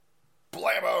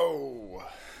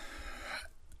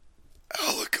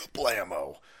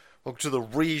Welcome to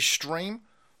the Stream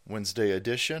Wednesday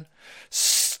edition.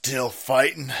 Still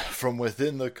fighting from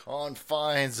within the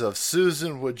confines of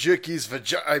Susan Wojcicki's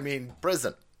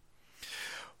prison.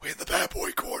 We in the bad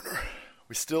boy corner.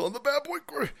 We still in the bad boy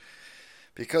corner.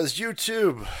 Because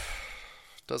YouTube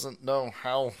doesn't know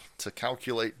how to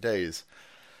calculate days.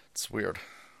 It's weird.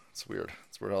 It's weird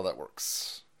how that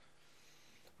works.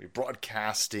 We're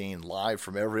broadcasting live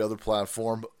from every other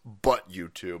platform but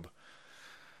YouTube.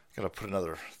 Gotta put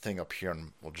another thing up here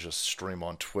and we'll just stream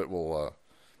on Twitter.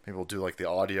 Maybe we'll do like the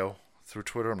audio through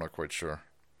Twitter. I'm not quite sure.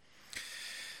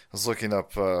 I was looking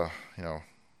up, how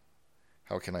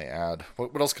can I add?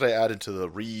 What else could I add into the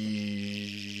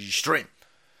stream?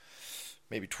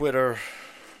 Maybe Twitter.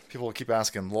 People will keep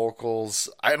asking locals.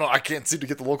 I can't seem to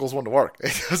get the locals one to work. I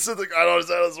don't understand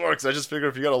how this works. I just figure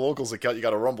if you got a locals account, you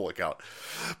got a Rumble account.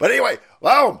 But anyway,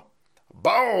 boom!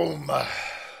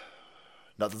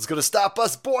 Nothing's going to stop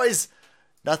us, boys.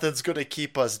 Nothing's going to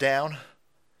keep us down.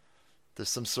 There's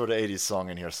some sort of 80s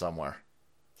song in here somewhere.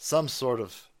 Some sort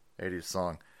of 80s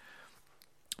song.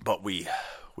 But we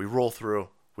roll through.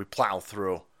 We plow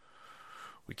through.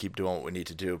 We keep doing what we need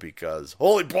to do because,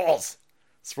 holy balls,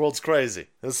 this world's crazy.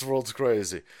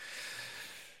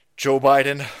 Joe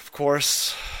Biden, of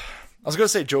course. I was going to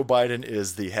say Joe Biden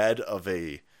is the head of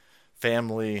a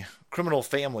criminal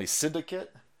family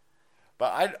syndicate.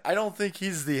 But I don't think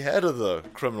he's the head of the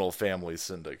criminal family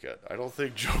syndicate. I don't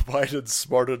think Joe Biden's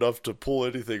smart enough to pull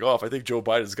anything off. I think Joe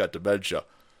Biden's got dementia.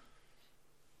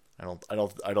 I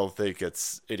don't think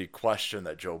it's any question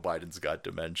that Joe Biden's got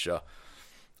dementia.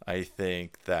 I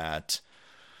think that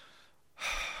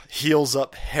Heels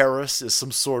Up Harris is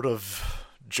some sort of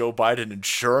Joe Biden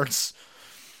insurance.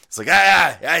 It's like,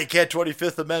 you can't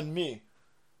 25th Amendment me.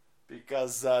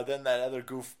 Because then that other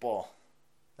goofball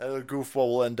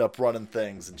will end up running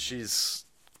things, and she's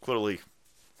clearly,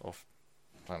 I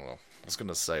don't know, I was going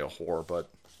to say a whore,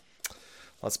 but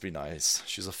let's be nice.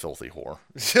 She's a filthy whore.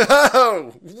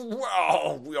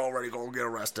 Wow, we already going to get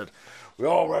arrested.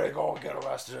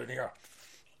 In here.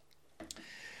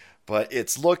 But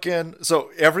it's looking,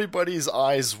 so everybody's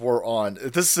eyes were on,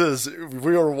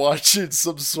 we are watching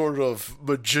some sort of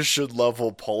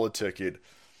magician-level politicking.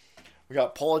 We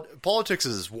got, politics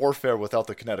is warfare without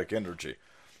the kinetic energy.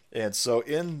 And so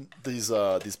in these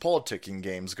politicking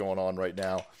games going on right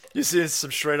now, you see some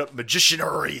straight up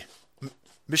magicianary.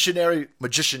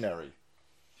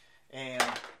 And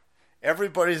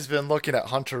everybody's been looking at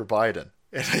Hunter Biden.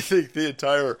 And I think the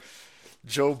entire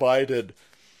Joe Biden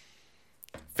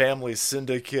family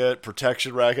syndicate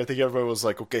protection racket, I think everybody was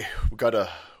like, okay, we gotta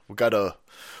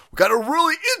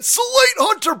really insulate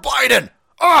Hunter Biden.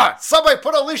 Somebody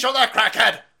put a leash on that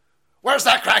crackhead. Where's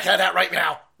that crackhead at right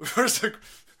now?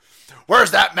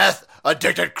 Where's that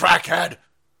meth-addicted crackhead?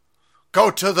 Go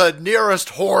to the nearest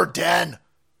whore den.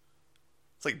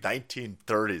 It's like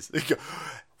 1930s.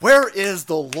 Where is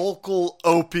the local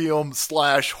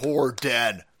opium/whore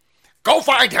den? Go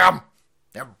find him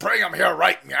and bring him here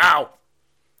right now.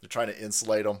 They're trying to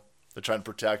insulate him. They're trying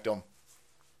to protect him.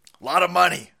 A lot of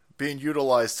money being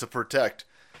utilized to protect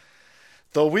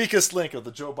the weakest link of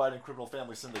the Joe Biden criminal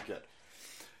family syndicate.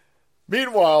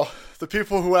 Meanwhile, the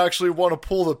people who actually want to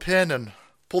pull the pin and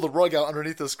pull the rug out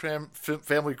underneath this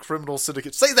family criminal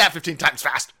syndicate, say that 15 times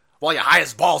fast while you high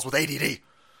as balls with ADD.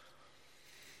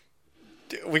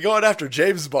 We going after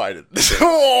James Biden.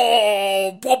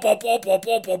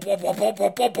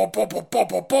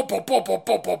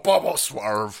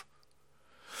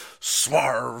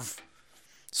 Swerve.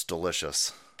 It's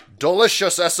delicious.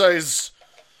 Delicious essays.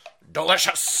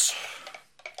 Delicious.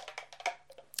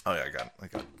 Oh yeah, I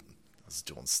got. I was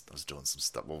doing some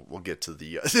stuff. We'll get to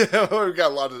the. we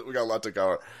got a lot to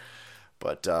cover.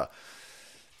 But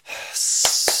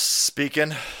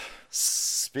speaking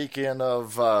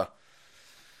of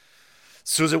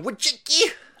Susan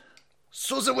Wojcicki,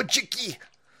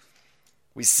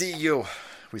 we see you.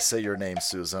 We say your name,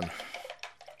 Susan.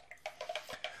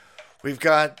 We've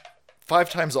got 5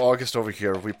 times August over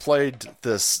here. We played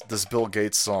this Bill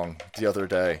Gates song the other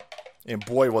day, and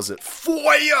boy was it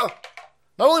fire!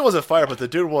 Not only was it fire, but the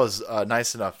dude was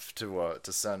nice enough to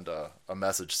send a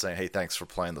message saying, hey, thanks for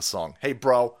playing the song. Hey,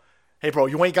 bro,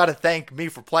 you ain't got to thank me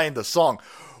for playing the song.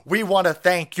 We want to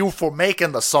thank you for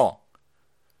making the song.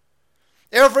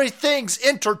 Everything's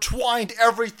intertwined.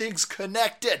 Everything's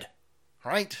connected.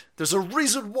 Right? There's a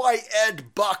reason why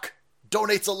Ed Buck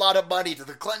donates a lot of money to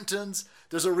the Clintons.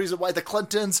 There's a reason why the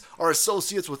Clintons are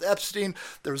associates with Epstein.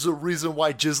 There's a reason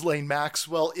why Ghislaine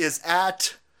Maxwell is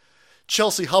at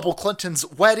Chelsea Hubble Clinton's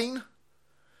wedding.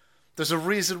 There's a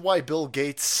reason why Bill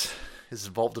Gates is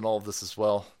involved in all of this as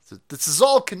well. This is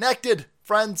all connected,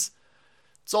 friends.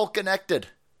 It's all connected.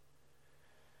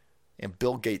 And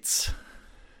Bill Gates,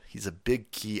 he's a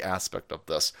big key aspect of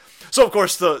this. So of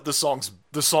course the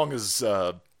song is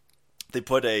they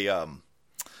put a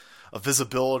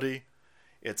visibility.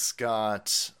 It's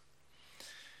got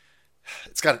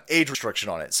an age restriction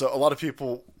on it. So a lot of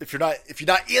people, if you're not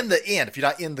in the game, if you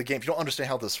don't understand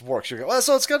how this works, you go, well,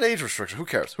 so it's got an age restriction. Who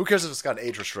cares? Who cares if it's got an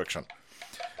age restriction?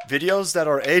 Videos that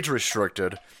are age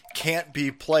restricted can't be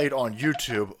played on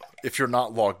YouTube if you're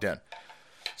not logged in.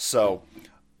 So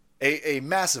a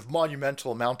massive,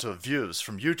 monumental amount of views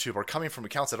from YouTube are coming from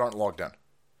accounts that aren't logged in.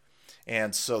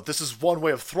 And so this is one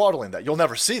way of throttling that. You'll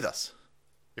never see this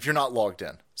if you're not logged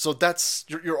in. So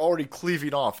you're already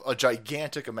cleaving off a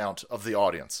gigantic amount of the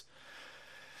audience.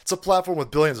 It's a platform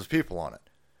with billions of people on it.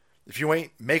 If you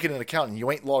ain't making an account and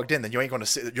you ain't logged in, then you ain't going to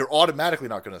see it. You're automatically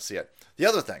not going to see it. The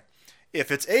other thing, if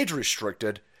it's age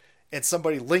restricted and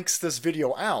somebody links this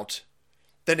video out,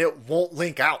 then it won't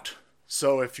link out.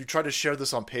 So if you try to share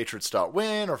this on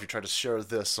Patriots.win, or if you try to share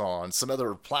this on some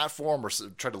other platform, or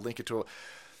try to link it to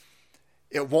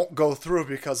it won't go through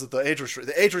because of the age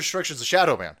restriction. The age restriction is a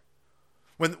shadow ban.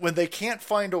 When they can't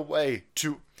find a way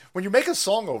to... When you make a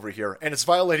song over here and it's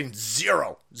violating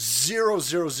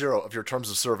 0.000 of your terms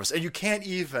of service, and you can't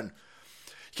even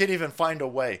find a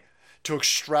way to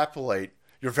extrapolate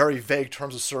your very vague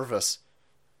terms of service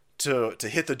to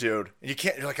hit the dude, and you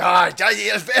can't... You're like,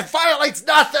 it violates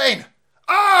nothing!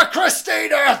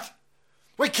 Christina!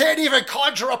 We can't even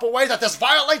conjure up a way that this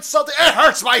violates something. It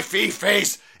hurts my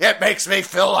fee-fees. It makes me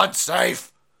feel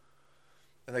unsafe.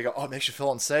 And they go, it makes you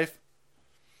feel unsafe?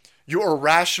 You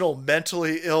irrational,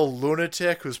 mentally ill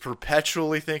lunatic who's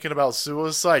perpetually thinking about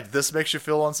suicide. This makes you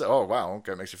feel unsafe. Oh, wow.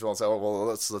 Okay, makes you feel unsafe. Oh, well,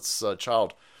 let's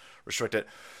child restrict it.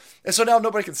 And so now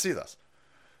nobody can see this.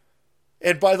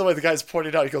 And by the way, the guy's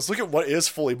pointed out, he goes, look at what is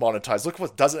fully monetized. Look at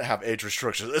what doesn't have age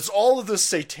restrictions. It's all of this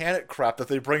satanic crap that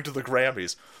they bring to the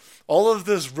Grammys. All of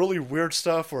this really weird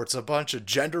stuff where it's a bunch of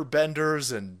gender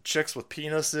benders and chicks with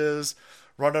penises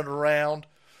running around.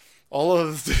 All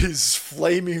of these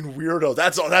flaming weirdos.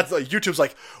 That's like YouTube's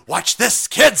like, watch this,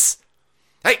 kids.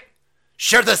 Hey,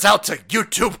 share this out to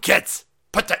YouTube, kids.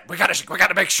 We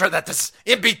gotta make sure that this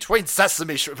in between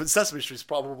Sesame Street. But Sesame Street's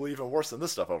probably even worse than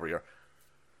this stuff over here.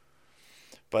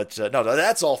 But no,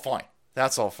 that's all fine.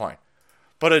 That's all fine.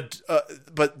 But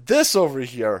this over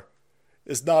here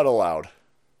is not allowed.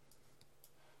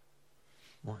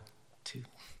 1, 2.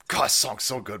 God, this song's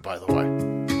so good, by the way.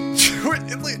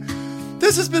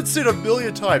 This has been seen 1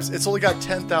 million times. It's only got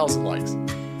 10,000 likes.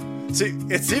 See,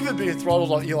 it's even being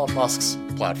throttled on Elon Musk's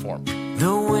platform.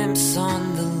 The wimp's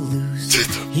on the loose.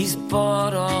 He's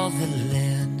bought all the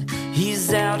land.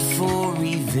 He's out for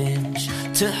revenge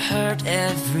to hurt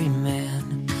every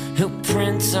man. He'll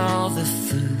print all the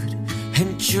food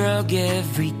and drug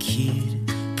every kid.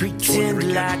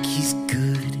 Pretend like he's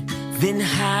good, then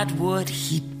hide what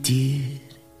he did.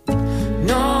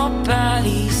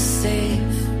 Nobody's safe.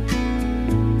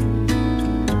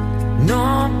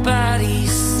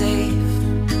 Nobody's safe.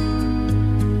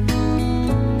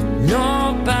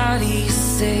 Nobody's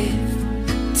safe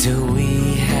till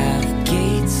we have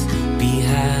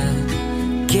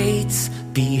gates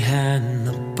behind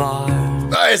the bar.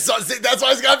 That's why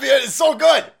it's gotta be. It's so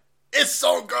good. It's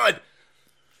so good.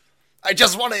 I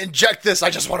just want to inject this. I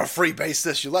just want to freebase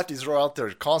this. You lefties are out there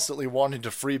constantly wanting to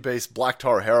freebase black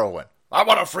tar heroin. I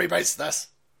want to freebase this.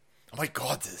 Oh my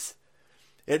God,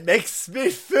 it makes me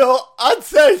feel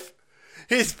unsafe.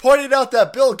 He's pointing out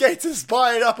that Bill Gates is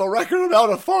buying up a record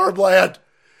amount of farmland.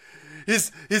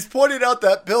 He's pointing out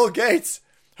that Bill Gates,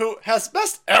 who has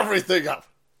messed everything up.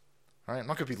 All right, I'm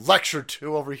not going to be lectured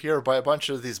to over here by a bunch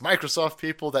of these Microsoft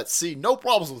people that see no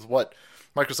problems with what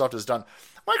Microsoft has done.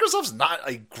 Microsoft's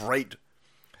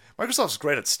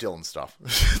great at stealing stuff.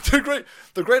 They're great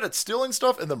at stealing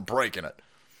stuff and then breaking it.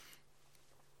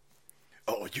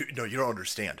 Oh, you don't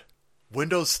understand.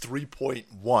 Windows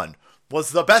 3.1 was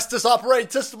the bestest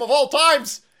operating system of all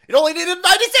times. It only needed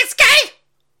 96K.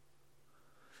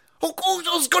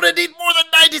 Who's going to need more than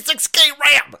 96K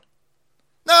RAM?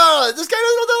 No, this guy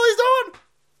doesn't know what the hell he's doing.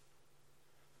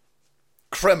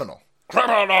 Criminal.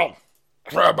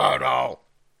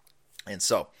 And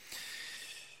so,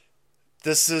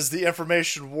 this is the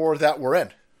information war that we're in.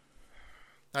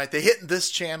 All right, they hit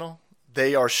this channel.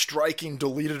 They are striking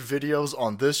deleted videos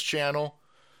on this channel.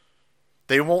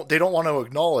 They don't want to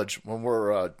acknowledge when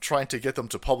we're trying to get them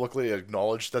to publicly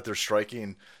acknowledge that they're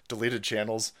striking deleted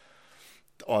channels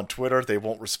on Twitter. They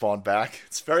won't respond back.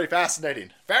 It's very fascinating.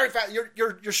 Very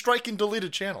You're striking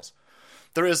deleted channels.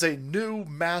 There is a new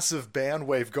massive ban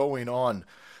wave going on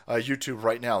YouTube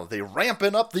right now. They're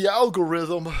ramping up the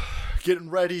algorithm getting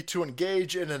ready to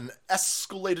engage in an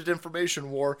escalated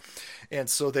information war, and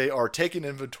so they are taking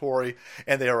inventory,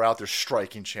 and they are out there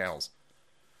striking channels.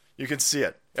 You can see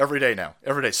it every day now.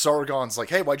 Every day, Sargon's like,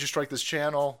 "Hey, why'd you strike this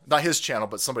channel?" Not his channel,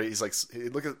 but somebody. He's like, hey,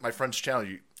 "Look at my friend's channel.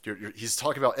 He's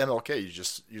talking about MLK. You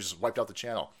just wiped out the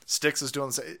channel." Styx is doing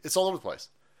the same. It's all over the place.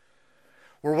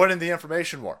 We're winning the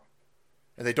information war,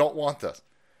 and they don't want this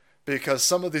because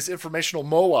some of these informational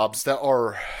Moabs that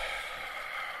are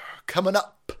coming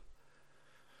up,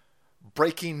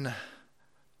 breaching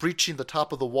the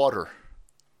top of the water,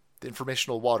 the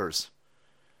informational waters.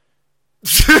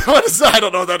 What is that? I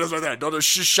don't know what that is right there. Don't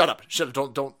shut up.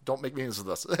 Don't make memes of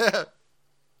this.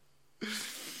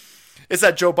 It's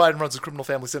that Joe Biden runs a criminal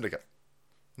family syndicate.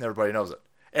 And everybody knows it.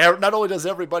 Not only does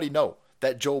everybody know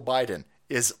that Joe Biden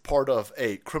is part of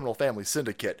a criminal family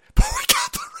syndicate, but we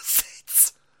got the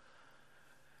receipts.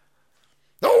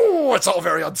 Oh, it's all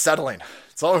very unsettling.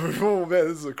 Oh man,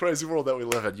 this is a crazy world that we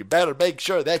live in. You better make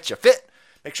sure that you're fit.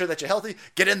 Make sure that you're healthy.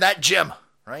 Get in that gym,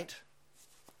 right?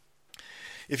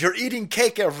 If you're eating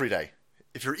cake every day,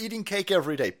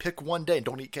 pick one day and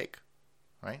don't eat cake,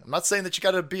 right? I'm not saying that you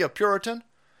got to be a Puritan.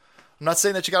 I'm not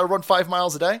saying that you got to run 5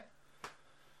 miles a day,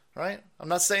 right? I'm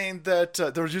not saying that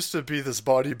there used to be this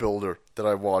bodybuilder that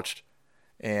I watched,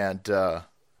 and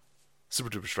super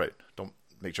duper straight. Don't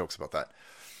make jokes about that.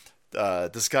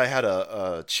 This guy had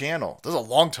a channel. This was a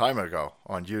long time ago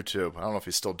on YouTube. I don't know if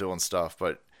he's still doing stuff,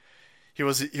 but he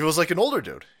was like an older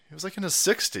dude. He was like in his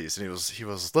 60s, and he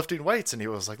was lifting weights, and he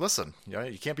was like, "Listen,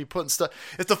 you can't be putting stuff.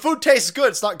 If the food tastes good,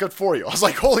 it's not good for you." I was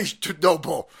like, "Holy no,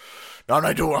 bull! No,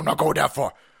 I'm not going that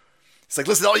far." He's like,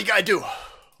 "Listen, all you gotta do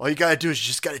is you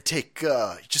just gotta take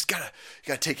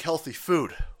take healthy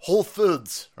food, whole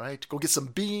foods, right? Go get some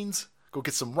beans, go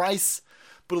get some rice,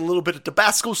 put a little bit of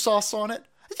Tabasco sauce on it."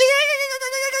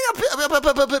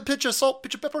 Pinch of salt,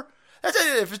 pinch of pepper. That's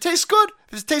it. If it tastes good,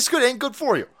 it ain't good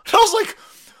for you. And I was like,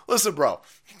 listen, bro.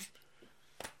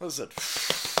 Listen,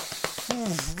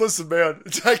 man.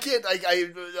 I can't.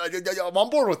 I'm on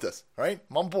board with this. All right,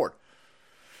 I'm on board.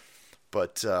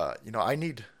 But I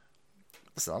need.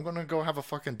 Listen, I'm gonna go have a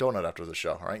fucking donut after the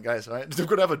show. All right, guys. All right, I'm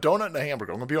gonna have a donut and a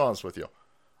hamburger. I'm gonna be honest with you.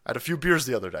 I had a few beers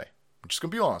the other day. I'm just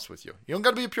gonna be honest with you. You don't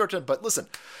gotta be a Puritan, but listen,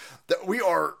 that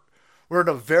we're in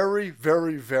a very,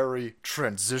 very, very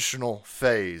transitional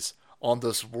phase on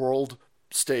this world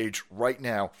stage right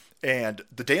now. And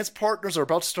the dance partners are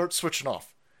about to start switching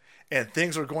off. And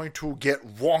things are going to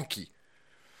get wonky.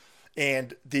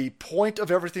 And the point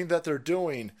of everything that they're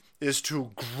doing is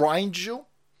to grind you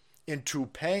into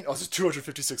pain. Oh, this is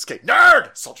 256K.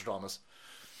 Nerd! Saltradamus.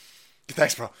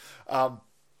 Thanks, bro.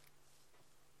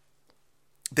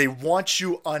 They want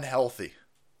you unhealthy.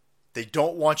 They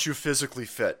don't want you physically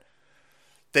fit.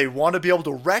 They want to be able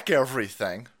to wreck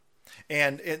everything.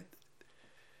 And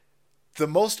the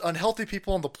most unhealthy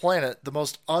people on the planet, the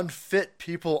most unfit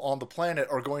people on the planet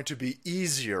are going to be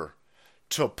easier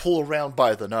to pull around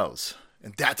by the nose.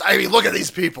 And look at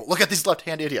these people. Look at these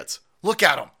left-hand idiots. Look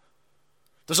at them.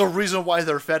 There's a reason why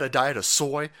they're fed a diet of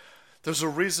soy. There's a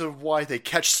reason why they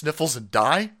catch sniffles and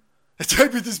die.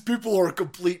 These people are a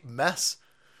complete mess.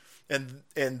 And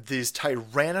these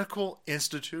tyrannical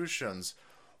institutions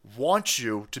want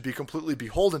you to be completely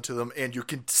beholden to them, and you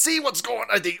can see what's going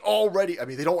on. They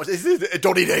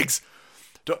don't eat eggs.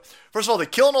 First of all, they're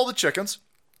killing all the chickens.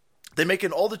 They're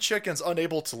making all the chickens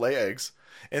unable to lay eggs.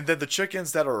 And then the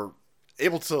chickens that are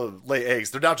able to lay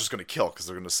eggs, they're not just going to kill because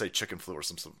they're going to say chicken flu or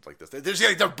something like this.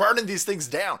 They're burning these things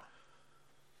down.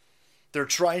 They're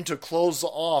trying to close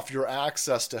off your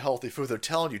access to healthy food. They're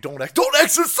telling you, don't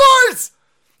exercise!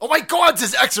 Oh my God,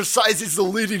 this exercise is the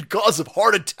leading cause of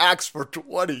heart attacks for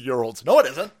 20-year-olds. No, it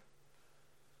isn't.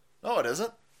 No, it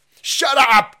isn't. Shut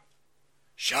up!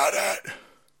 Shut it!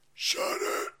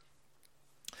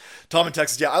 Tom in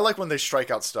Texas, yeah, I like when they strike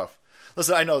out stuff.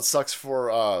 Listen, I know it sucks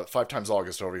for 5 times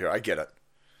August over here. I get it.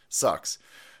 Sucks.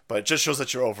 But it just shows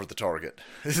that you're over the target.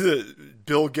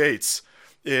 Bill Gates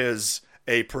is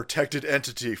a protected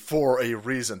entity for a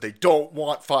reason. They don't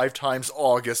want 5 times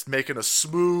August making a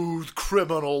smooth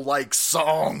criminal-like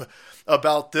song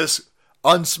about this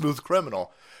unsmooth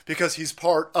criminal because he's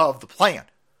part of the plan.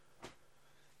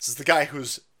 This is the guy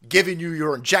who's giving you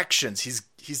your injections.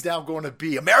 He's now going to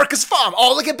be America's farm.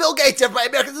 Oh, look at Bill Gates,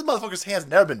 everybody. This motherfucker's hands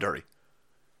never been dirty.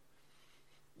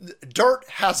 Dirt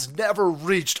has never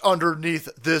reached underneath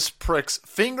this prick's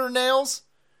fingernails.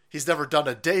 He's never done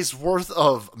a day's worth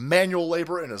of manual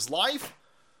labor in his life.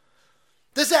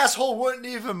 This asshole wouldn't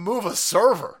even move a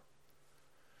server.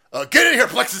 Get in here,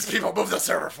 Plexus people, move the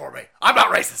server for me. I'm not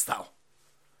racist, though.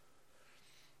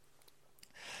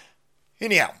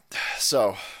 Anyhow,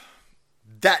 so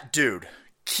that dude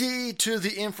key to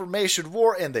the information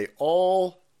war, and they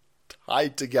all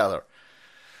tied together.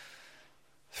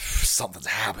 Something's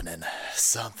happening.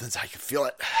 I can feel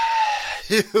it.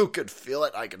 You could feel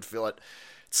it. I can feel it.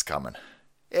 It's coming.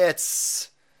 It's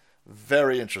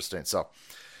very interesting. So,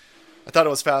 I thought it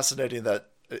was fascinating that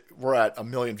we're at 1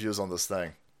 million views on this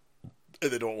thing,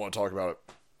 and they don't want to talk about it.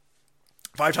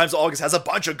 5 Times August has a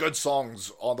bunch of good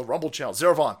songs on the Rumble channel.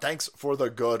 Zero Vaughn, thanks for the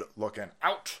good looking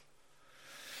out.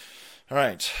 All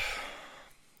right.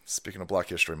 Speaking of Black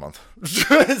History Month.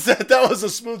 That was a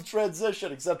smooth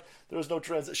transition, except there was no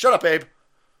transition. Shut up, Abe.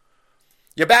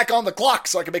 You're back on the clock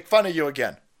so I can make fun of you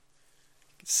again.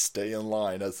 Stay in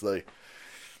line as they...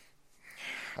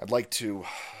 I'd like to...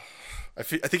 I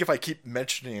think if I keep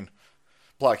mentioning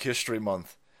Black History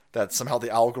Month, that somehow the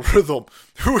algorithm...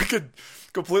 we could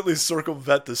completely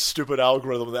circumvent this stupid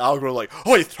algorithm. The algorithm like,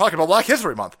 oh, he's talking about Black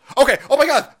History Month. Okay, oh my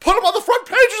god, put him on the front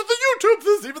page of the YouTube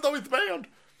this, even though he's banned.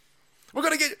 We're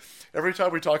going to get... Every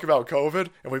time we talk about COVID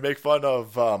and we make fun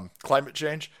of climate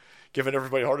change, giving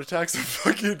everybody heart attacks,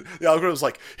 the algorithm's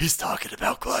like, he's talking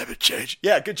about climate change.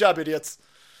 Yeah, good job, idiots.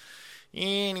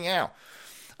 Anyhow.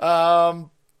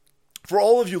 For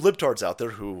all of you libtards out there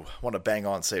who want to bang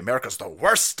on and say, America's the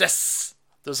worstest,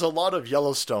 there's a lot of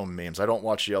Yellowstone memes. I don't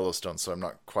watch Yellowstone, so I'm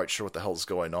not quite sure what the hell is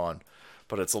going on.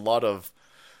 But it's a lot of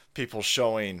people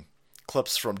showing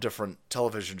clips from different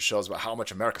television shows about how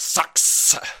much America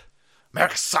sucks.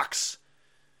 America sucks.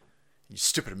 You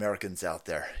stupid Americans out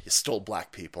there. You stole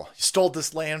black people. You stole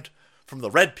this land from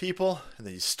the red people, and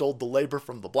then you stole the labor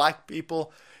from the black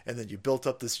people, and then you built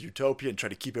up this utopia and tried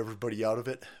to keep everybody out of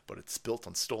it, but it's built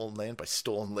on stolen land by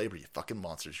stolen labor. You fucking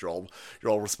monsters. You're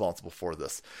all responsible for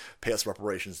this. Pay us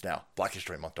reparations now.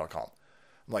 BlackHistoryMonth.com.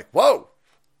 I'm like, whoa!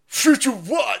 Shoot you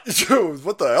what?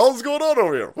 What the hell is going on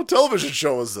over here? What television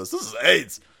show is this? This is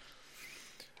AIDS.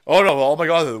 Oh no, oh my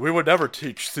god, we would never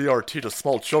teach CRT to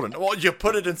small children. Well, you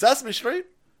put it in Sesame Street.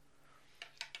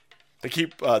 They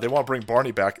want to bring Barney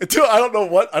back. Dude, I don't know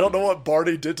what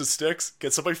Barney did to Sticks.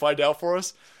 Can somebody find out for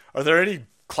us? Are there any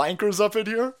clankers up in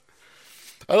here?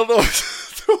 I don't know.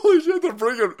 Holy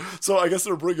shit, so I guess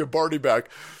they're bringing Barney back.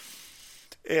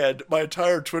 And my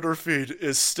entire Twitter feed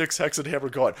is Sticks, Hex, and Hammer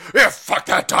going, yeah, fuck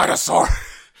that dinosaur.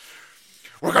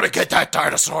 We're going to get that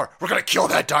dinosaur. We're going to kill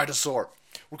that dinosaur.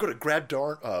 We're going to grab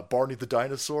Barney the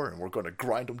dinosaur, and we're going to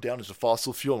grind him down into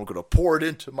fossil fuel, and we're going to pour it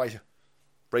into my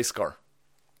race car.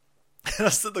 And I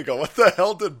was sitting there going, what the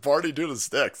hell did Barney do to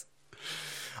Sticks?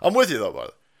 I'm with you, though,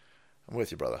 brother. I'm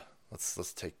with you, brother.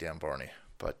 Let's take down Barney.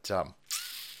 But, what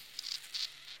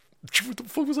the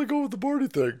fuck was I going with the Barney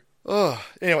thing?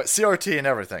 Anyway, CRT and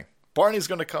everything. Barney's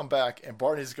going to come back, and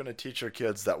Barney's going to teach our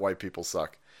kids that white people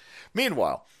suck.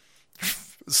 Meanwhile,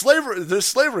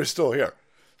 slavery's still here.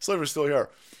 Slavery's still here.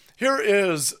 Here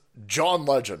is John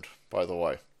Legend, by the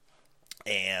way.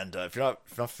 And if you're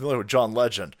not familiar with John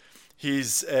Legend,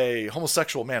 he's a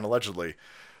homosexual man, allegedly,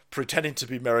 pretending to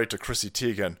be married to Chrissy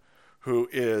Teigen, who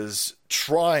is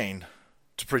trying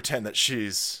to pretend that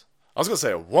she's, I was going to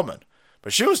say a woman,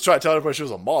 but she was trying to tell everybody she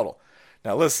was a model.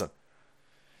 Now listen,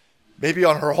 maybe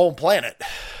on her home planet,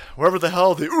 wherever the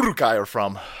hell the Urukai are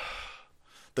from,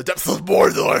 the depths of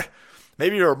Mordor,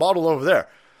 maybe you're a model over there.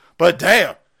 But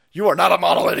damn, you are not a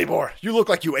model anymore. You look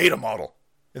like you ate a model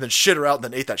and then shit her out and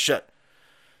then ate that shit.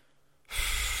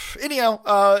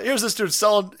 Anyhow, here's this dude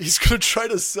he's going to try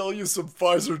to sell you some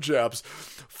Pfizer jabs.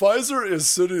 Pfizer is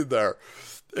sitting there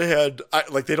and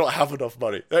they don't have enough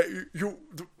money. You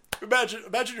imagine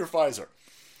your Pfizer.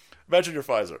 Imagine your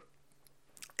Pfizer.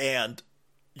 And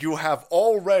you have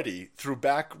already, through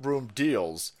backroom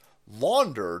deals,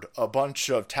 laundered a bunch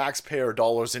of taxpayer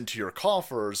dollars into your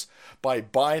coffers by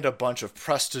buying a bunch of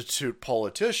prostitute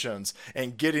politicians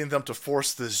and getting them to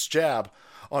force this jab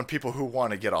on people who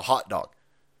want to get a hot dog.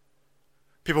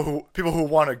 People who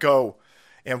want to go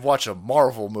and watch a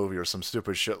Marvel movie or some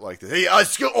stupid shit like this. Hey,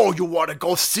 you want to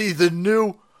go see the new?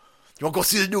 You want to go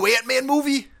see the new Ant-Man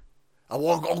movie? I'm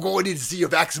going in to see your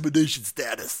vaccination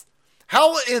status.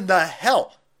 How in the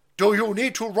hell do you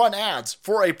need to run ads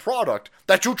for a product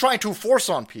that you're trying to force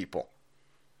on people?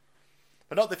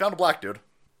 But no, they found a black dude.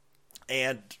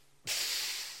 And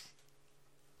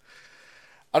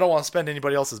I don't want to spend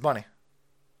anybody else's money.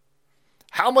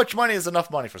 How much money is enough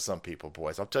money for some people,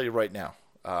 boys? I'll tell you right now.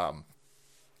 I'm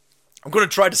going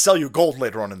to try to sell you gold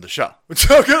later on in the show. Listen,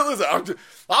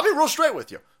 I'll be real straight with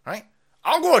you, right?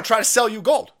 I'm going to try to sell you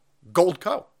gold. Gold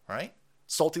Co., right?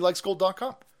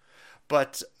 SaltyLikesGold.com.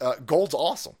 But gold's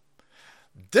awesome.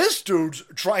 This dude's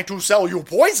trying to sell you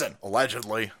poison,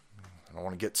 allegedly. I don't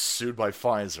want to get sued by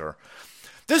Pfizer.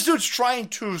 This dude's trying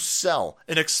to sell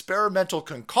an experimental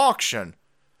concoction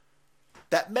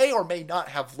that may or may not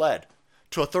have led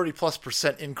to a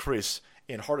 30+% increase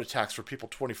in heart attacks for people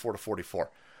 24 to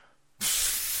 44.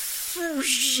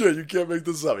 Shit, you can't make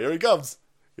this up. Here he comes.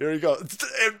 Here he goes.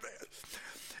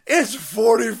 It's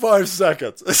 45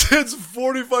 seconds. It's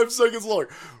 45 seconds long.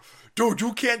 Dude,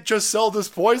 you can't just sell this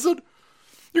poison?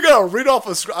 You gotta read off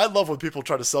a script. I love when people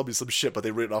try to sell me some shit, but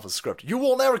they read it off a script. You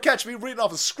will never catch me reading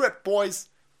off a script, boys.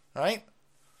 Alright?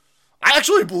 I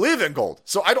actually believe in gold.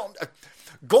 So I don't...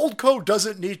 Gold Code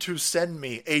doesn't need to send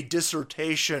me a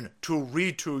dissertation to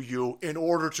read to you in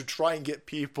order to try and get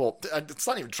people... It's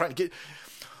not even trying to get...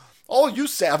 All you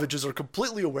savages are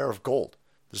completely aware of gold.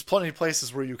 There's plenty of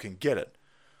places where you can get it.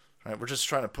 Right? We're just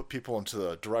trying to put people into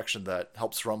the direction that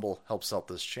helps Rumble, helps out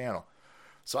this channel.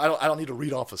 So I don't need to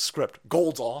read off a script.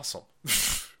 Gold's awesome.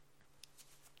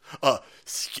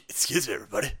 Excuse me,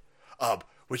 everybody.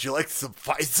 Would you like some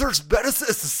Pfizer's medicine?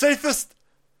 It's the safest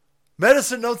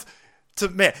medicine known to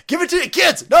man. Give it to your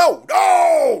kids. No.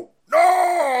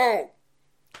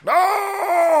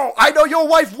 I know your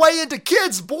wife way into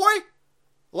kids, boy.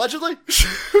 Allegedly.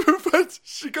 But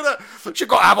she gonna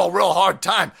have a real hard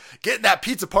time getting that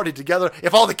pizza party together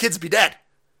if all the kids be dead.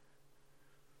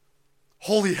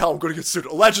 Holy hell, I'm going to get sued.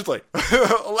 Allegedly.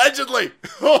 Allegedly.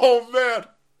 Oh, man.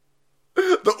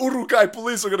 The Uruguay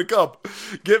police are going to come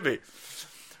get me.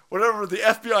 Whatever the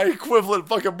FBI equivalent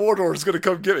fucking Mordor is going to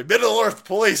come get me. Middle-earth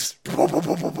police.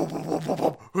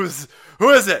 Who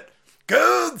is it?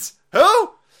 Goons?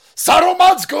 Who?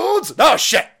 Saruman's goons? No,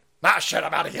 shit. I'm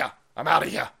out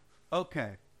of here.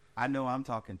 Okay. I know I'm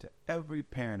talking to every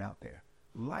parent out there.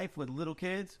 Life with little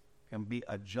kids can be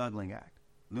a juggling act.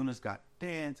 Luna's got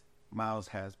dance. Miles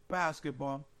has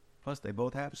basketball, plus they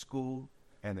both have school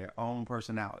and their own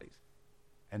personalities.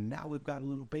 And now we've got a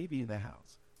little baby in the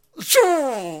house.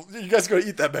 You guys are going to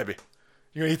eat that baby.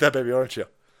 You're going to eat that baby, aren't you?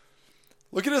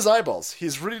 Look at his eyeballs.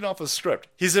 He's reading off a script.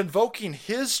 He's invoking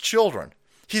his children.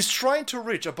 He's trying to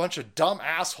reach a bunch of dumb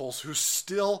assholes who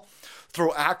still throw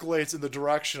accolades in the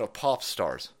direction of pop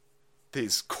stars.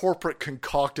 These corporate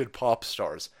concocted pop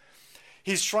stars.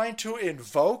 He's trying to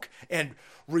invoke and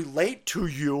relate to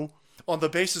you on the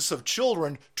basis of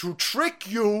children to trick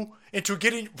you into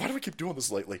getting... Why do we keep doing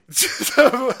this lately?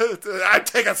 I'm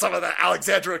taking some of that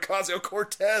Alexandria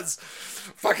Ocasio-Cortez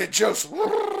fucking juice.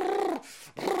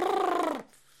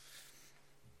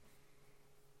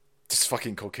 Just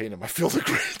fucking cocaine in my Field of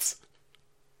Greens.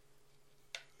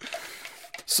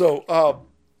 So,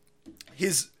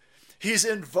 he's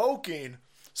invoking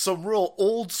some real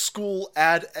old school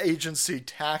ad agency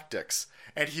tactics,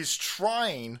 and he's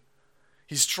trying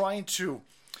to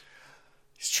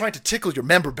tickle your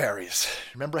member berries.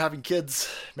 Remember having kids?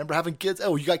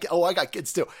 Oh, I got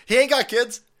kids too. He ain't got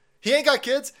kids.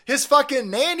 His fucking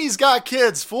nanny's got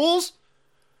kids, fools.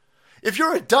 If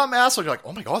you're a dumb asshole, you're like,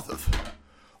 oh my god,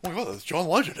 that's John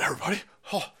Legend, everybody.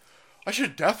 Oh, I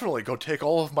should definitely go take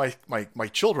all of my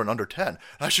children under 10, and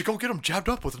I should go get them jabbed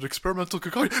up with an experimental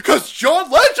concoction, because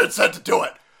John Legend said to do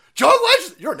it. John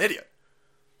Legend, you're an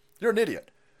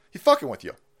idiot. He's fucking with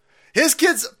you. His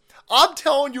kids, I'm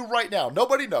telling you right now,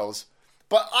 nobody knows,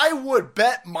 but I would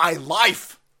bet my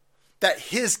life that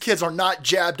his kids are not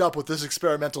jabbed up with this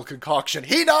experimental concoction.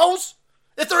 He knows.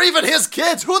 If they're even his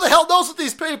kids, who the hell knows with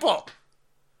these people?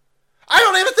 I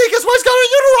don't even think his wife's got a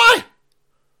uteri.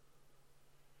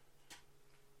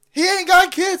 He ain't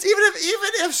got kids. Even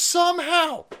if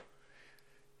somehow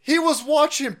he was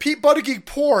watching Pete Buttigieg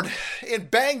porn and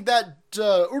banged that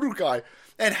Uruguay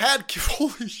and had...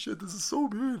 Holy shit, this is so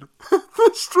mean.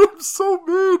 This stream's so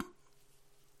mean.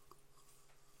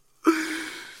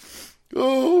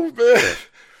 Oh, man.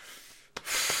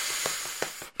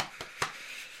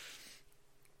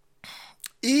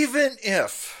 Even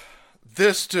if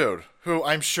this dude, who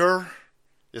I'm sure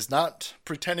is not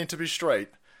pretending to be straight,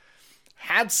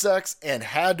 had sex and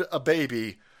had a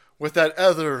baby with that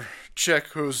other chick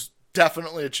who's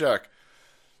definitely a chick,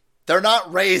 they're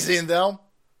not raising them.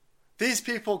 These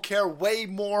people care way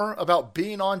more about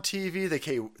being on TV.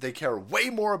 They care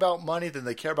way more about money than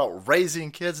they care about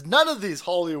raising kids. None of these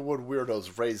Hollywood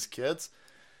weirdos raise kids.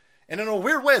 And in a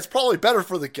weird way, it's probably better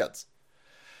for the kids.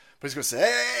 But he's going to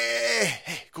say,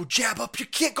 hey, go jab up your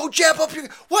kid.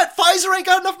 What? Pfizer ain't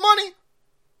got enough money?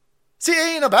 See,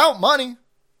 it ain't about money.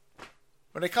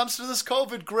 When it comes to this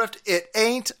COVID grift, it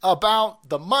ain't about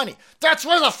the money. That's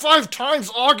why the 5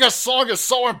 times August song is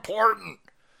so important.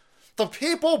 The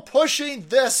people pushing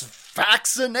this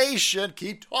vaccination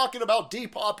keep talking about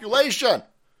depopulation.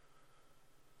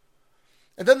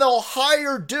 And then they'll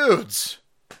hire dudes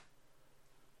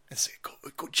and say,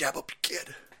 go jab up your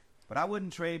kid. But I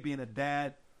wouldn't trade being a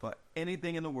dad for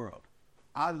anything in the world.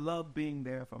 I love being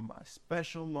there for my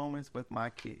special moments with my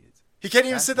kids. He can't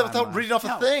even That's say that why without my reading off a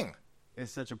health thing.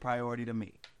 is such a priority to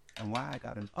me, and why I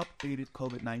got an updated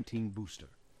COVID-19 booster.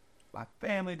 My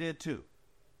family did too.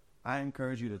 I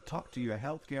encourage you to talk to your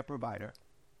healthcare provider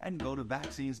and go to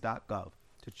vaccines.gov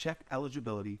to check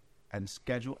eligibility and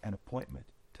schedule an appointment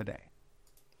today.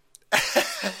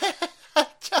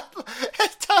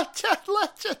 John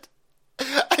Legend.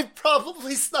 I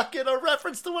probably snuck in a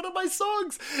reference to one of my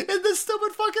songs in this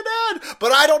stupid fucking ad,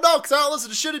 but I don't know because I don't listen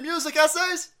to shitty music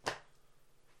essays.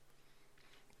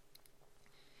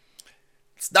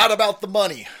 It's not about the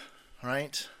money,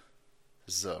 right?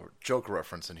 There's a joke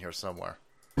reference in here somewhere.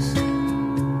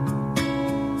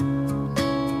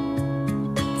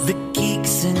 The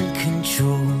geek's in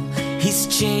control. He's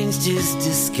changed his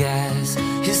disguise.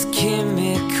 His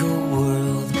chemical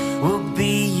world will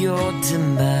be your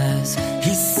demise.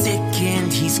 He's sick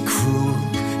and he's cruel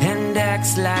and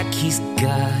acts like he's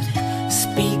God.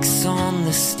 Speaks on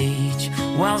the stage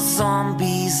while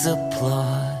zombies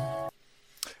applaud.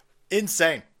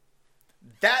 Insane.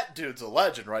 That dude's a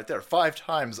legend right there. 5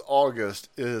 times August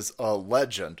is a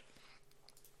legend.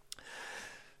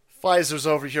 Pfizer's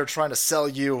over here trying to sell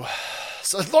you.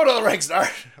 So Lord of the Rings,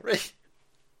 Ray.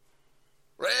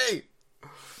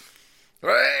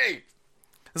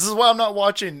 This is why I'm not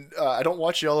watching. I don't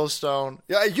watch Yellowstone.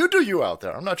 Yeah, you do you out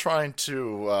there. I'm not trying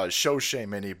to show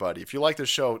shame anybody. If you like the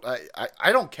show,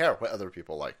 I don't care what other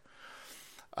people like.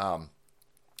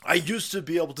 I used to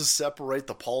be able to separate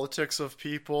the politics of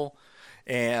people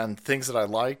and things that I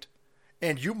liked.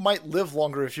 And you might live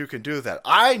longer if you can do that.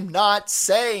 I'm not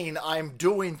saying I'm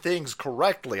doing things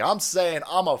correctly. I'm saying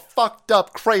I'm a fucked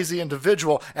up, crazy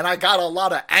individual, and I got a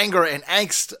lot of anger and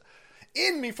angst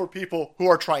in me for people who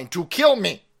are trying to kill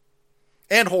me.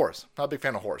 And whores. Not a big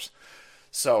fan of whores.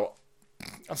 So,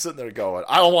 I'm sitting there going,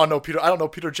 I don't want to know Peter. I don't know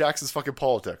Peter Jackson's fucking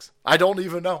politics. I don't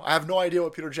even know. I have no idea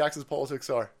what Peter Jackson's politics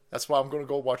are. That's why I'm going to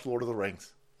go watch Lord of the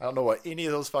Rings. I don't know what any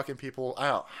of those fucking people...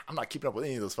 I'm not keeping up with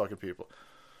any of those fucking people.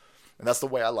 And that's the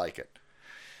way I like it.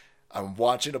 I'm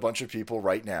watching a bunch of people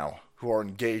right now who are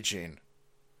engaging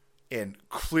in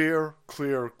clear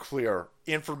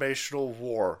informational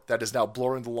war that is now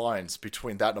blurring the lines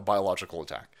between that and a biological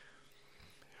attack.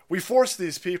 We force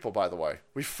these people, by the way,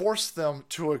 we force them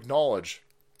to acknowledge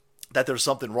that there's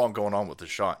something wrong going on with the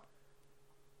shot.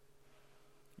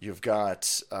 You've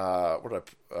got, where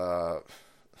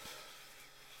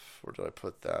did I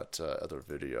put that other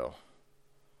video?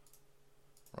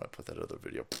 Where did I put that other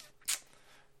video?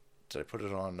 Did I put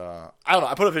it on? I don't know.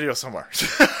 I put a video somewhere.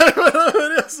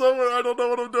 I don't know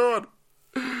what I'm doing.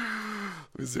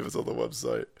 Let me see if it's on the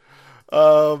website.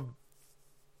 Oh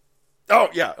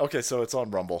yeah. Okay, so it's on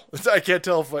Rumble. I can't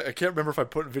tell if I can't remember if I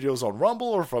put videos on Rumble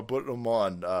or if I put them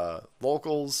on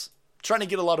Locals. Trying to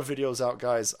get a lot of videos out,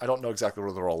 guys. I don't know exactly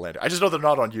where they're all landing. I just know they're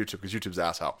not on YouTube because YouTube's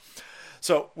asshole.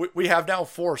 So we have now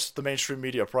forced the mainstream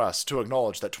media press to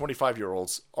acknowledge that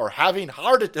 25-year-olds are having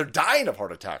they're dying of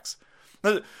heart attacks.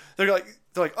 They're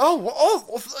like, oh,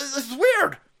 it's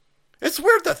weird. It's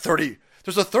weird that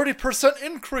there's a 30%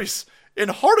 increase in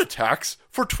heart attacks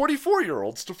for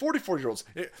 24-year-olds to 44-year-olds.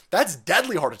 That's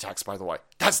deadly heart attacks, by the way.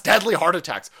 That's deadly heart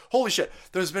attacks. Holy shit.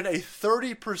 There's been a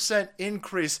 30%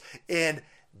 increase in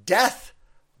death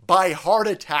by heart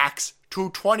attacks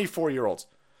to 24-year-olds.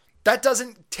 That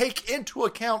doesn't take into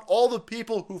account all the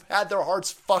people who've had their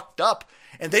hearts fucked up,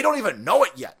 and they don't even know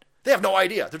it yet. They have no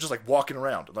idea. They're just like walking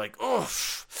around like, oh,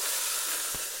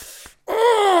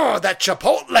 that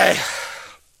Chipotle.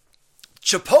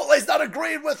 Chipotle's not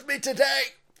agreeing with me today.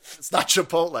 It's not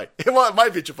Chipotle. Well, it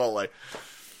might be Chipotle.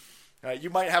 You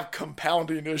might have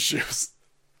compounding issues.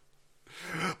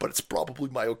 But it's probably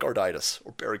myocarditis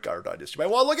or pericarditis. You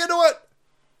might want to look into it.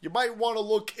 You might want to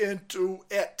look into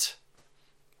it.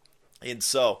 And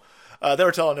so, they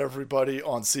were telling everybody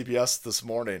on CBS this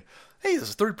morning, hey,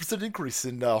 there's a 30% increase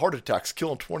in heart attacks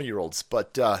killing 20-year-olds.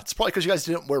 But it's probably because you guys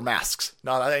didn't wear masks.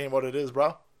 No, that ain't what it is,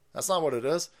 bro. That's not what it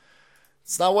is.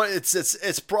 It's not what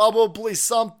it's probably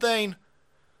something.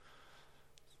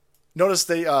 Notice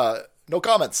they no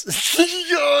comments.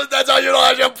 That's how you know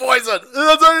I have poison.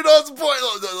 That's how you know it's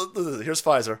poison. Here's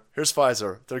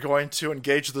Pfizer. They're going to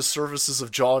engage the services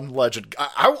of John Legend.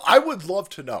 I would love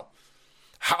to know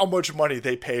how much money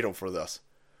they paid him for this.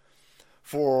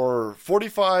 For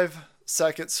 45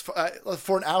 seconds,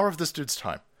 for an hour of this dude's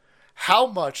time. How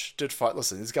much did Pfizer...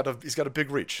 Listen, he's got a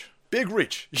big reach. Big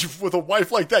reach. With a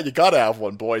wife like that, you gotta have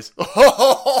one, boys.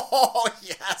 Oh,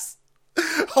 yes.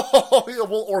 Oh,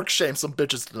 we'll orc shame some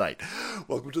bitches tonight.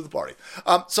 Welcome to the party.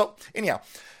 So, anyhow,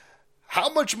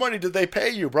 how much money did they pay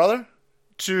you, brother,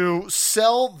 to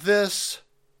sell this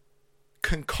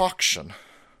concoction.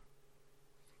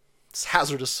 It's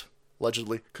hazardous,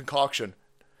 allegedly, concoction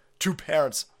to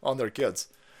parents on their kids.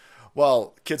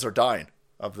 Well, kids are dying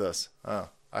of this. I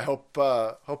hope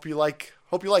you like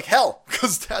hell,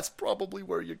 because that's probably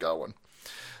where you're going.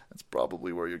 That's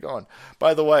probably where you're going.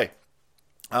 By the way,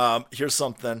 here's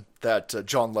something that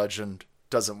John Legend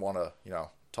doesn't want to,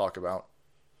 talk about.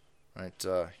 Right?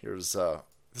 This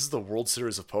is the World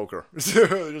Series of Poker.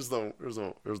 here's the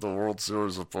World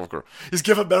Series of Poker. He's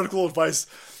giving medical advice.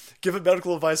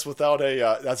 Without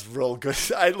a. That's real good.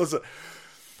 Listen.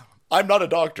 I'm not a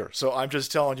doctor, so I'm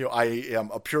just telling you I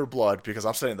am a pure blood because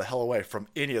I'm staying the hell away from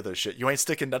any of this shit. You ain't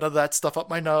sticking none of that stuff up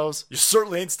my nose. You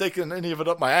certainly ain't sticking any of it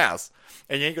up my ass.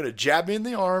 And you ain't going to jab me in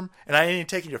the arm, and I ain't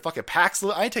taking your fucking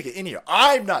Paxil. I ain't taking any of it.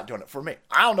 I'm not doing it for me.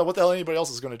 I don't know what the hell anybody else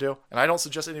is going to do, and I don't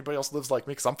suggest anybody else lives like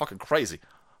me because I'm fucking crazy,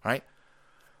 all right?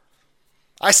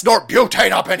 I snort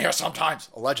butane up in here sometimes,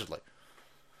 allegedly.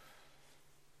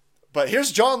 But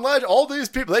here's John Legend. All these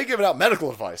people, they giving out medical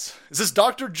advice. Is this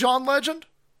Dr. John Legend?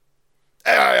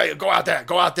 Hey, go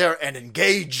out there and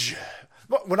engage.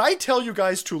 When I tell you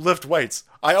guys to lift weights,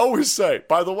 I always say,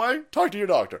 by the way, talk to your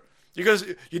doctor. You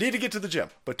need to get to the gym,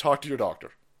 but talk to your doctor.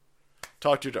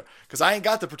 Because I ain't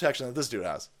got the protection that this dude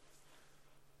has.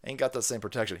 I ain't got that same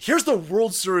protection. Here's the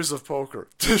World Series of Poker.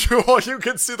 You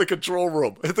can see the control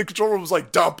room. The control room was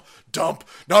like, dump.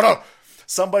 No.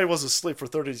 Somebody was asleep for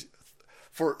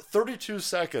 32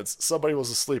 seconds, somebody was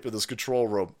asleep in this control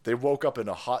room. They woke up in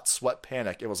a hot sweat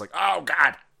panic. It was like, oh,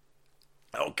 God,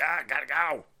 gotta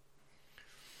go.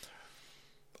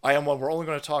 I am one. We're only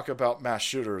going to talk about mass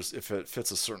shooters if it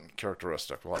fits a certain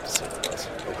characteristic. We'll have to see if it does.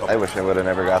 I wish I would have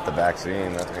never got the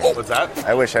vaccine. What's that?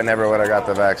 I wish I never would have got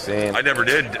the vaccine. I never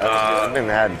did. I've been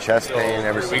had chest pain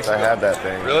ever since I had that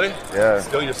thing. Really? Yeah.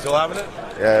 You're still having it?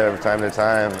 Yeah, every time to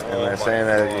time. And they're saying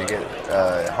that you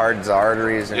get hardens the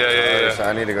arteries. And Yeah. So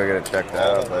I need to go get it checked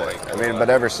out. But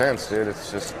ever since, dude,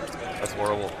 it's just... That's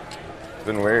horrible. It's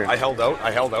been weird. I held out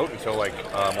until like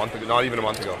a month ago, not even a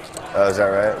month ago. Oh, is that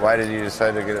right? Why did you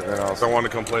decide to get it then also? I wanted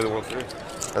to come play the World Series.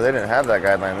 Oh, they didn't have that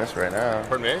guideline this right now.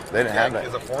 Pardon me? They didn't have that.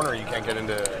 As a foreigner, you can't get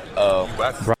into the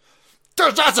U.S.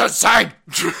 Dude, that's insane!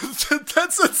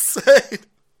 That's insane!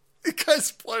 The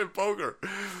guy's playing poker.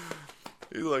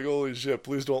 He's like, holy shit,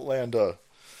 please don't land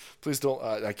please don't,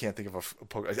 I can't think of a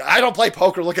poker. I don't play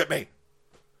poker, look at me!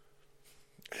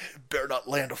 Better not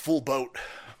land a full boat.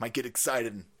 Might get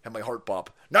excited and have my heart pop.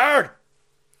 Nerd!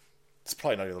 It's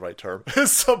probably not even the right term.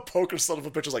 Some poker son of a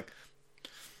bitch is like,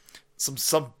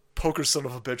 some poker son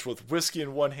of a bitch with whiskey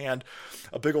in one hand,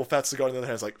 a big old fat cigar in the other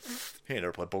hand. Is like, he ain't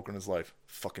never played poker in his life.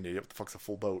 Fucking idiot. What the fuck's a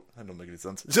full boat? That don't make any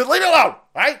sense. Just leave me alone,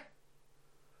 right?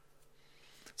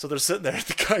 So they're sitting there.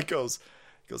 The guy goes,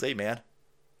 hey man,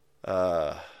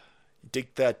 you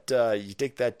take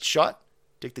that shot?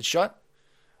 Take that shot?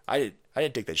 I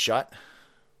didn't take that shot.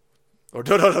 Or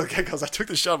no. The guy goes, I took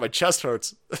the shot. My chest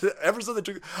hurts. Ever since they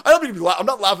took, I'm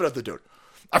not laughing at the dude.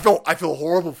 I feel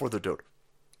horrible for the dude.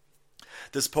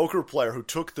 This poker player who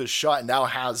took this shot and now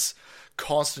has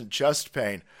constant chest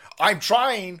pain. I'm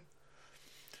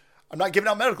not giving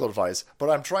out medical advice, but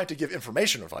I'm trying to give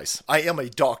information advice. I am a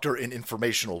doctor in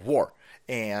informational war.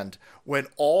 And when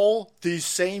all these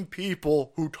same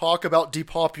people who talk about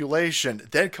depopulation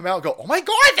then come out and go, oh my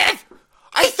God,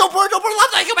 I still burn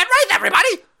love the human race,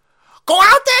 everybody! Go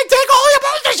out there and take all your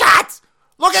booster shots!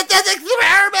 Look at this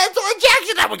experimental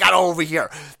injection that we got over here.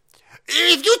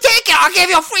 If you take it, I'll give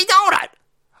you a free donut.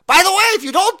 By the way, if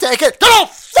you don't take it, they'll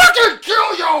fucking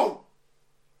kill you!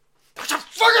 That's a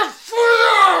fucking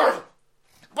fear!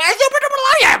 But I super duper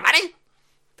love you, everybody!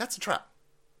 That's a trap.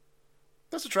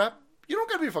 That's a trap. You don't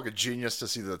gotta be a fucking genius to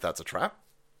see that that's a trap.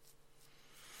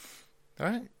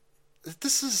 Alright?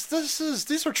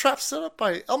 These are traps set up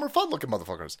by Elmer Fudd looking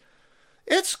motherfuckers.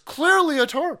 It's clearly a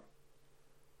term.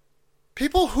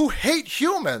 People who hate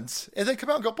humans and then come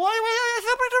out and go, boy,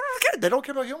 they don't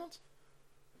care about humans.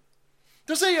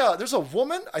 There's a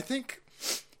woman, I think,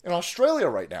 in Australia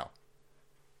right now.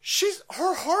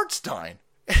 Her heart's dying.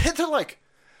 And they're like,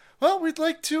 well, we'd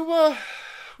like to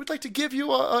give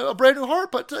you a brand new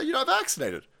heart, but you're not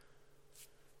vaccinated.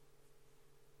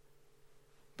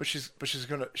 But she's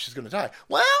gonna die.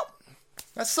 Well,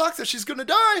 that sucks that she's gonna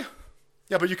die.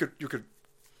 Yeah, but you could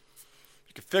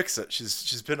fix it.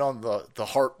 She's been on the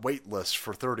heart wait list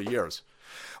for 30 years.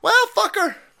 Well, fuck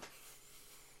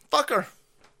her.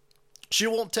 She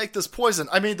won't take this poison.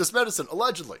 I mean, this medicine,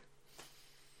 allegedly.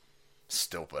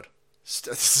 Stupid.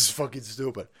 This is fucking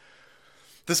stupid.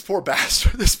 This poor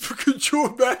bastard. Could you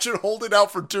imagine holding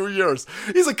out for 2 years?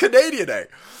 He's a Canadian, eh?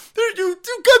 You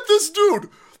get this dude.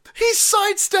 He's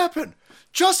sidestepping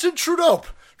Justin Trudeau.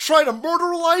 trying to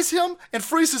murderalize him and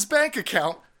freeze his bank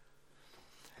account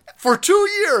for 2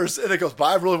 years. And it goes, but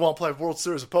I really want to play World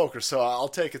Series of Poker, so I'll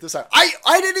take it this time. I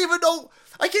didn't even know.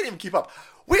 I can't even keep up.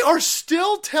 We are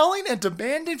still telling and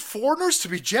demanding foreigners to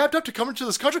be jabbed up to come into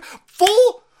this country?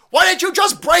 Fool! Why didn't you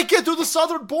just break in through the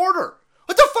southern border?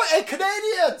 What the fuck? And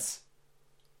Canadians!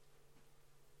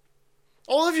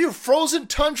 All of you frozen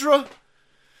tundra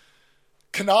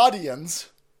Canadians,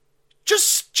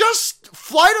 just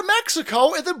fly to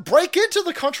Mexico and then break into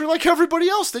the country like everybody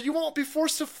else. Then you won't be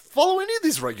forced to follow any of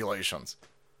these regulations.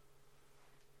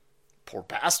 Poor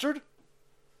bastard.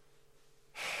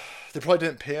 They probably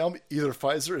didn't pay him. Either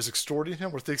Pfizer is extorting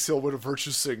him or thinks he'll win a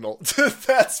virtue signal.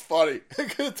 That's funny.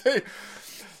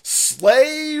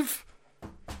 Slave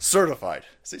certified.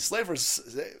 See,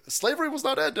 slavery was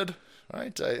not ended.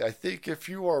 Right? I think if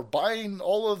you are buying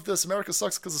all of this America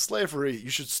sucks because of slavery, you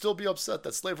should still be upset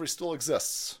that slavery still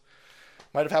exists.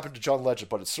 Might have happened to John Legend,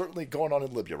 but it's certainly going on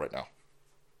in Libya right now.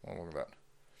 Oh, look at that.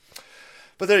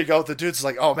 But there you go. The dude's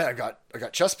like, oh man, I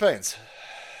got chest pains.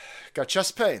 Got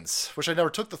chest pains. Wish I never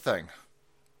took the thing.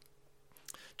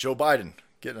 Joe Biden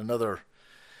getting another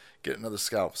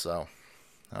scalp. So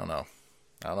I don't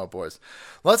know, boys.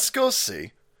 Let's go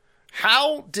see.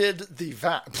 How did the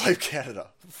blame Canada?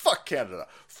 Fuck Canada.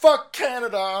 Fuck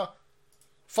Canada.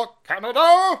 Fuck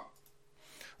Canada.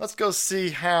 Let's go see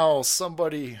how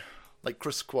somebody like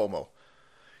Chris Cuomo,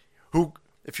 who,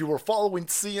 if you were following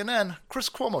CNN, Chris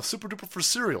Cuomo, super duper for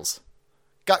cereals,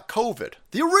 got COVID.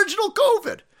 The original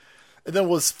COVID. And then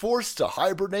was forced to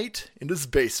hibernate in his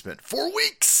basement for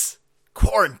weeks.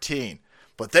 Quarantine.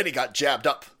 But then he got jabbed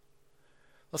up.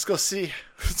 Let's go see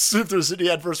if there's any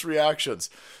adverse reactions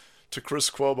to Chris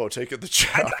Cuomo taking the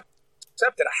jab.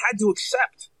 Accepted. I had to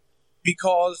accept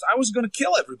because I was going to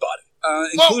kill everybody,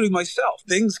 including myself.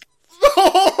 Things.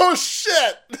 Oh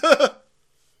shit!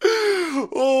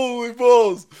 Holy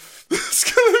balls! It's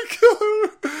gonna kill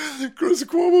her. Chris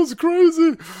Cuomo's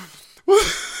crazy.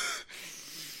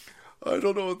 I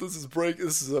don't know what this is breaking.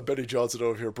 This is Benny Johnson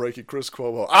over here breaking Chris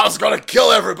Cuomo. I was gonna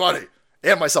kill everybody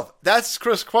and myself. That's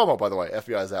Chris Cuomo, by the way.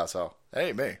 FBI's asshole. That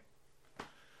ain't me.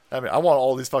 I mean, I want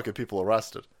all these fucking people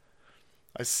arrested.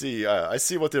 I see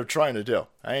what they're trying to do.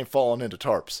 I ain't falling into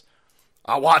tarps.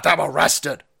 I want them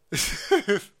arrested.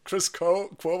 Chris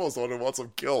Cuomo's the one who wants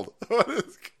them killed.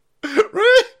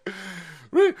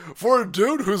 Really? For a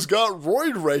dude who's got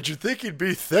roid rage, you'd think he'd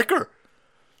be thicker.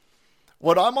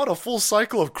 When I'm on a full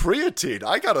cycle of creatine,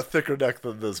 I got a thicker neck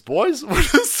than this, boys.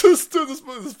 What is this dude?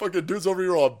 This fucking dude's over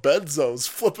here on benzos,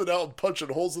 flipping out and punching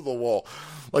holes in the wall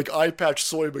like eye patch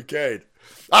Soy McCain.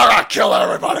 I gotta kill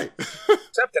everybody.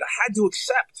 Accepted. I had to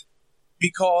accept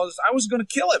because I was going to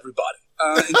kill everybody,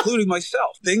 including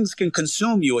myself. Things can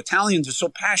consume you. Italians are so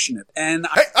passionate, and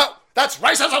that's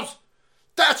racism.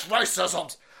 That's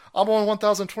racism. I'm on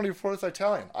 1024th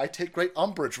Italian. I take great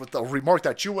umbrage with the remark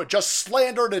that you would just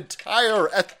slander an entire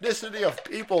ethnicity of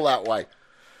people that way.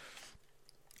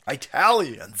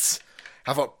 Italians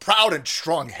have a proud and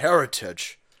strong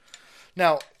heritage.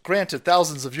 Now, granted,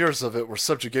 thousands of years of it were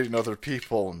subjugating other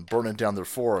people and burning down their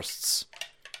forests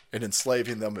and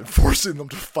enslaving them and forcing them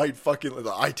to fight fucking...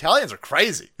 The Italians are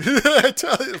crazy.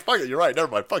 Italians, fuck it, you're right,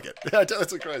 never mind, fuck it.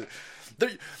 Italians are crazy.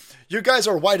 You guys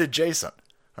are white adjacent,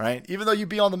 all right? Even though you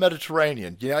be on the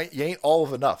Mediterranean, you ain't all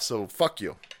of enough, so fuck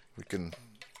you. We can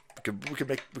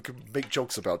make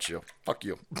jokes about you. Fuck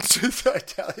you. The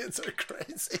Italians are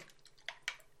crazy.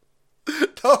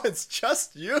 No, it's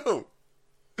just you.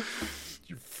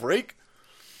 You freak.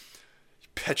 You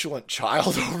petulant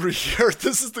child over here.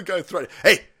 This is the guy threatening.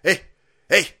 Hey,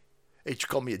 did you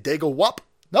call me a Dago Wop?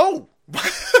 No.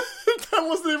 That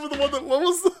wasn't even the one that, what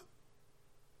was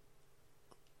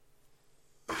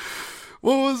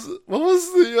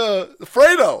the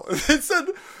Fredo? It said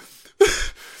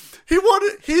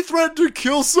he threatened to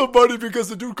kill somebody because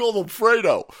the dude called him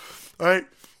Fredo. All right.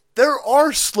 There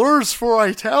are slurs for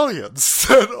Italians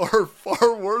that are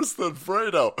far worse than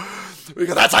Fredo.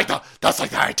 Because that's like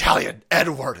the Italian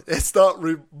N-word. It's not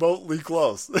remotely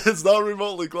close. It's not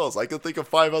remotely close. I can think of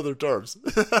 5 other terms.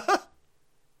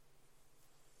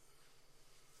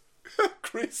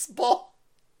 Greaseball.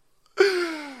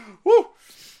 Woo.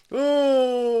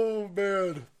 Oh,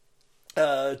 man.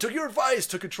 Took your advice,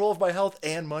 took control of my health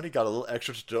and money, got a little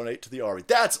extra to donate to the Army.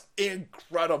 That's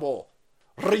incredible.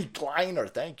 Recliner,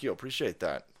 thank you, appreciate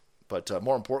that. But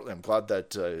more importantly, I'm glad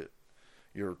that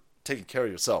you're taking care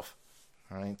of yourself.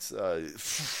 All right, I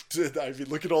mean,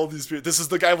 look at all these people. This is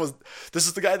the guy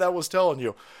that was telling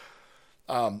you,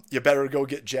 you better go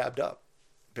get jabbed up.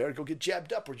 Better go get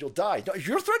jabbed up, or you'll die. No,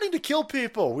 you're threatening to kill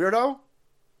people, weirdo.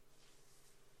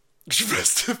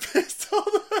 Rest in peace.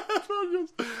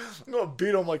 I'm going to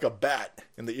beat him like a bat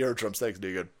in the eardrums. Thanks,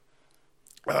 Negan.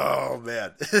 Oh,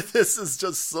 man. This is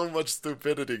just so much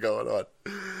stupidity going on.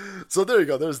 So there you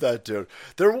go. There's that dude.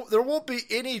 There won't be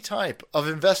any type of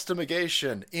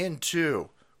investigation into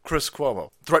Chris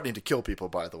Cuomo threatening to kill people,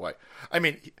 by the way. I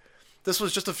mean, this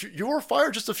was just you were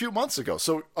fired just a few months ago.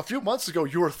 So a few months ago,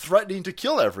 you were threatening to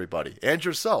kill everybody and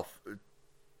yourself.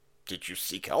 Did you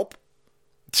seek help?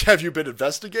 Have you been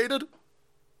investigated?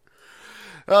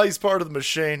 Well, he's part of the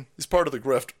machine. He's part of the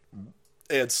grift.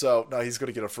 And so, now he's going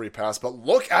to get a free pass. But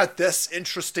look at this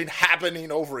interesting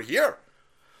happening over here.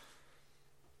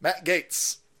 Matt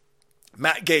Gaetz.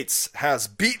 Matt Gaetz has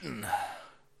beaten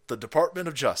the Department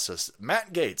of Justice.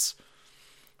 Matt Gaetz,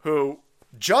 who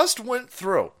just went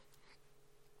through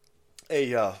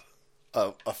a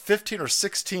 15 or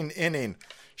 16 inning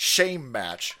shame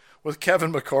match with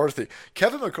Kevin McCarthy.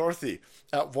 Kevin McCarthy,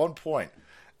 at one point,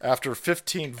 after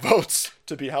 15 votes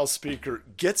to be House Speaker,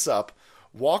 gets up,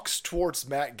 walks towards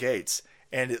Matt Gaetz,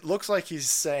 and it looks like he's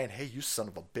saying, hey, you son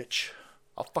of a bitch,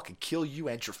 I'll fucking kill you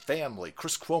and your family,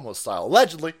 Chris Cuomo style,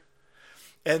 allegedly.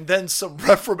 And then some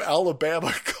rep from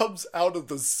Alabama comes out of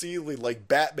the ceiling like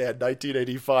Batman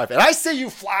 1985. And I see you,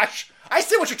 Flash. I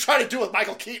see what you're trying to do with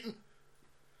Michael Keaton.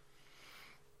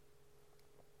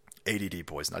 ADD,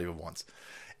 boys, not even once.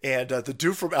 And the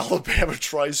dude from Alabama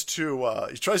tries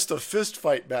to fist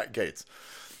fight Matt Gaetz.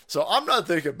 So I'm not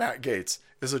thinking Matt Gaetz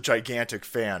is a gigantic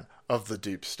fan of the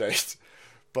deep state,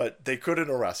 but they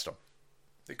couldn't arrest him.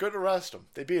 They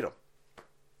beat him.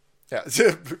 Yeah,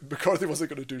 McCarthy wasn't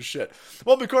going to do shit.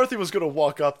 Well, McCarthy was going to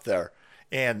walk up there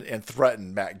and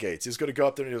threaten Matt Gaetz. He was going to go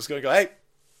up there and he was going to go, hey,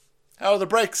 how are the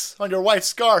brakes on your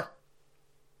wife's car?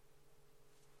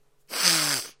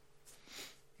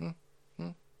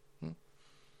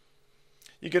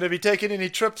 You going to be taking any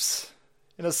trips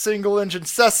in a single-engine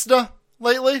Cessna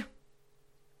lately?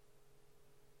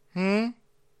 Did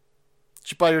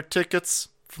you buy your tickets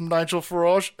from Nigel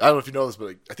Farage? I don't know if you know this,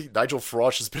 but I think Nigel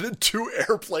Farage has been in 2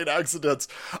 airplane accidents.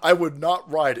 I would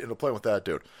not ride in a plane with that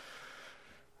dude.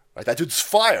 Right, that dude's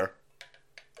fire,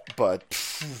 but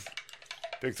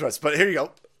big threats. But here you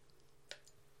go.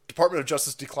 Department of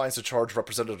Justice declines to charge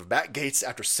Representative Matt Gaetz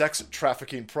after sex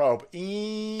trafficking probe.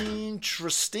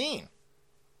 Interesting.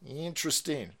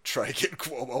 Try again,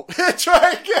 Cuomo.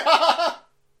 Try again.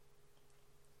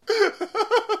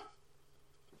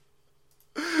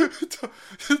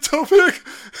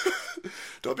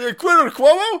 Don't be a quitter,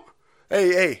 Cuomo.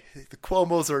 Hey, the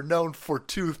Cuomos are known for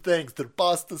 2 things. They're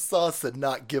boss the sauce and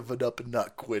not giving up and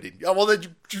not quitting. Yeah, well,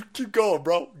 then you keep going,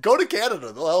 bro. Go to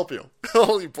Canada. They'll help you.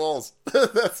 Holy balls.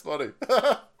 That's funny.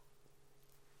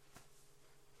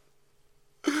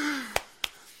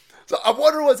 So I'm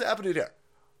wondering what's happening here.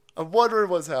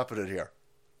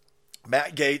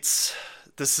 Matt Gaetz,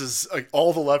 this is like,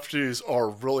 all the lefties are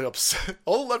really upset.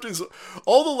 All the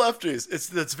lefties,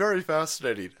 it's very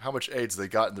fascinating how much AIDS they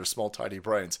got in their small, tiny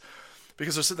brains.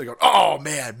 Because they're sitting there going, oh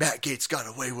man, Matt Gaetz got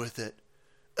away with it.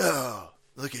 Oh,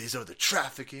 look at he's over the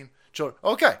trafficking children.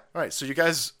 Okay, all right, so you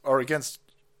guys are against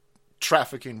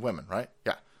trafficking women, right?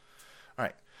 Yeah. All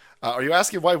right. Are you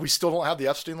asking why we still don't have the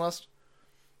Epstein list?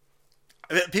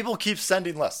 I mean, people keep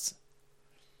sending lists.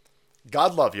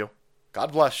 God love you.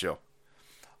 God bless you.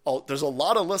 Oh, there's a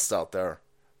lot of lists out there.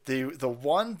 The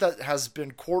one that has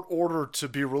been court ordered to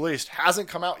be released hasn't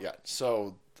come out yet.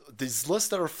 So these lists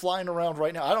that are flying around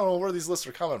right now, I don't know where these lists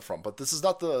are coming from, but this is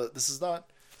not.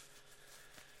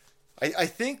 I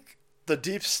think the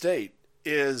deep state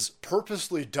is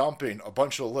purposely dumping a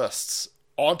bunch of lists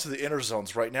onto the inner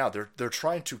zones right now. They're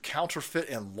trying to counterfeit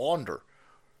and launder.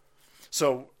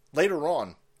 So later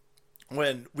on,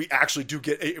 when we actually do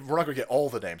get, we're not going to get all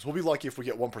the names. We'll be lucky if we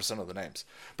get 1% of the names.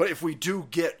 But if we do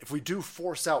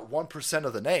force out 1%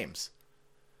 of the names,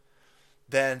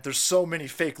 then there's so many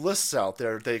fake lists out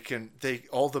there.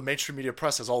 All the mainstream media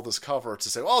press has all this cover to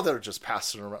say, oh, they're just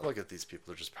passing around. Look at these people.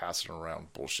 They're just passing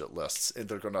around bullshit lists. And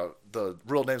the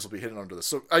real names will be hidden under this.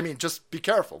 So, I mean, just be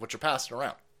careful what you're passing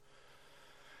around.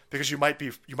 Because you might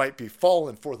be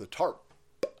falling for the tarp.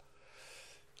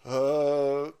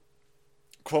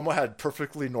 Cuomo had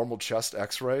perfectly normal chest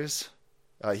x-rays.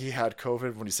 He had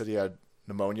COVID when he said he had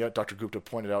pneumonia. Dr. Gupta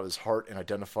pointed out his heart and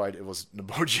identified it was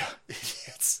pneumonia.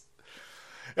 Idiots.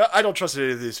 I don't trust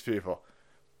any of these people.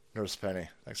 Nurse Penny,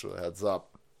 thanks for the heads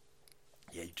up.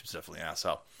 Yeah, YouTube's definitely an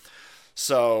asshole.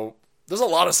 So, there's a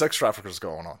lot of sex traffickers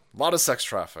going on. A lot of sex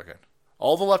trafficking.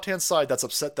 All the left-hand side that's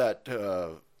upset that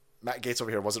Matt Gaetz over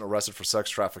here wasn't arrested for sex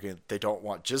trafficking. They don't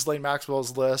want Ghislaine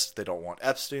Maxwell's list. They don't want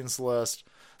Epstein's list.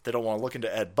 They don't want to look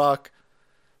into Ed Buck.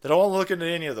 They don't want to look into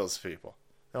any of those people.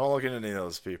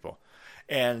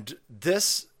 And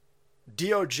this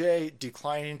DOJ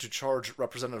declining to charge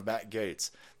Representative Matt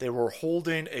Gaetz. They were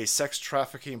holding a sex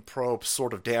trafficking probe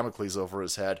sort of Damocles over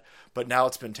his head, but now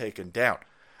it's been taken down.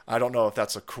 I don't know if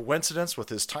that's a coincidence with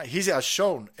his time. He has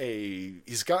shown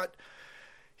he's got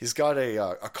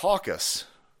a caucus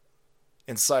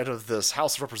inside of this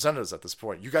House of Representatives at this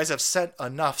point. You guys have sent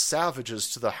enough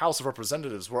savages to the House of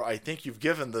Representatives where I think you've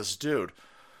given this dude.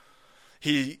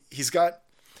 He's got,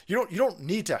 you don't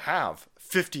need to have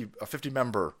a 50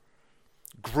 member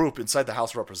group inside the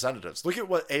House of Representatives. Look at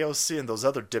what AOC and those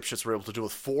other dipshits were able to do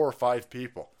with 4 or 5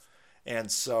 people.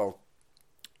 And so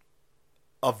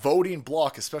a voting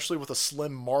block, especially with a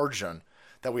slim margin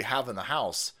that we have in the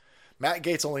House, Matt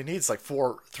Gaetz only needs like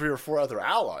 3 or 4 other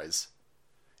allies,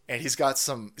 and he's got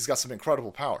some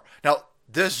incredible power. Now,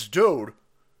 this dude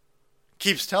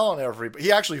keeps telling everybody,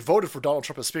 he actually voted for Donald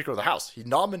Trump as Speaker of the House. He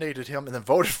nominated him and then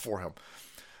voted for him.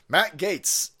 Matt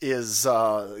Gaetz is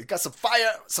got some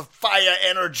fire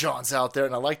energons out there,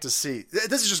 and I like to see.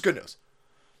 This is just good news.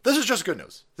 This is just good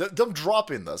news. Them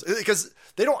dropping this, because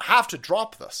they don't have to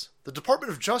drop this. The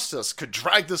Department of Justice could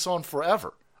drag this on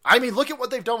forever. I mean, look at what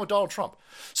they've done with Donald Trump.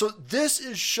 So this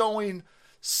is showing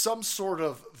some sort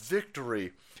of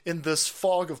victory in this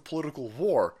fog of political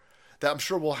war that I'm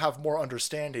sure we'll have more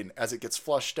understanding as it gets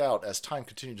flushed out as time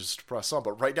continues to press on.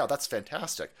 But right now, that's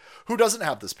fantastic. Who doesn't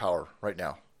have this power right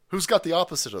now? Who's got the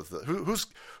opposite of this?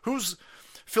 Who's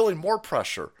feeling more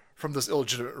pressure from this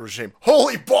illegitimate regime?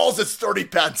 Holy balls, it's 30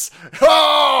 pence.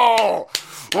 Oh,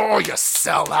 you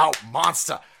sellout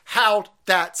monster. How'd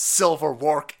that silver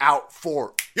work out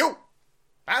for you?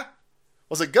 Huh?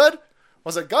 Was it good?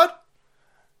 Was it good?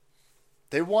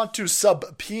 They want to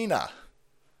subpoena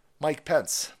Mike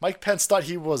Pence. Mike Pence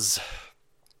was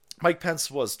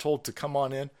told to come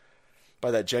on in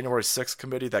by that January 6th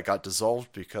committee that got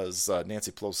dissolved because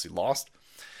Nancy Pelosi lost.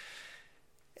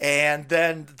 And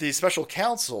then the special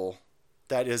counsel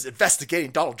that is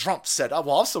investigating Donald Trump said,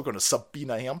 well, I'm still going to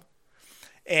subpoena him.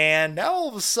 And now all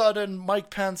of a sudden,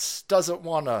 Mike Pence doesn't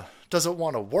want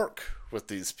to work with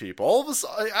these people. All of a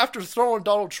sudden, after throwing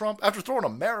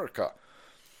America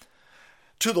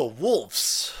to the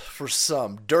wolves for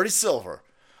some dirty silver,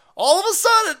 all of a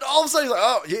sudden, he's like,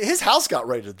 oh, his house got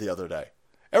raided the other day.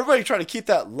 Everybody trying to keep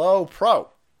that low pro.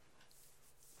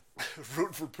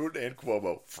 Rooting for Putin and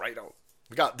Cuomo. Fredo.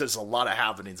 There's a lot of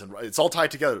happenings, and it's all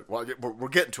tied together. Well, we're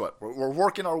getting to it. We're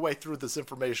working our way through this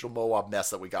informational Moab mess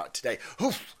that we got today.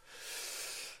 Oof.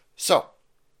 So,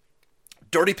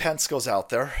 Dirty Pence goes out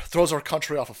there, throws our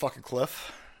country off a fucking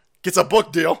cliff, gets a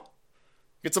book deal,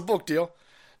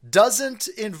 doesn't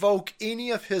invoke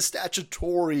any of his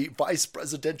statutory vice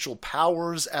presidential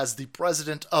powers as the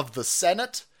president of the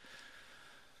Senate,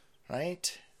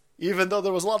 right? Even though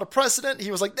there was a lot of precedent,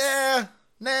 he was like, nah,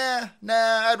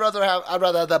 I'd rather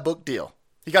have that book deal.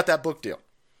 He got that book deal.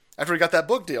 After he got that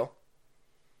book deal,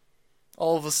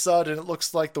 all of a sudden it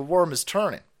looks like the worm is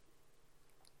turning.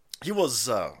 He was,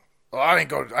 I ain't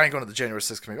going to the January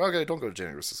 6th committee. Okay, don't go to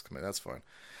January 6th committee. That's fine.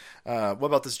 What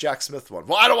about this Jack Smith one?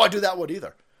 Well, I don't want to do that one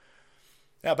either.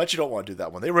 Yeah, I bet you don't want to do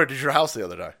that one. They raided your house the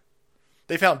other day.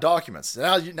 They found documents.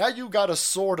 Now you got a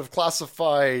sword of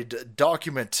classified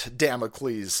document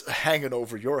Damocles hanging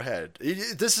over your head.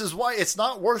 This is why it's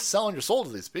not worth selling your soul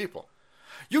to these people.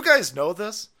 You guys know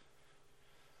this.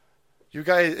 You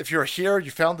guys, if you're here,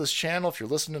 you found this channel, if you're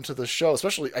listening to this show,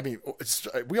 especially, I mean,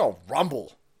 we on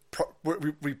Rumble.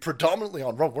 We predominantly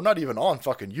on Rumble. We're not even on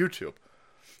fucking YouTube.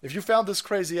 If you found this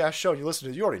crazy ass show and you listen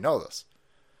to it, you already know this.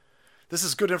 This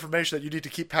is good information that you need to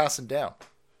keep passing down.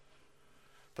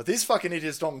 But these fucking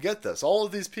idiots don't get this. All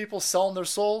of these people selling their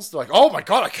souls, they're like, oh my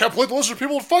god, I can't believe those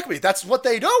people would fuck me. That's what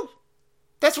they do.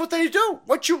 That's what they do.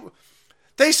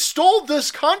 They stole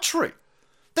this country.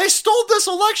 They stole this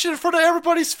election in front of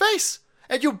everybody's face.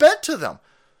 And you bent to them.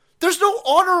 There's no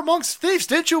honor amongst thieves.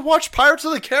 Didn't you watch Pirates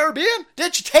of the Caribbean?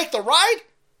 Didn't you take the ride?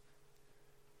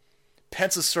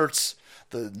 Pence asserts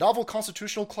the novel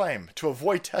constitutional claim to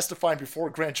avoid testifying before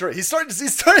a grand jury. He's like,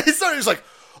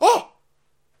 oh,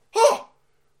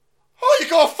 you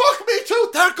gonna fuck me too?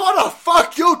 They're gonna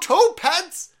fuck you too,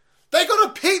 Pence. They're gonna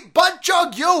Pete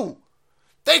Buttigieg you.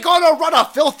 They're gonna run a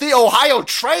filthy Ohio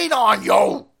train on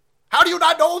you. How do you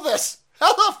not know this?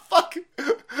 How the fuck?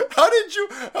 How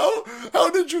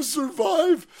did you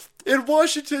survive in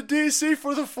Washington, D.C.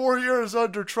 for the 4 years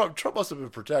under Trump? Trump must have been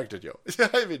protecting you.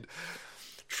 I mean,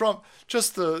 Trump,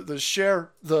 just the sheer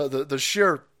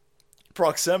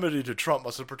proximity to Trump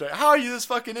must have protected. How are you this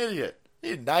fucking idiot?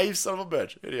 You naive son of a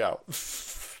bitch. Anyhow.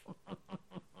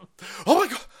 Oh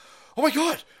my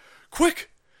god. Quick.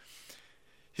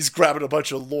 He's grabbing a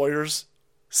bunch of lawyers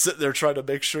sitting there trying to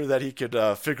make sure that he could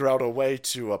figure out a way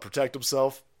to protect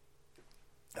himself.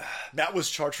 Matt was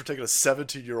charged for taking a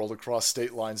 17-year-old across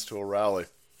state lines to a rally.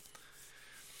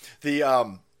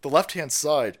 The left-hand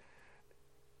side,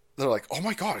 they're like, oh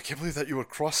my God, I can't believe that you would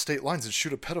cross state lines and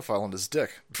shoot a pedophile on his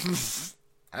dick.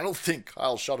 I don't think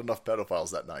Kyle shot enough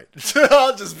pedophiles that night.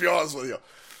 I'll just be honest with you.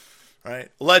 Right?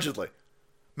 Allegedly.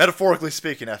 Metaphorically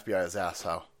speaking, FBI is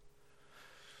asshole.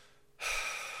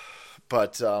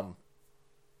 But,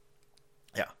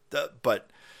 but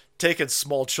taking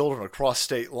small children across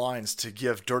state lines to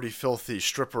give dirty, filthy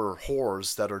stripper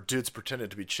whores that are dudes pretending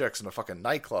to be chicks in a fucking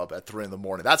nightclub at 3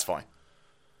 a.m, that's fine.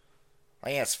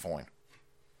 That's fine.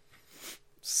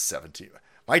 17.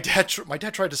 My dad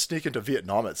tried to sneak into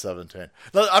Vietnam at 17.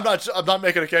 No, I'm not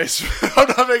making a case. I'm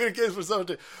not making a case for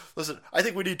 17. Listen, I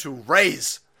think we need to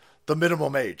raise the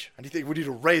minimum age. I think we need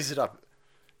to raise it up.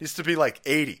 It needs to be like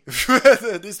 80.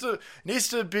 It needs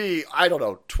to be, I don't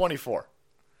know, 24.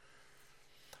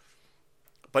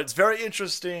 But it's very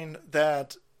interesting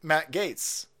that Matt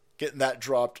Gaetz getting that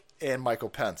dropped and Michael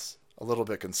Pence a little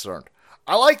bit concerned.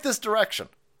 I like this direction.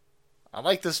 I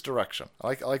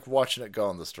like watching it go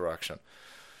in this direction.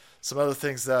 Some other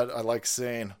things that I like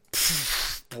seeing.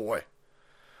 Boy,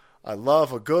 I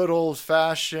love a good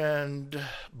old-fashioned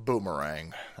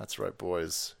boomerang. That's right,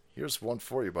 boys. Here's one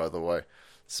for you, by the way.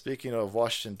 Speaking of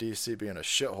Washington, D.C. being a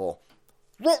shithole.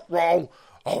 Oh,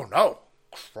 no.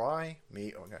 Cry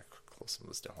me. Oh, I gotta close some of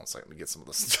this down. One second. Let me get some of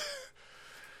this.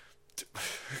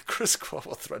 Chris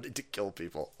Cuomo threatening to kill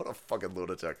people. What a fucking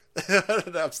lunatic.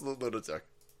 An absolute lunatic.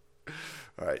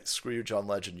 All right, screw you, John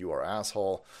Legend. You are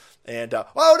asshole. And,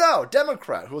 oh no,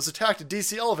 Democrat who was attacked at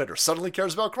D.C. elevator suddenly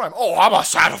cares about crime. Oh, I'm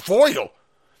sad for you.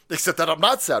 Except that I'm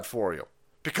not sad for you.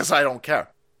 Because I don't care.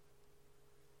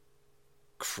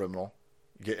 Criminal.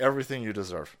 You get everything you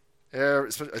deserve. A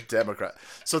Democrat.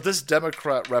 So this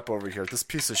Democrat rep over here, this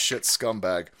piece of shit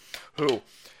scumbag, who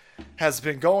has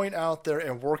been going out there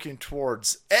and working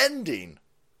towards ending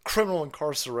criminal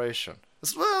incarceration.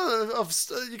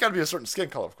 You got to be a certain skin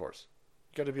color, of course.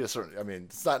 You got to be a certain. I mean,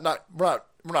 it's not. We're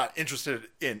not interested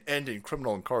in ending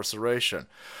criminal incarceration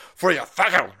for you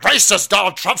fucking racist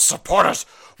Donald Trump supporters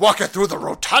walking through the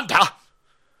rotunda.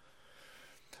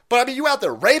 But I mean, you out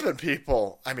there raping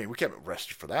people. I mean, we can't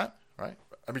arrest you for that, right?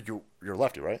 I mean, you're a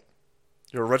lefty, right?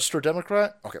 You're a registered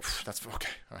Democrat. Okay, that's okay.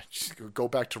 All right, just go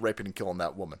back to raping and killing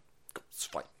that woman. It's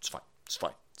fine. It's fine. It's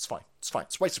fine. It's fine. It's fine.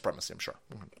 It's white supremacy, I'm sure.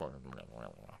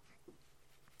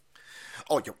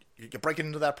 Oh, you're breaking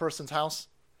into that person's house?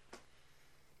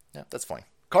 Yeah, that's fine.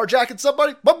 Carjacking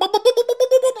somebody? Whoa.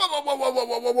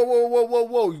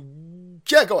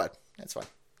 Yeah, go ahead. That's fine.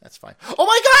 That's fine. Oh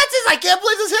my God, sis! I can't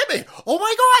believe this hit me! Oh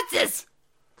my God, sis!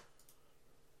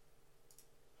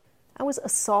 I was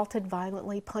assaulted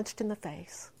violently, punched in the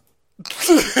face.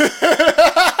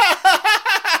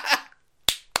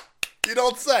 You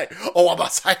don't say. Oh, I'm a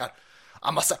say.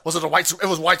 Was it white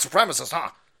supremacist, huh?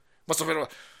 Must have been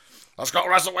let's go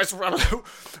arrest a white supremacist.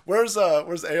 Where's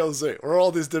AOZ? Where are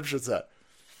all these dipshits at?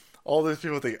 All these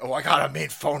people think, oh, I got a mean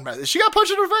phone message. She got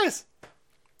punched in her face.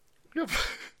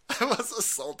 I was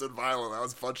assaulted violently. I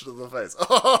was punched in the face.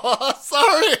 Oh,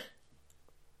 sorry.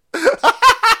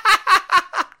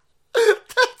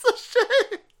 That's a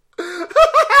shame.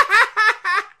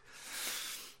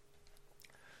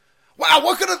 Wow,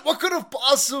 what could have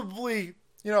possibly,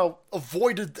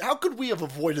 avoided? How could we have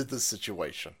avoided this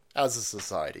situation as a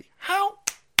society? How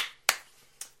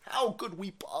could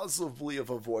we possibly have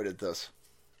avoided this?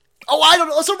 Oh, I don't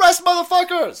know. Let's arrest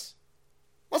motherfuckers.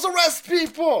 Let's arrest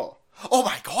people. Oh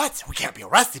my God, we can't be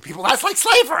arresting people. That's like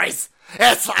slavery.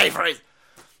 It's slavery.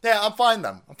 Yeah, I'm fine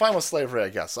with slavery, I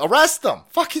guess. Arrest them.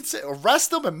 Fucking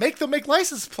arrest them and make them make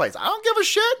license plates. I don't give a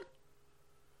shit.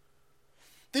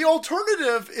 The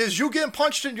alternative is you getting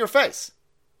punched in your face.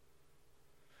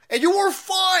 And you were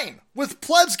fine with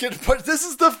plebs getting punched. This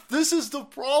is the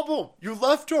problem. You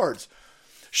leftards.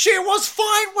 She was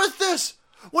fine with this.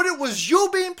 When it was you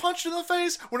being punched in the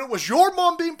face, when it was your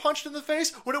mom being punched in the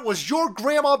face, when it was your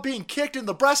grandma being kicked in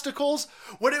the breasticles,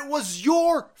 when it was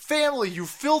your family, you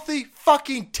filthy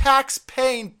fucking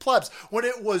tax-paying plebs, when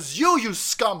it was you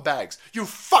scumbags, you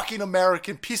fucking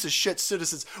American piece of shit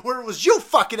citizens, when it was you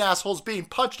fucking assholes being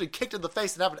punched and kicked in the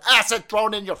face and having acid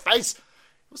thrown in your face, it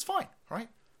was fine, right?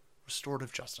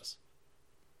 Restorative justice.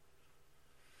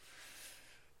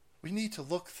 We need to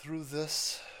look through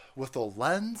this with a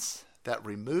lens that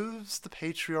removes the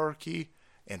patriarchy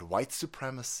and white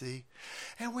supremacy,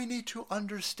 and we need to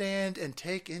understand and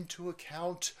take into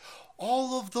account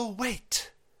all of the weight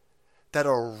that a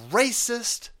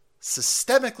racist,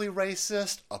 systemically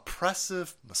racist,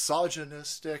 oppressive,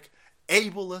 misogynistic,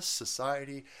 ableist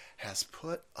society has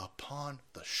put upon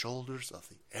the shoulders of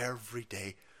the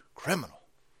everyday criminal.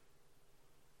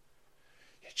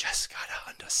 You just gotta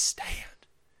understand.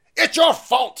 It's your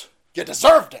fault. You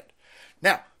deserved it.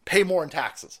 Now, pay more in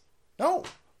taxes. No.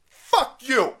 Fuck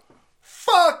you.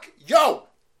 Fuck you.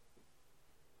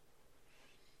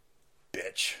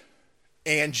 Bitch.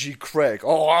 Angie Craig.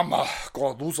 Oh, I'm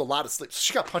going to lose a lot of sleep.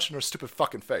 She got punched in her stupid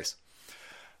fucking face.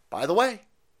 By the way,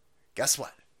 guess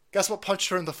what? Guess what punched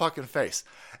her in the fucking face?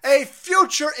 A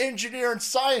future engineer and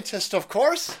scientist, of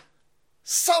course.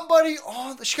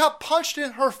 She got punched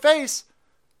in her face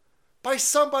by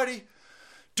somebody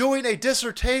doing a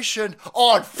dissertation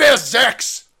on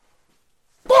physics.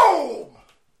 Boom!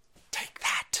 Take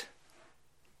that.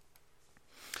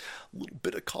 A little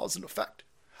bit of cause and effect.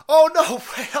 Oh no,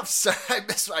 wait, I'm sorry. I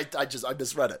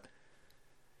misread it.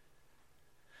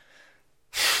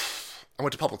 I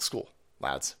went to public school,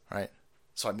 lads, right?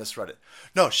 So I misread it.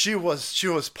 No, she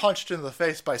was punched in the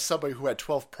face by somebody who had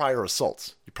 12 prior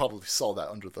assaults. You probably saw that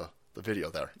under the video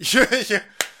there.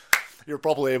 You're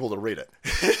probably able to read it.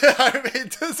 I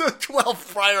mean, this is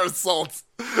 12 prior assaults.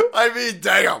 I mean,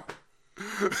 damn.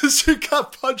 She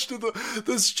got punched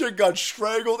this chick got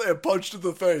strangled and punched in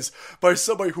the face by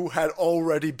somebody who had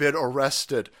already been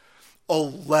arrested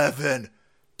 12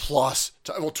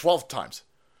 times.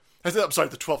 I'm sorry,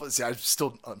 the 12. See, I'm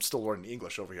still learning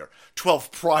English over here.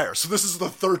 12 prior. So this is the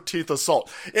 13th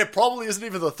assault. It probably isn't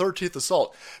even the 13th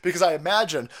assault because I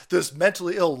imagine this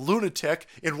mentally ill lunatic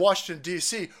in Washington,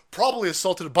 D.C. probably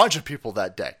assaulted a bunch of people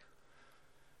that day.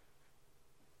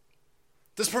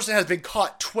 This person has been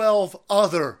caught 12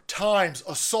 other times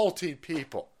assaulting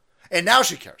people. And now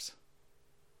she cares.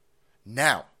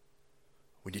 Now,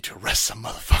 we need to arrest some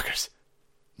motherfuckers.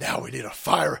 Now we need a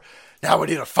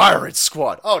firing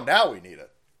squad. Oh, now we need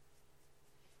it.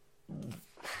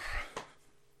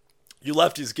 You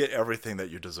lefties get everything that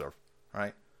you deserve,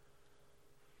 right?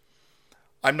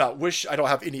 I don't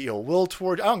have any ill will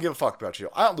toward you. I don't give a fuck about you.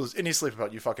 I don't lose any sleep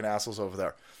about you fucking assholes over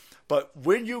there. But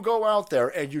when you go out there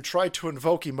and you try to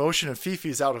invoke emotion and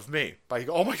fifis out of me by,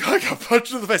 oh my God, I got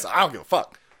punched in the face. I don't give a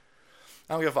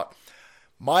fuck.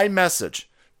 My message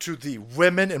to the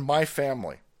women in my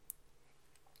family,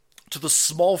 to the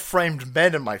small-framed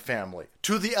men in my family,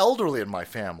 to the elderly in my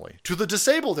family, to the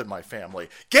disabled in my family,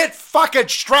 get fucking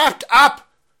strapped up!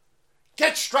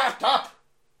 Get strapped up!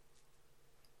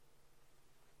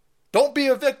 Don't be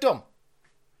a victim.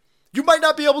 You might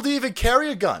not be able to even carry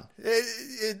a gun.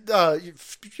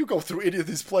 If you go through any of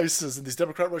these places in these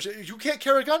Democrat Russia, you can't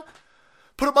carry a gun?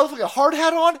 Put a motherfucking hard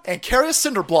hat on and carry a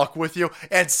cinder block with you,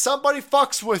 and somebody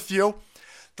fucks with you.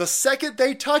 The second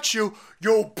they touch you,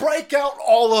 you'll break out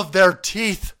all of their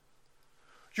teeth.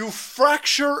 You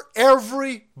fracture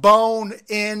every bone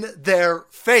in their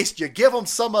face. You give them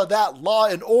some of that law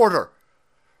and order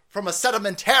from a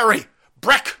sedimentary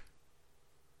brick.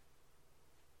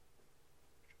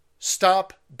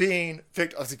 Stop being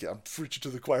victims. I'm preaching to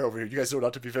the choir over here. You guys know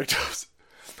not to be victims.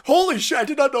 Holy shit, I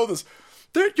did not know this.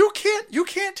 You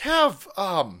can't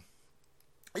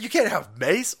have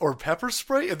mace or pepper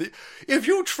spray. If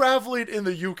you're traveling in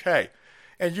the UK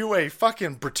and you a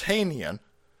fucking Britannian,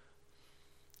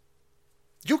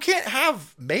 you can't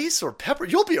have mace or pepper.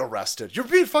 You'll be arrested. You're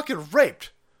being fucking raped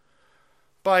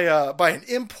by an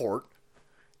import,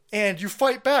 and you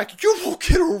fight back. You will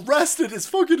get arrested. It's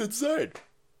fucking insane.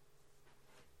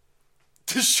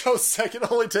 This show's second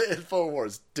only to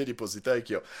InfoWars. Diddy pussy, thank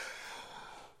you.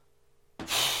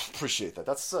 Appreciate that.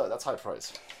 That's high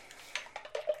praise.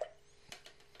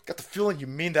 Got the feeling you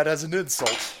mean that as an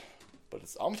insult, but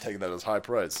I'm taking that as high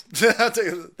praise.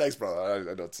 Thanks,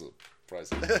 brother. I know it's a prize.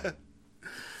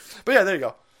 But yeah, there you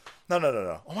go.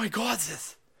 No. Oh my God,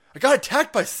 I got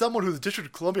attacked by someone who the District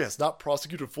of Columbia has not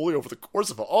prosecuted fully over the course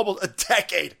of almost a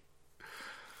decade.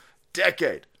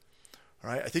 All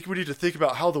right, I think we need to think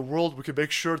about how we can make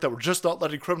sure that we're just not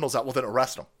letting criminals out. Well, then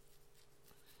arrest them.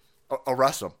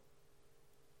 Arrest them.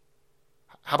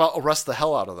 How about arrest the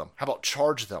hell out of them? How about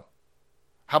charge them?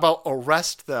 How about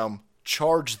arrest them,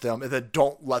 charge them, and then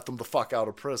don't let them the fuck out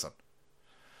of prison?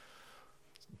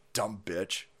 Dumb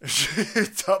bitch.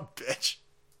 Dumb bitch.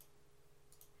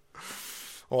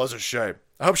 Well, that's a shame.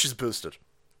 I hope she's boosted.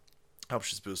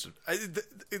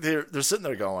 They're sitting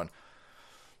there going,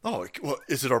 oh, well,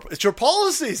 it's your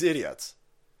policies, idiots.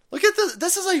 Look at this.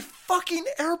 This is a fucking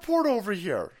airport over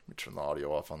here. Let me turn the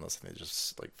audio off on this. I think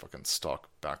just like fucking stock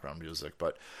background music.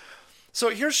 But so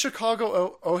here's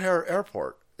Chicago O'Hare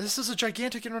Airport. This is a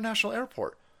gigantic international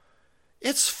airport.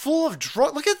 It's full of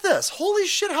drugs. Look at this. Holy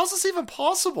shit. How's this even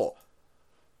possible?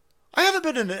 I haven't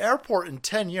been in an airport in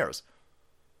 10 years.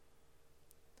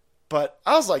 But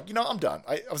I was like, I'm done.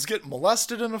 I was getting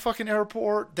molested in a fucking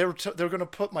airport. They were going to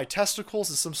put my testicles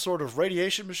in some sort of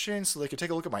radiation machine so they could take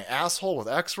a look at my asshole with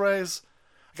x-rays.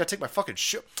 I got to take my fucking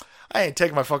shoe. I ain't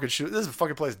taking my fucking shoe. This is a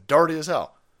fucking place dirty as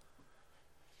hell.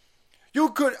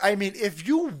 If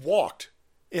you walked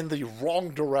in the wrong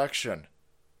direction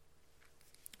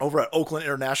over at Oakland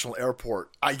International Airport,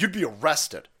 you'd be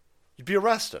arrested. You'd be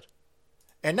arrested.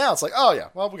 And now it's like, oh yeah,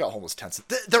 well, we got homeless tents.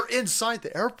 They're inside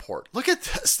the airport. Look at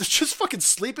this. They're just fucking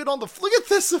sleeping on the... Look at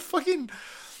this.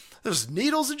 There's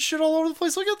needles and shit all over the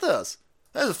place. Look at this.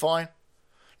 This is fine.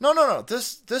 No.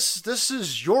 This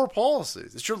is your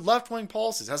policies. It's your left-wing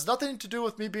policies. It has nothing to do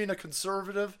with me being a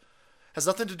conservative. It has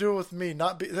nothing to do with me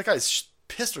not being... That guy's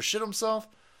pissed or shit himself.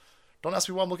 Don't ask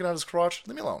me why I'm looking at his crotch.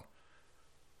 Leave me alone.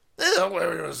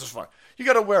 This is fine. You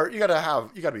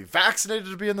gotta be vaccinated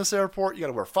to be in this airport. You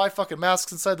gotta wear 5 fucking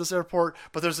masks inside this airport,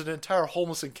 but there's an entire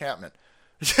homeless encampment.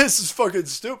 This is fucking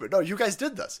stupid. No, you guys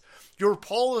did this. Your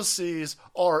policies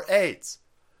are AIDS.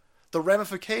 The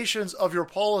ramifications of your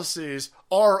policies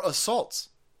are assaults.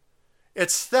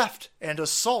 It's theft and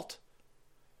assault.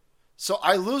 So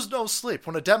I lose no sleep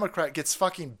when a Democrat gets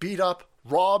fucking beat up,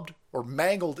 robbed, or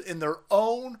mangled in their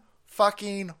own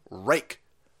fucking rake.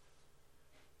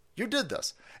 You did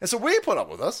this. And so we put up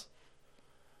with this.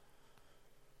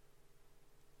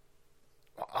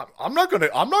 I'm not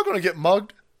gonna get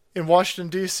mugged in Washington,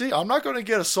 D.C. I'm not gonna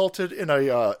get assaulted in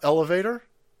a elevator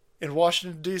in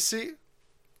Washington, D.C.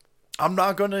 I'm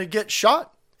not gonna get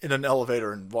shot in an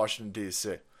elevator in Washington,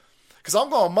 D.C. Because I'm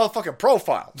going motherfucking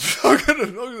profile. I'm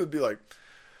gonna be like,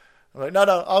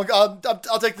 no,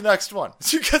 I'll take the next one.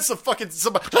 So you get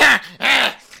somebody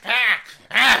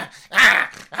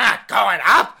going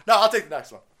up. No, I'll take the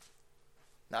next one.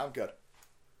 No, I'm good.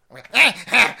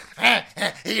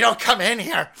 You don't come in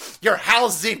here. You're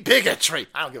housing bigotry.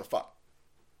 I don't give a fuck.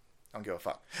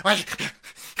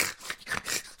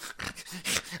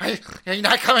 Are you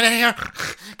not coming in here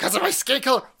because of my skin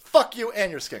color? Fuck you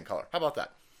and your skin color. How about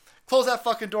that? Close that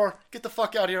fucking door. Get the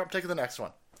fuck out of here. I'm taking the next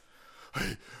one.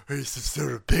 Hey, is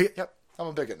there a bigot? Yep, I'm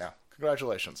a bigot now.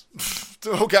 Congratulations.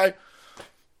 Okay.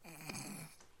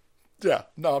 Yeah,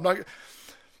 no, I'm not.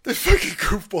 This fucking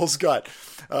goofball's got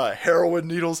heroin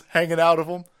needles hanging out of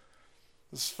him.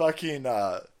 This fucking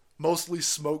mostly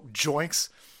smoked joints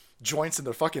in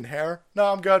their fucking hair.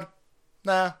 No, I'm good.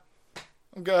 Nah,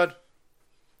 I'm good.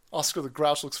 Oscar the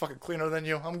Grouch looks fucking cleaner than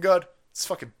you. I'm good. It's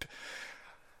fucking...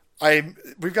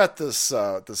 We've got this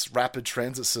rapid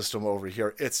transit system over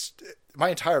here. It's my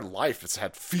entire life. It's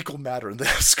had fecal matter in the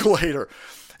escalator,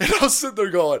 and I was sitting there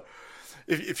going,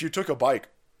 if you took a bike,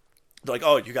 they're like,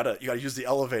 oh, you gotta use the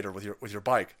elevator with your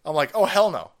bike. I'm like, oh hell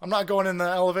no, I'm not going in the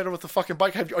elevator with the fucking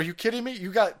bike. Are you kidding me?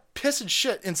 You got piss and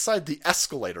shit inside the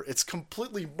escalator. It's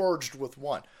completely merged with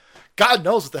one. God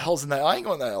knows what the hell's in that. I ain't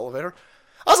going in that elevator.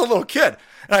 I was a little kid,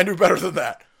 and I knew better than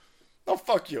that. Oh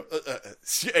fuck you,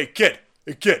 hey kid.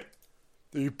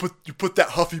 You put that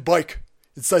huffy bike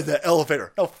inside that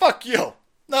elevator. No, fuck you.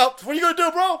 No, what are you gonna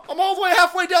do, bro? I'm all the way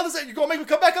halfway down this. You gonna make me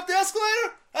come back up the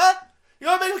escalator? Huh? You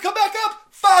gonna make me come back up?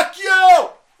 Fuck you!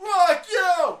 Fuck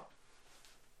you!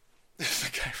 The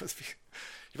guy was...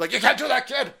 You're like, you can't do that,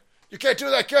 kid. You can't do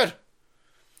that, kid.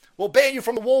 We'll ban you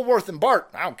from the Woolworth and Bart.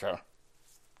 I don't care.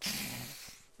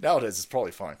 Nowadays, it's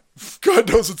probably fine. God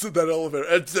knows what's in that elevator.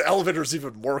 And the elevators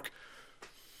even work.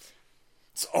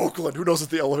 It's Oakland. Who knows if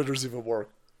the elevators even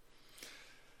work?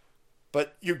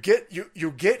 But you get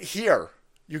here.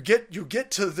 You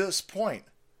get to this point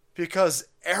because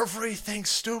everything's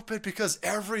stupid, because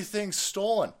everything's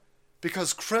stolen,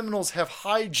 because criminals have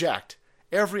hijacked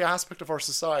every aspect of our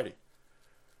society.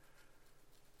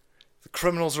 The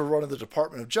criminals are running the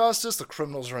Department of Justice. The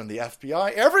criminals are in the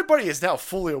FBI. Everybody is now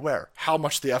fully aware how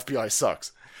much the FBI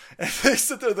sucks. And they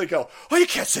sit there and they go, oh, you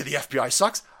can't say the FBI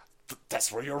sucks.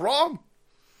 That's where you're wrong.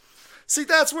 See,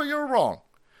 that's where you're wrong.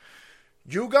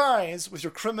 You guys, with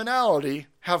your criminality,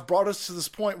 have brought us to this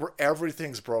point where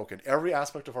everything's broken. Every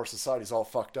aspect of our society is all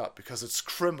fucked up because it's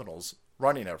criminals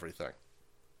running everything.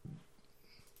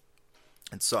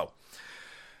 And so,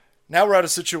 now we're at a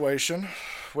situation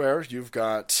where you've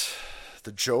got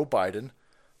the Joe Biden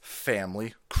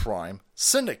family crime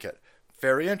syndicate.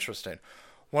 Very interesting.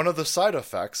 One of the side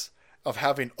effects of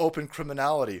having open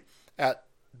criminality at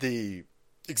the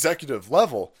executive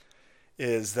level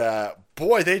is that,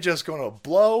 boy, they just going to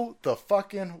blow the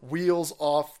fucking wheels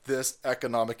off this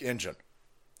economic engine.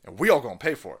 And we all going to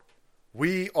pay for it.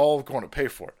 We all going to pay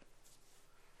for it.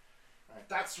 All right,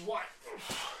 that's why.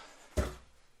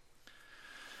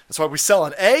 That's why we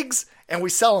selling eggs and we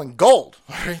selling gold.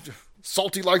 Right?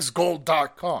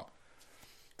 SaltyLikesGold.com.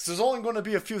 Because there's only going to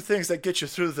be a few things that get you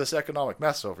through this economic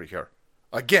mess over here.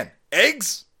 Again,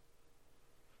 eggs.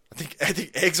 I think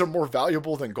eggs are more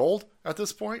valuable than gold at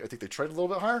this point. I think they trade a little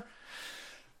bit higher.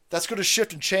 That's going to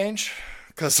shift and change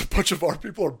because a bunch of our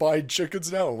people are buying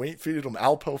chickens now and we ain't feeding them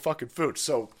Alpo fucking food.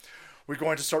 So we're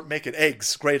going to start making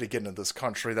eggs great again in this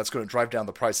country. That's going to drive down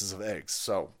the prices of eggs.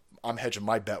 So I'm hedging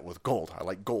my bet with gold. I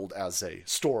like gold as a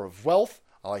store of wealth.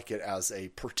 I like it as a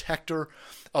protector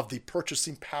of the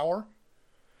purchasing power.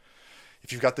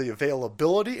 If you've got the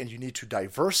availability and you need to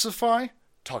diversify,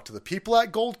 talk to the people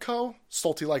at Goldco,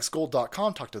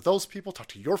 SaltyLikesGold.com. Talk to those people. Talk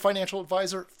to your financial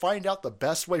advisor. Find out the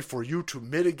best way for you to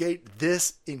mitigate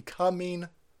this incoming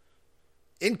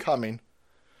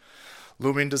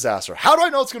looming disaster. How do I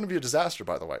know it's going to be a disaster,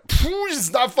 by the way?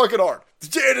 It's not fucking hard.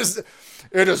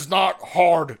 It is not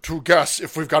hard to guess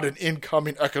if we've got an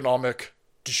incoming economic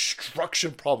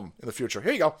destruction problem in the future.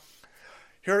 Here you go.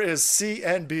 Here is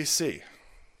CNBC.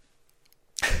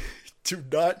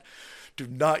 Do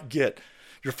not get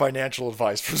your financial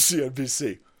advice from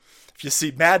CNBC. If you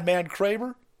see Madman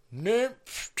Kramer, listen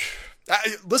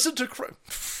to Kramer.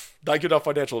 Not get enough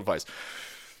financial advice.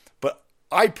 But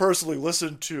I personally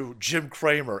listen to Jim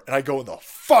Cramer and I go in the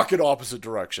fucking opposite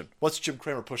direction. What's Jim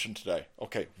Cramer pushing today?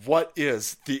 Okay, what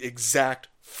is the exact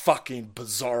fucking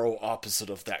bizarro opposite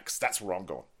of that? 'Cause that's where I'm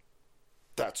going.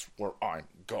 That's where I'm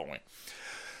going.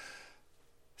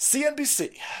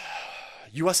 CNBC.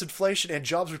 U.S. inflation and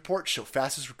jobs report show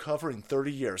fastest recovery in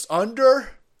 30 years.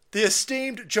 Under the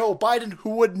esteemed Joe Biden, who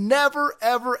would never,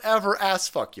 ever, ever ass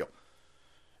fuck you.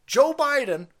 Joe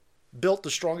Biden built the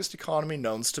strongest economy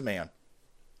known to man.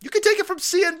 You can take it from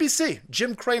CNBC,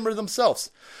 Jim Cramer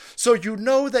themselves. So you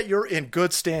know that you're in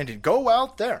good standing. Go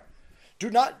out there. Do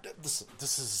not... This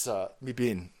is me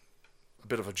being a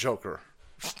bit of a joker.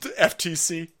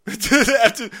 FTC.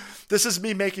 This is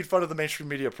me making fun of the mainstream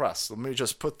media press. Let me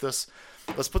just put this...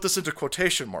 Let's put this into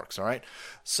quotation marks, all right?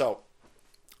 So,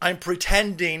 I'm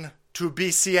pretending to be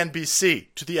CNBC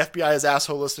to the FBI's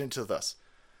asshole listening to this.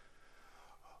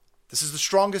 This is the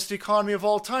strongest economy of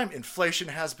all time. Inflation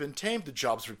has been tamed. The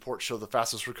jobs report show the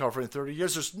fastest recovery in 30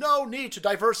 years. There's no need to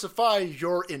diversify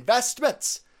your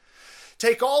investments.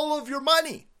 Take all of your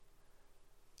money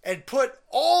and put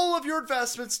all of your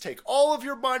investments, take all of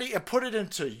your money and put it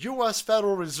into U.S.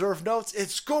 Federal Reserve notes.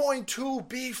 It's going to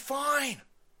be fine.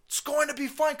 It's going to be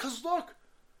fine because look,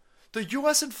 the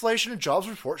U.S. inflation and jobs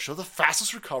report show the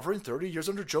fastest recovery in 30 years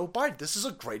under Joe Biden. This is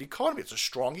a great economy. It's a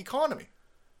strong economy.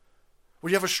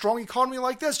 When you have a strong economy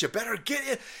like this, you better get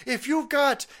it. If you've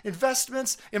got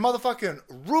investments in motherfucking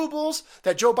rubles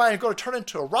that Joe Biden is going to turn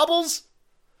into rubles,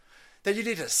 then you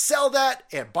need to sell that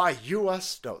and buy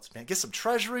U.S. notes, man. Get some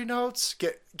treasury notes.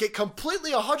 Get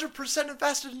completely 100%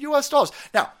 invested in U.S. dollars.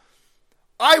 Now,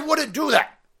 I wouldn't do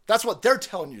that. That's what they're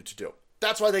telling you to do.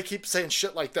 That's why they keep saying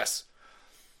shit like this.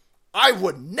 I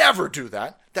would never do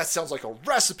that. That sounds like a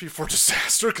recipe for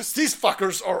disaster because these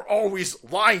fuckers are always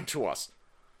lying to us.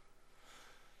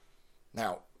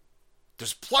 Now,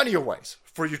 there's plenty of ways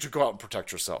for you to go out and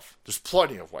protect yourself. There's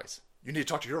plenty of ways. You need to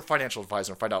talk to your financial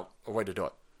advisor and find out a way to do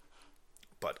it.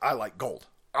 But I like gold.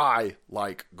 I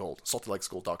like gold.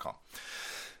 SaltyLikesGold.com.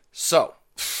 So,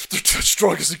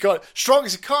 strongest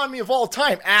economy of all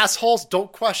time. Assholes,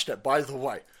 don't question it, by the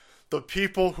way. The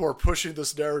people who are pushing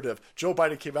this narrative. Joe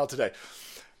Biden came out today.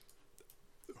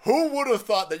 Who would have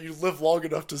thought that you live long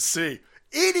enough to see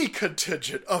any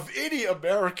contingent of any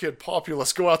American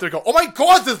populace go out there and go, oh my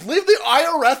God, just leave the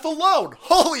IRS alone.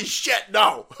 Holy shit,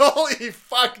 no. Holy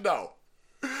fuck, no.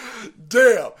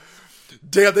 Damn,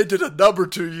 they did a number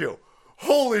to you.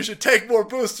 Holy shit, take more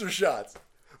booster shots.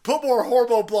 Put more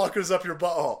hormone blockers up your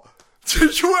butthole.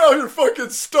 You out here fucking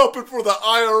stumping for the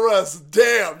IRS.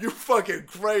 Damn, you fucking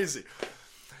crazy.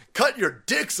 Cut your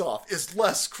dicks off is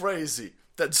less crazy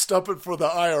than stumping for the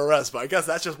IRS. But I guess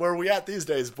that's just where we at these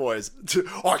days, boys.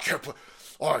 Oh, I can't play.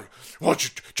 Oh, why don't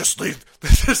you just leave?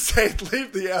 Just say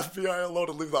leave the FBI alone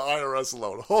and leave the IRS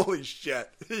alone. Holy shit.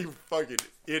 You fucking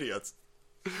idiots.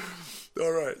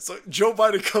 All right, so Joe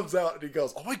Biden comes out and he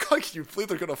goes, oh my God, can you believe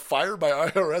they're going to fire my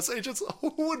IRS agents?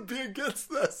 Who would be against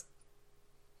this?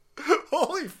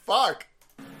 Holy fuck.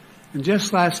 And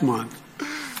just last month,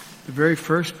 the very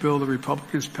first bill the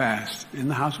Republicans passed in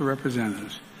the House of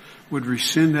Representatives would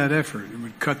rescind that effort. It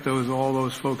would cut all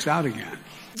those folks out again.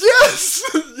 Yes!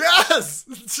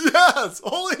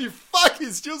 Holy fuck,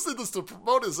 he's using this to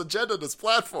promote his agenda and his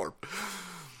platform.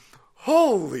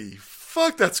 Holy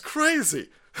fuck, that's crazy.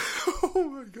 Oh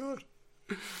my God.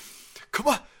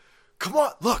 Come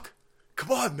on, look.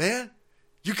 Come on, man.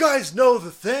 You guys know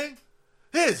the thing?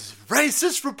 These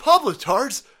racist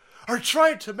Republicans are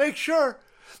trying to make sure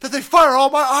that they fire all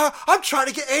my... I'm trying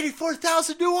to get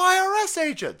 84,000 new IRS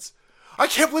agents. I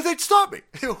can't believe they'd stop me.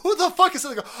 Who the fuck is it?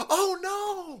 They go, oh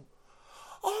no,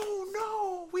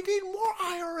 we need more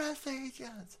IRS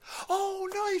agents. Oh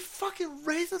no, he fucking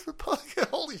raises Republican.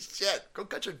 Holy shit. Go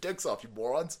cut your dicks off, you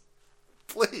morons.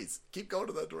 Please, keep going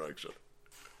to that direction.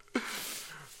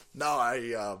 No,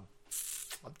 I'm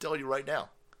telling you right now.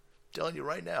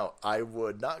 I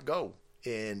would not go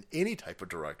in any type of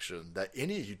direction that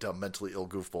any of you dumb mentally ill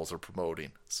goofballs are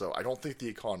promoting. So I don't think the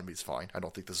economy's fine. I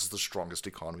don't think this is the strongest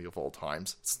economy of all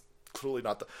times. It's clearly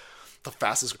not the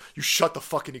fastest. You shut the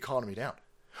fucking economy down.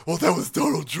 Well, that was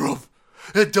Donald Trump.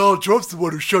 And Donald Trump's the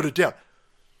one who shut it down.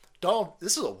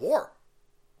 This is a war.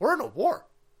 We're in a war.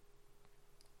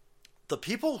 The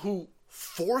people who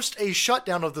forced a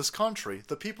shutdown of this country,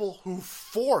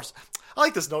 I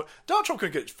like this note. Donald Trump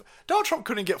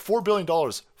couldn't get $4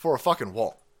 billion for a fucking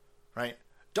wall, right?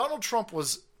 Donald Trump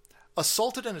was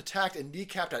assaulted and attacked and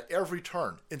kneecapped at every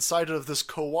turn inside of this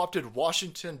co-opted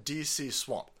Washington, D.C.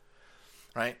 swamp,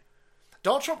 right?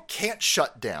 Donald Trump can't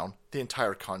shut down the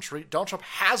entire country. Donald Trump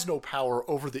has no power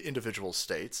over the individual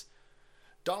states.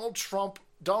 Donald Trump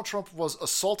was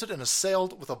assaulted and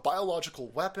assailed with a biological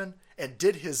weapon and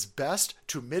did his best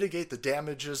to mitigate the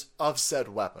damages of said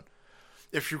weapon.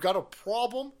 If you've got a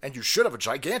problem, and you should have a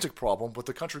gigantic problem with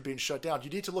the country being shut down, you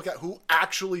need to look at who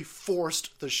actually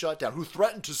forced the shutdown, who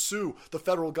threatened to sue the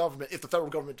federal government if the federal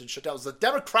government didn't shut down. It was the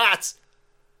Democrats.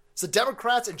 It's the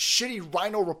Democrats and shitty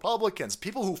rhino Republicans,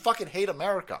 people who fucking hate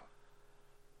America.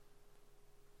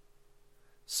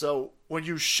 So when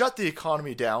you shut the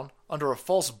economy down under a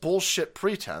false bullshit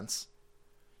pretense,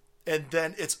 and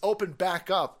then it's opened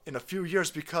back up in a few years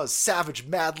because savage,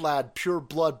 mad lad, pure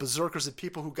blood berserkers and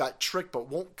people who got tricked but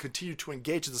won't continue to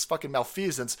engage in this fucking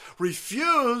malfeasance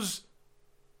refuse,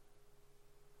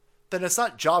 then it's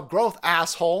not job growth,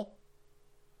 asshole.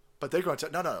 But they're going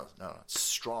to no. It's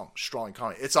strong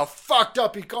economy. It's a fucked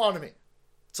up economy.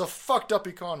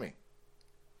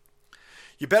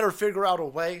 You better figure out a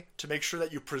way to make sure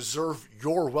that you preserve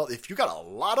your wealth. If you got a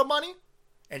lot of money,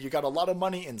 and you got a lot of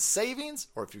money in savings,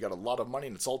 or if you got a lot of money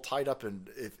and it's all tied up in,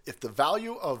 if the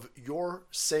value of your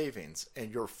savings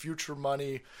and your future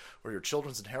money or your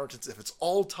children's inheritance, if it's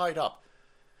all tied up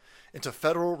into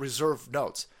Federal Reserve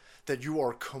notes, then you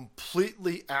are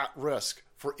completely at risk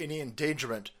for any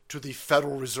endangerment to the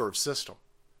Federal Reserve System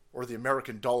or the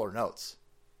American dollar notes.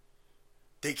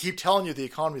 They keep telling you the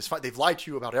economy is fine. They've lied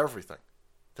to you about everything.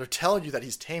 They're telling you that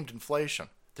he's tamed inflation.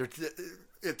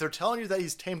 If they're telling you that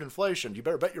he's tamed inflation, you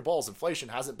better bet your balls inflation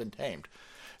hasn't been tamed.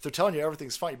 If they're telling you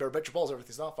everything's fine, you better bet your balls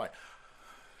everything's not fine.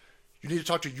 You need to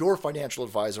talk to your financial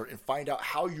advisor and find out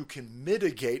how you can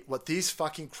mitigate what these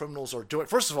fucking criminals are doing.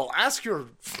 First of all, ask your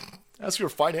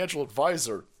financial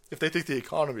advisor if they think the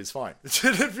economy is fine.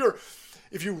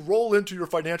 If you roll into your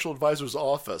financial advisor's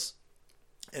office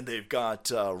and they've got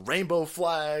rainbow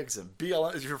flags and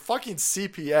BLM, if your fucking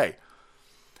CPA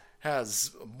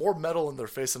has more metal in their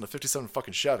face than a 57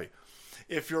 fucking Chevy,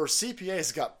 if your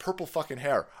CPA's got purple fucking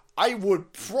hair, I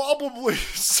would probably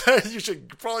say you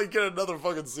should probably get another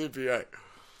fucking CPA.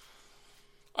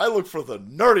 I look for the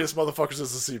nerdiest motherfuckers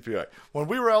as a CPA. When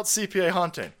we were out CPA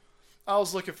hunting, I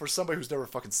was looking for somebody who's never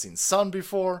fucking seen sun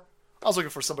before. I was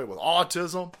looking for somebody with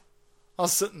autism. I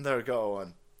was sitting there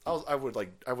going, I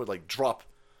would drop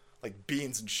like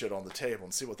beans and shit on the table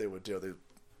and see what they would do. They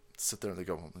sit there and they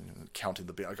go counting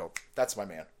the beans. I go, that's my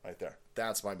man right there.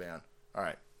 That's my man. All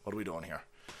right, what are we doing here?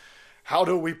 How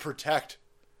do we protect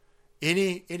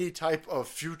any type of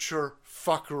future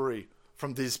fuckery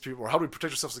from these people? Or how do we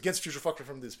protect ourselves against future fuckery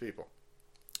from these people?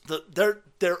 They're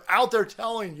out there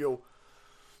telling you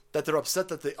that they're upset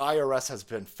that the IRS has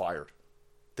been fired.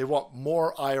 They want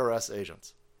more IRS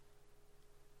agents.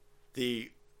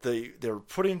 They're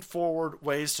putting forward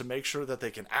ways to make sure that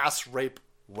they can ass rape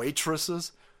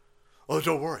waitresses. Oh,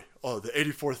 don't worry. Oh, the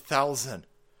 84,000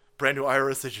 brand new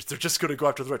IRS agents, they're just going to go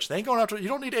after the rich. They ain't going after, you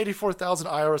don't need 84,000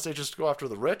 IRS agents to go after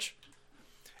the rich.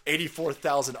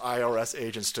 84,000 IRS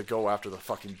agents to go after the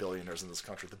fucking billionaires in this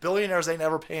country. The billionaires ain't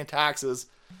never paying taxes.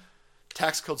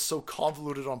 Tax code's so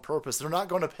convoluted on purpose. They're not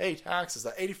going to pay taxes.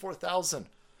 That 84,000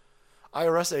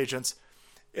 IRS agents,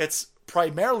 it's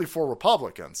primarily for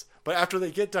Republicans. But after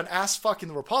they get done ass fucking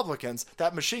the Republicans,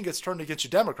 that machine gets turned against you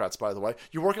Democrats, by the way.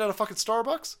 You working at a fucking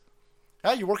Starbucks?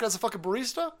 Yeah, you working as a fucking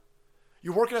barista?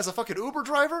 You working as a fucking Uber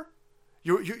driver?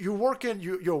 You working,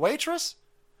 you're a waitress?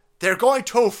 They're going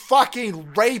to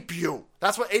fucking rape you.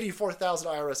 That's what 84,000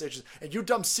 IRS agents, and you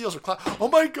dumb seals are oh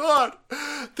my God,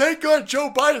 thank God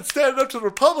Joe Biden's standing up to the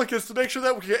Republicans to make sure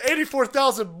that we get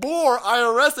 84,000 more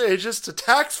IRS agents to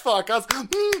tax fuck us.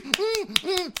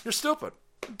 You're stupid.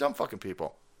 Dumb fucking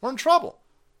people. We're in trouble.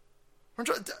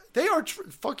 They are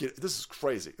fuck you. This is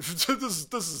crazy.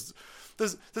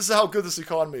 This is how good this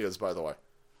economy is, by the way.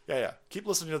 Yeah. Keep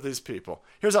listening to these people.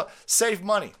 Here's how save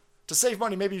money. To save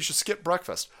money, maybe you should skip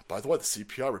breakfast. By the way, the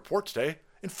CPI report today,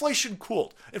 inflation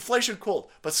cooled,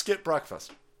 but skip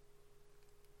breakfast.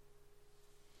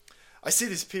 I see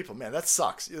these people, man, that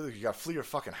sucks. You gotta flee your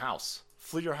fucking house.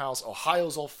 Flee your house.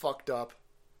 Ohio's all fucked up.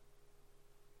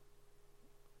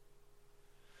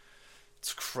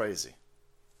 It's crazy.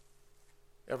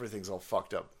 Everything's all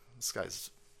fucked up. This guy's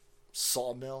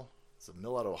sawmill. It's a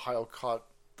mill out of Ohio caught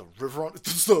the river on...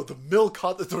 The mill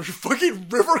caught... The fucking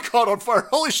river caught on fire.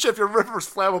 Holy shit, if your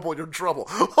river's flammable, you're in trouble.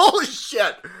 Holy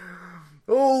shit.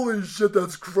 Holy shit,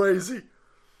 that's crazy.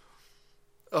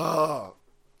 Here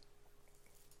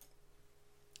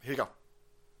you go.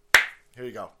 Here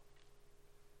you go.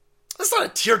 That's not a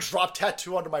teardrop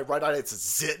tattoo under my right eye. It's a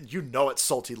zit. You know it,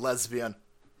 salty lesbian.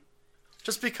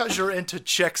 Just because you're into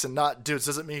chicks and not dudes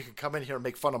doesn't mean you can come in here and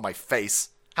make fun of my face.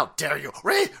 How dare you?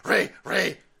 Ree!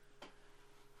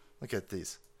 Look at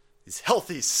these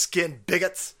healthy skin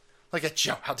bigots. Look at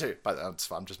you. How dare you?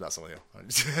 I'm just messing with you.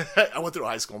 I went through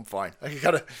high school. I'm fine. I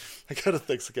gotta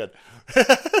think again.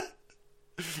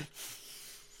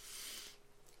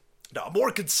 Now, I'm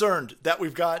more concerned that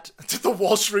we've got the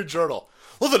Wall Street Journal.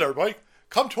 Listen, everybody.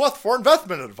 Come to us for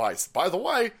investment advice. By the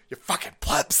way, you fucking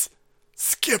plebs.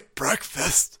 Skip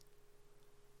breakfast.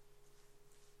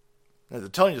 And they're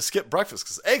telling you to skip breakfast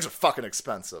because eggs are fucking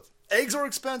expensive. Eggs are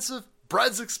expensive.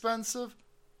 Bread's expensive.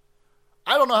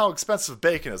 I don't know how expensive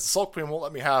bacon is. The salt cream won't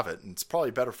let me have it. And it's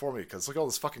probably better for me because look at all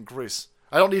this fucking grease.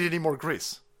 I don't need any more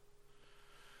grease.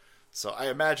 So I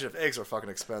imagine if eggs are fucking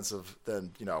expensive,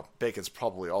 then, bacon's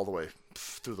probably all the way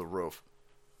through the roof.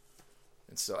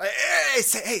 And so, hey,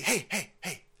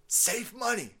 save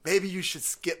money. Maybe you should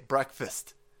skip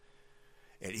breakfast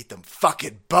and eat them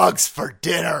fucking bugs for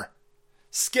dinner.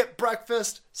 Skip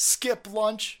breakfast, skip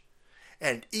lunch,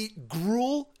 and eat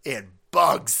gruel and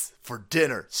bugs for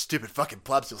dinner. Stupid fucking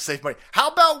plebs, you'll save money. How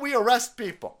about we arrest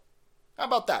people? How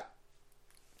about that?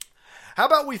 How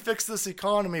about we fix this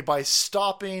economy by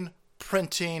stopping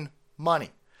printing money?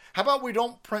 How about we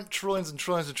don't print trillions and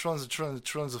trillions and trillions and trillions and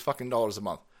trillions of fucking dollars a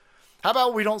month? How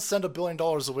about we don't send $1 billion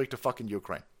a week to fucking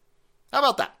Ukraine? How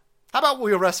about that? How about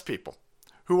we arrest people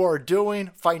who are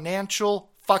doing financial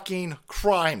fucking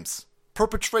crimes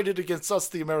perpetrated against us,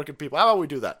 the American people? How about we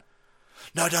do that?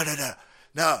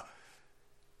 No.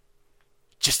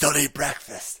 Just don't eat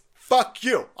breakfast. Fuck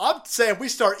you. I'm saying we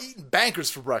start eating bankers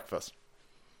for breakfast.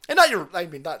 And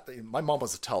my mom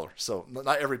was a teller, so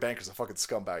not every banker's a fucking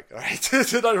scumbag, all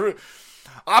right?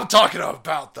 I'm talking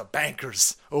about the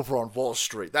bankers over on Wall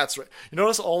Street. That's right. You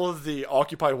notice all of the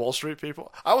Occupy Wall Street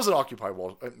people? I was an Occupy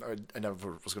Wall Street. I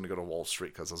never was going to go to Wall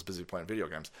Street because I was busy playing video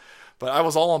games. But I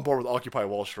was all on board with Occupy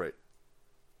Wall Street.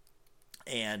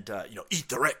 And, eat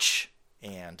the rich.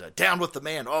 And down with the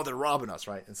man. Oh, they're robbing us,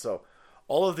 right? And so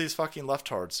all of these fucking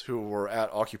leftards who were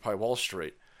at Occupy Wall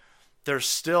Street, they're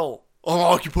still... Oh,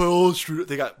 Occupy Wall Street.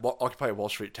 They got Occupy Wall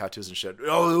Street tattoos and shit.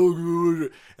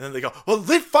 And then they go, well,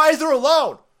 leave Pfizer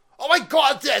alone. Oh my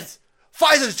God,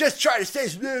 Pfizer's just trying to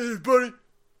save business, buddy.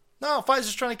 No,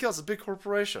 Pfizer's trying to kill us. It's a big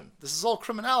corporation. This is all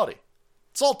criminality.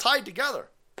 It's all tied together.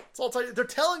 They're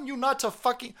telling you not to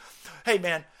fucking... Hey,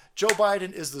 man, Joe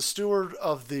Biden is the steward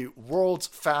of the world's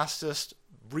fastest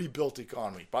rebuilt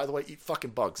economy. By the way, eat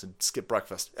fucking bugs and skip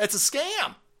breakfast. It's a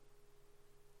scam.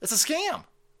 It's a scam.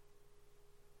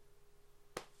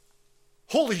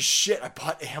 Holy shit, I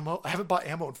bought ammo. I haven't bought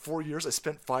ammo in 4 years. I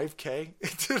spent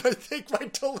 $5,000. Dude, I think my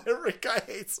delivery guy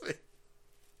hates me.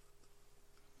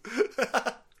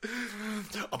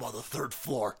 I'm on the 3rd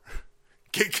floor.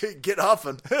 Get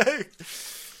huffing. Hey.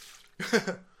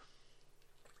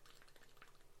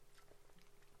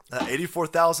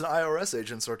 84,000 IRS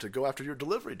agents are to go after your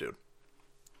delivery, dude.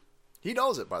 He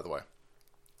knows it, by the way.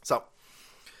 So,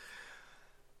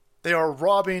 they are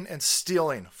robbing and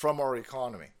stealing from our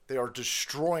economy. They are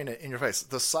destroying it in your face.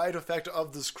 The side effect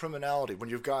of this criminality, when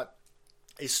you've got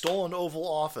a stolen Oval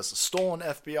Office, a stolen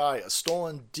FBI, a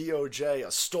stolen DOJ,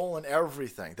 a stolen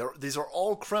everything. These are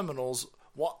all criminals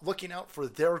looking out for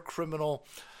their criminal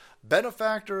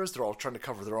benefactors. They're all trying to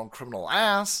cover their own criminal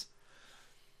ass.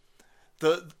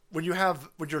 When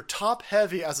you're top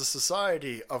heavy as a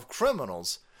society of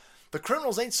criminals, the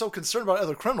criminals ain't so concerned about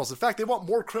other criminals. In fact, they want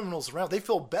more criminals around. They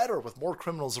feel better with more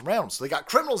criminals around. So they got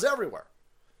criminals everywhere.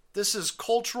 This is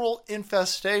cultural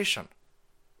infestation.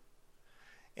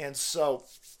 And so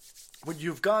when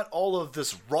you've got all of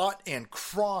this rot and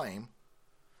crime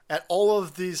at all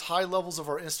of these high levels of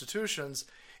our institutions,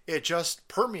 it just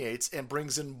permeates and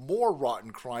brings in more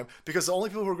rotten crime because the only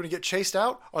people who are going to get chased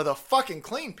out are the fucking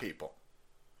clean people.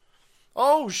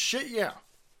 Oh, shit, yeah.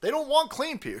 They don't want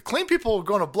clean people. Clean people are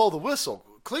going to blow the whistle.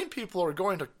 Clean people are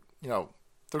going to,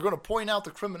 they're going to point out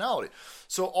the criminality.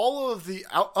 So all of the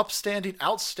outstanding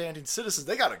citizens,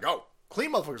 they got to go.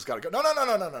 Clean motherfuckers got to go.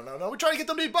 No. We're trying to get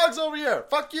them to eat bugs over here.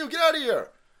 Fuck you. Get out of here.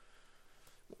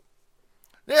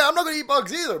 Yeah, I'm not going to eat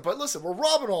bugs either. But listen, we're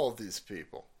robbing all of these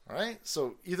people. All right?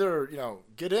 So either,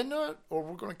 get into it or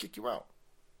we're going to kick you out.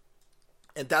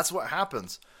 And that's what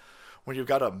happens when you've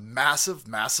got a massive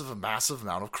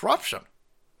amount of corruption.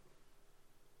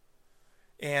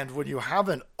 And when you have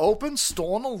an open,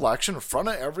 stolen election in front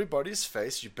of everybody's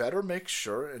face, you better make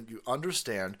sure and you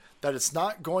understand that it's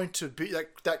not going to be,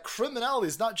 that criminality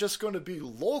is not just going to be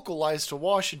localized to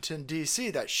Washington,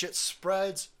 D.C. That shit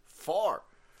spreads far.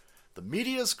 The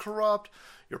media is corrupt.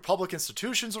 Your public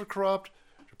institutions are corrupt.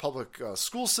 Your public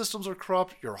school systems are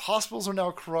corrupt. Your hospitals are now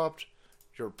corrupt.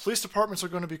 Your police departments are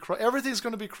going to be corrupt. Everything's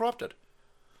going to be corrupted.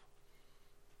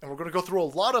 And we're going to go through a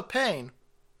lot of pain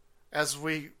as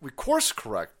we course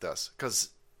correct this, because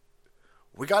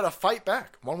we got to fight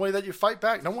back. One way that you fight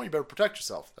back, number one, you better protect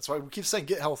yourself. That's why we keep saying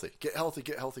get healthy. Get healthy,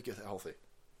 get healthy, get healthy.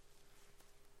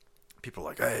 People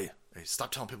are like, hey,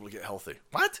 stop telling people to get healthy.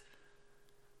 What?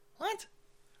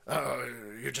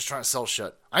 You're just trying to sell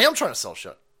shit. I am trying to sell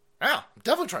shit. Yeah, I'm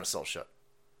definitely trying to sell shit.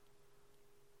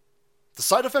 The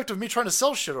side effect of me trying to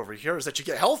sell shit over here is that you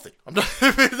get healthy. I'm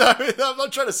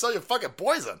not trying to sell you fucking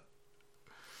poison.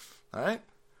 All right?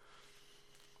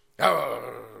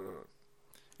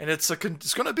 And it's going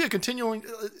to be a continuing.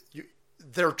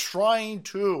 They're trying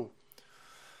to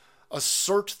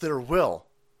assert their will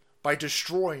by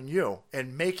destroying you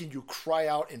and making you cry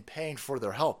out in pain for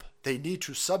their help. They need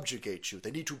to subjugate you. They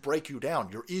need to break you down.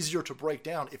 You're easier to break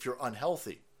down if you're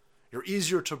unhealthy. You're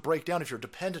easier to break down if you're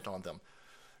dependent on them.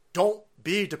 Don't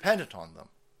be dependent on them.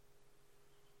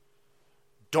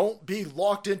 Don't be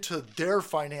locked into their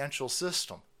financial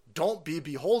system. Don't be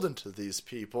beholden to these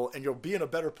people, and you'll be in a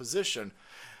better position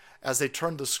as they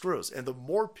turn the screws. And the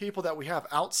more people that we have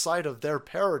outside of their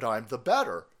paradigm, the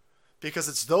better, because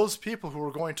it's those people who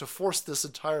are going to force this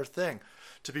entire thing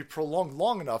to be prolonged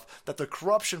long enough that the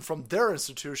corruption from their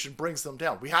institution brings them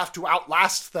down. We have to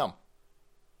outlast them.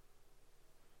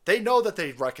 They know that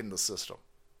they wreck in the system.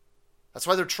 That's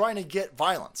why they're trying to get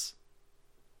violence.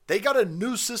 They got a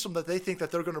new system that they think that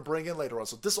they're going to bring in later on.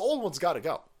 So this old one's got to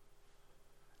go.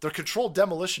 They're controlled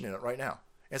demolition in it right now.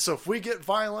 And so if we get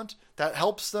violent, that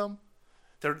helps them.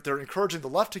 They're encouraging the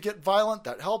left to get violent.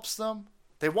 That helps them.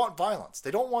 They want violence.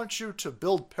 They don't want you to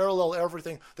build parallel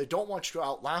everything. They don't want you to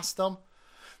outlast them.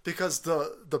 Because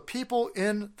the people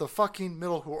in the fucking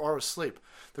middle who are asleep,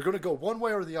 they're going to go one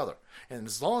way or the other. And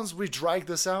as long as we drag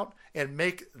this out and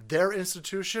make their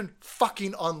institution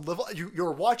fucking unlivable,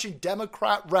 you're watching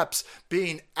Democrat reps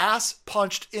being ass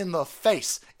punched in the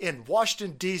face in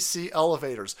Washington, D.C.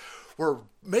 elevators. We're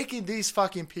making these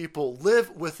fucking people live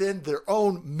within their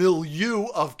own milieu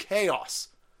of chaos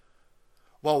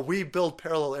while we build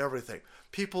parallel everything.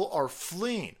 People are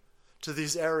fleeing to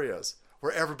these areas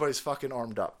where everybody's fucking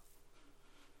armed up.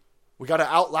 We got to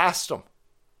outlast them.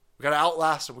 We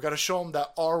got to show them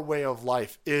that our way of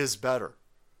life is better.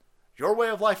 Your way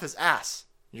of life is ass.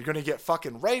 You're going to get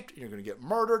fucking raped. You're going to get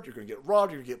murdered. You're going to get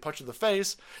robbed. You're going to get punched in the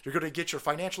face. You're going to get your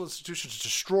financial institutions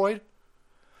destroyed.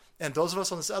 And those of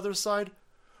us on this other side,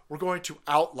 we're going to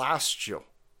outlast you.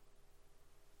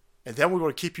 And then we're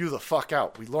going to keep you the fuck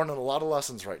out. We're learning a lot of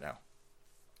lessons right now.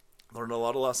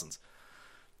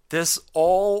 This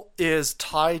all is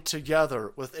tied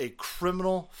together with a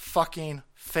criminal fucking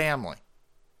family.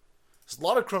 There's a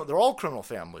lot of they're all criminal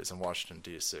families in Washington,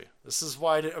 D.C. This is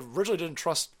why I originally didn't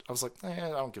trust. I was like, I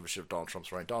don't give a shit if Donald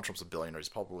Trump's running. Donald Trump's a billionaire. He's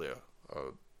probably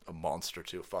a monster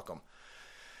too. Fuck him.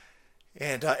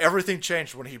 And everything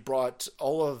changed when he brought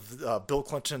all of Bill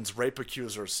Clinton's rape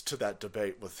accusers to that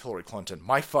debate with Hillary Clinton.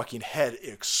 My fucking head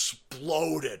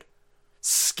exploded.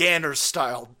 Scanner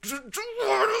style.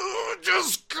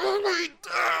 Just going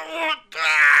down.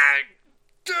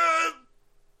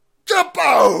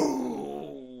 Boom!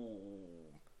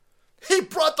 He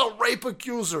brought the rape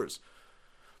accusers.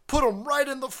 Put them right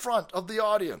in the front of the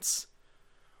audience.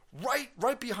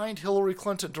 Right behind Hillary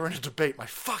Clinton during a debate. My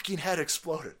fucking head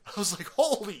exploded. I was like,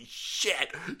 holy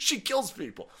shit. She kills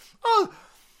people. Oh,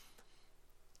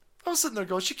 I was sitting there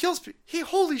going, she kills people.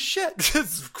 Holy shit. This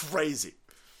is crazy.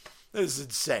 It was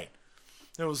insane.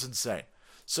 It was insane.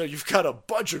 So you've got a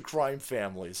bunch of crime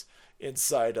families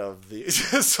inside of the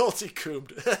Salty Coombe.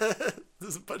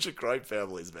 There's a bunch of crime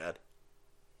families, man.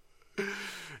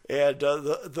 And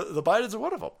the Bidens are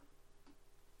one of them.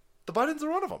 The Bidens are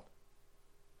one of them.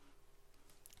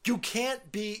 You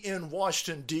can't be in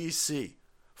Washington, D.C.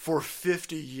 for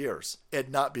 50 years and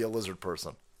not be a lizard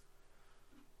person.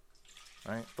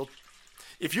 Right?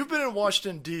 If you've been in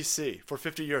Washington, D.C. for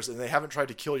 50 years and they haven't tried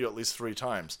to kill you at least 3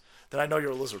 times, then I know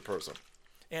you're a lizard person.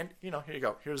 And, here you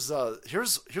go. Here's a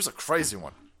crazy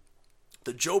one.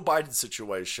 The Joe Biden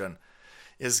situation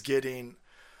is getting...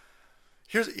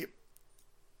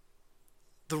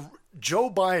 Joe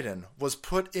Biden was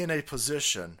put in a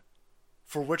position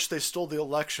for which they stole the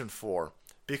election for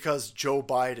because Joe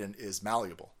Biden is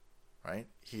malleable, right?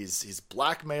 He's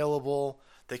blackmailable.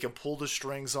 They can pull the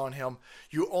strings on him.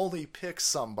 You only pick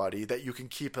somebody that you can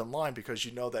keep in line because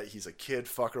you know that he's a kid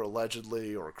fucker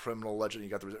allegedly or a criminal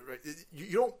allegedly.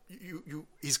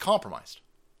 He's compromised.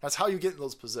 That's how you get in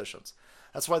those positions.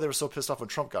 That's why they were so pissed off when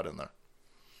Trump got in there.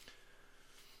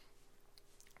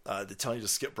 They're telling you to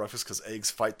skip breakfast because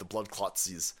eggs fight the blood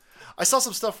clotsies. I saw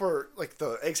some stuff where like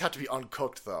the eggs have to be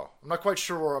uncooked though. I'm not quite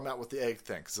sure where I'm at with the egg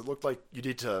thing because it looked like you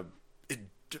need to.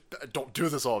 Don't do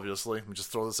this obviously. Let me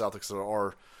just throw this out there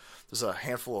because there's a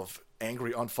handful of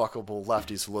angry, unfuckable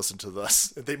lefties who listen to this.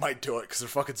 They might do it because they're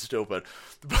fucking stupid.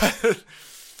 But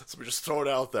so we just throw it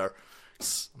out there.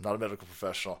 I'm not a medical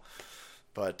professional,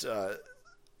 but.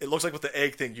 It looks like with the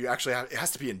egg thing, you actually it has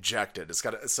to be injected. It's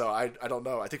got to, so I don't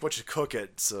know. I think once you cook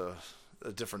it, it's a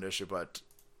different issue. But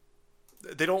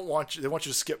they want you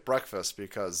to skip breakfast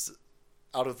because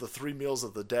out of the 3 meals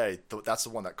of the day, that's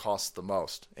the one that costs the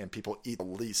most and people eat the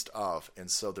least of. And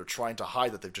so they're trying to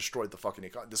hide that they've destroyed the fucking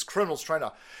economy. This criminal's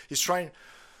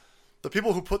the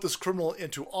people who put this criminal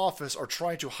into office are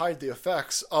trying to hide the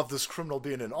effects of this criminal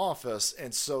being in office,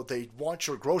 and so they want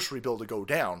your grocery bill to go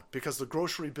down because the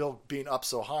grocery bill being up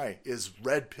so high is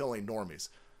red-pilling normies.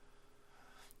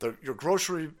 Your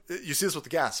grocery... You see this with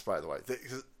the gas, by the way.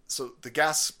 So the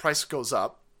gas price goes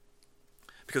up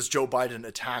because Joe Biden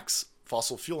attacks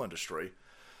fossil fuel industry.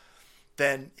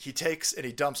 Then he takes and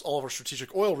he dumps all of our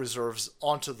strategic oil reserves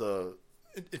into the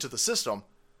system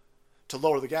to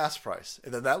lower the gas price.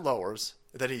 And then that lowers.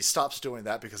 And then he stops doing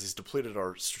that because he's depleted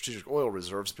our strategic oil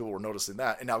reserves. People were noticing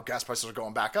that. And now gas prices are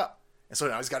going back up. And so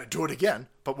now he's got to do it again.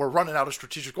 But we're running out of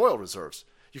strategic oil reserves.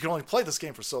 You can only play this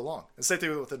game for so long. And same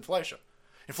thing with inflation.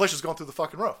 Inflation's going through the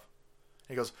fucking roof. And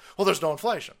he goes, well, there's no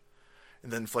inflation.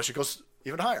 And then inflation goes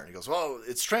even higher. And he goes, well,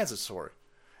 it's transitory.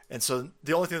 And so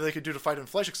the only thing that they could do to fight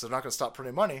inflation, because they're not going to stop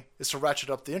printing money, is to ratchet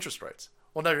up the interest rates.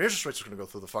 Well, now your interest rates are going to go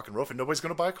through the fucking roof, and nobody's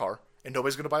going to buy a car, and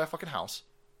nobody's going to buy a fucking house.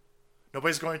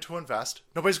 Nobody's going to invest.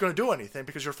 Nobody's going to do anything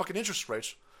because your fucking interest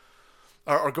rates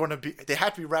are going to be... They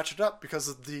have to be ratcheted up because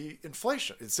of the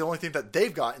inflation. It's the only thing that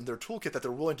they've got in their toolkit that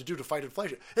they're willing to do to fight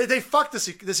inflation. They fucked this...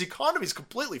 This economy is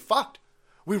completely fucked.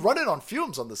 We run it on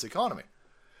fumes on this economy.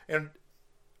 And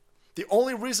the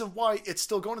only reason why it's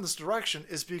still going in this direction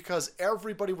is because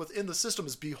everybody within the system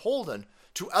is beholden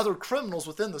to other criminals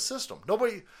within the system.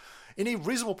 Any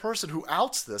reasonable person who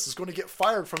outs this is going to get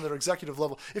fired from their executive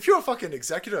level. If you're a fucking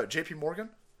executive at JP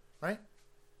Morgan, right?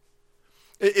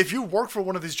 If you work for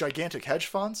one of these gigantic hedge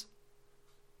funds,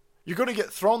 you're going to get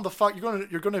thrown the fuck.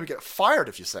 You're going to get fired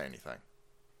if you say anything.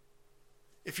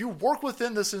 If you work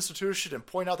within this institution and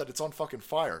point out that it's on fucking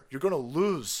fire, you're going to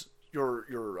lose your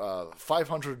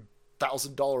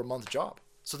 $500,000 a month job.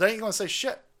 So they ain't going to say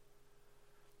shit.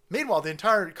 Meanwhile, the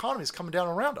entire economy is coming down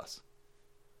around us.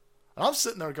 And I'm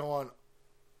sitting there going,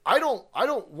 I don't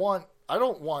want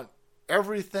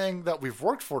everything that we've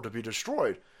worked for to be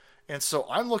destroyed. And so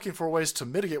I'm looking for ways to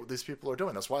mitigate what these people are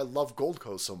doing. That's why I love Gold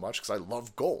Co. so much, because I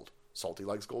love gold.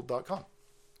 SaltyLikesGold.com.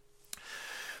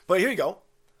 But here you go.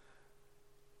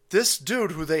 This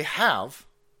dude who they have,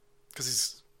 because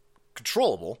he's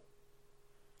controllable,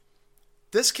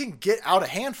 this can get out of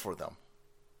hand for them.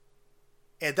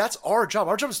 And that's our job.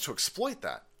 Our job is to exploit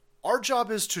that. Our job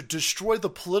is to destroy the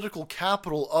political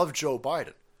capital of Joe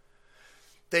Biden.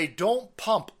 They don't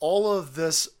pump all of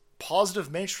this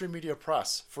positive mainstream media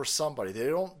press for somebody. They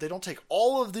don't take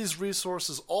all of these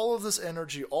resources, all of this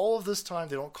energy, all of this time.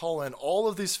 They don't call in all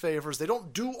of these favors. They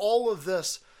don't do all of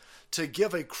this to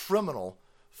give a criminal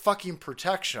fucking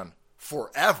protection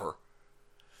forever.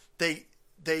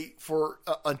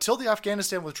 Until the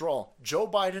Afghanistan withdrawal, Joe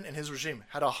Biden and his regime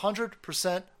had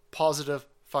 100% positive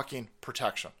fucking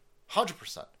protection.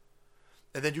 100%.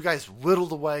 And then you guys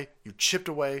whittled away, you chipped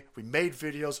away, we made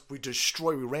videos,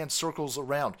 we ran circles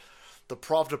around the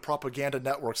Pravda propaganda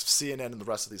networks of CNN and the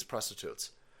rest of these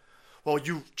prostitutes. Well,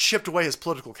 you chipped away his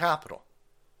political capital.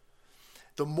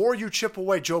 The more you chip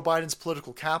away Joe Biden's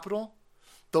political capital,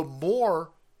 the more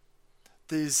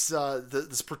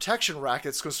this protection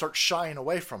racket's going to start shying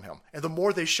away from him. And the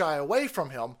more they shy away from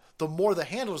him, the more the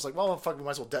handler's like, well, fuck, we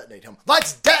might as well detonate him.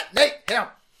 Let's detonate him!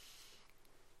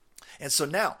 And so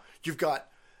now you got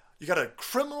a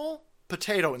criminal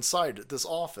potato inside this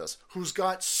office who's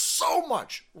got so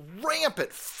much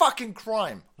rampant fucking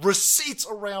crime, receipts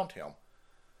around him,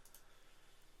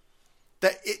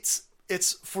 that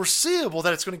it's foreseeable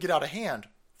that it's going to get out of hand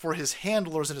for his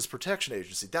handlers and his protection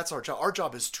agency. That's our job. Our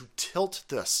job is to tilt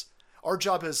this. Our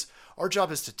job is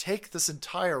to take this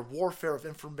entire warfare of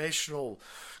informational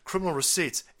criminal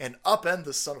receipts and upend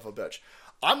this son of a bitch.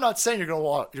 I'm not saying you're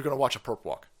going to watch a perp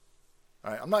walk.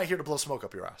 All right? I'm not here to blow smoke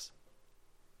up your ass.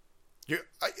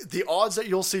 The odds that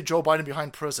you'll see Joe Biden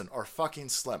behind prison are fucking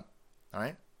slim. All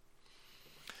right?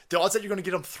 The odds that you're going to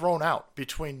get him thrown out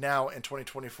between now and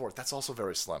 2024, that's also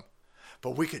very slim.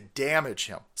 But we could damage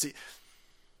him. See,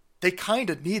 they kind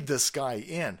of need this guy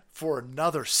in for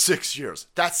another 6 years.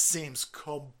 That seems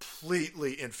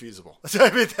completely infeasible. I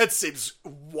mean, that seems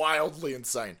wildly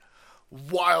insane.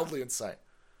 Wildly insane.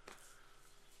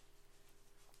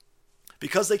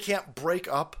 Because they can't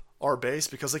break up our base,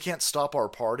 because they can't stop our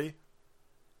party,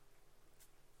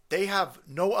 they have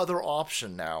no other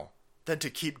option now than to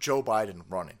keep Joe Biden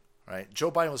running. Right?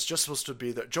 Joe Biden was supposed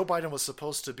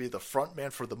to be the front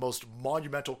man for the most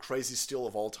monumental crazy steal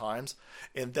of all times,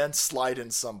 and then slide in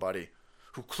somebody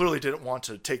who clearly didn't want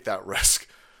to take that risk.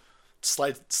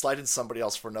 Slide in somebody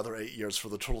else for another 8 years for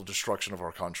the total destruction of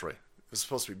our country. It was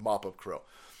supposed to be mop-up crew.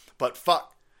 But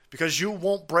fuck. Because you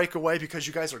won't break away, because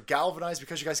you guys are galvanized,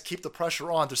 because you guys keep the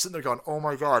pressure on, they're sitting there going, oh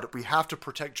my God, we have to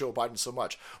protect Joe Biden so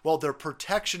much. Well, their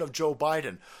protection of Joe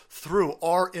Biden through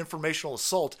our informational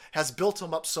assault has built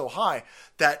him up so high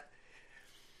that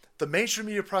the mainstream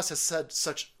media press has said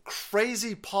such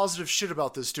crazy positive shit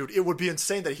about this dude, it would be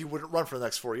insane that he wouldn't run for the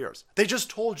next 4 years. They just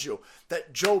told you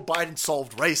that Joe Biden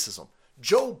solved racism.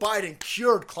 Joe Biden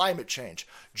cured climate change.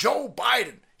 Joe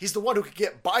Biden, he's the one who could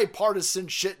get bipartisan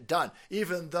shit done,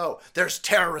 even though there's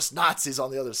terrorist Nazis on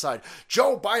the other side.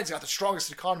 Joe Biden's got the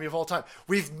strongest economy of all time.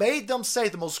 We've made them say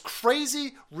the most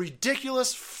crazy,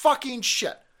 ridiculous fucking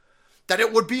shit, that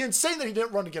it would be insane that he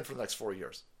didn't run again for the next 4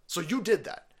 years. So you did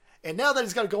that. And now that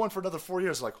he's got to go in for another 4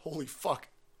 years, like, holy fuck,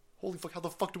 how the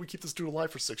fuck do we keep this dude alive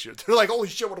for 6 years? They're like, holy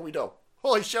shit, what do we do?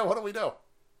 Holy shit, what do we do?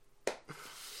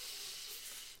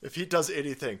 If he does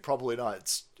anything, probably not.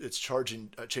 It's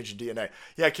changing DNA.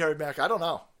 Yeah, Carrie Mack, I don't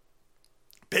know.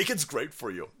 Bacon's great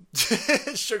for you.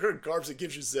 Sugar and carbs, it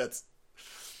gives you zits.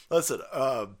 Listen,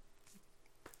 the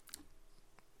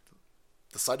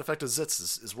side effect of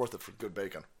zits is worth it for good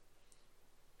bacon.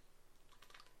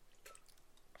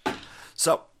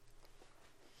 So,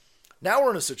 now we're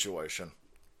in a situation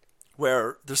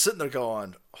where they're sitting there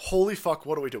going, holy fuck,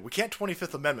 what do we do? We can't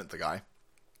 25th Amendment the guy.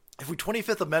 If we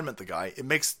 25th Amendment the guy, it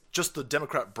makes just the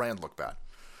Democrat brand look bad.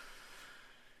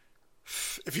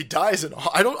 If he dies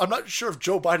I'm not sure if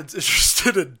Joe Biden's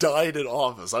interested in dying in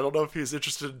office. I don't know if he's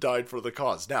interested in dying for the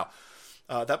cause. Now,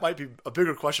 that might be a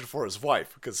bigger question for his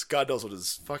wife, because God knows what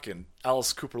his fucking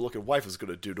Alice Cooper-looking wife is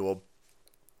going to do to him.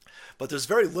 But there's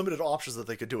very limited options that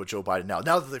they could do with Joe Biden now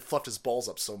that they've fluffed his balls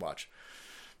up so much.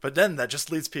 But then that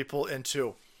just leads people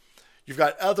into... You've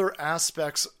got other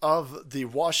aspects of the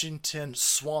Washington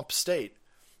swamp state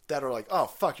that are like, oh,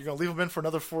 fuck, you're going to leave him in for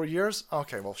another 4 years?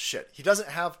 Okay, well, shit. He doesn't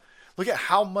have... Look at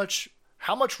how much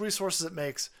resources it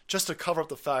makes just to cover up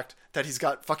the fact that he's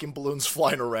got fucking balloons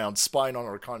flying around, spying on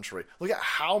our country. Look at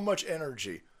how much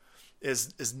energy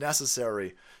is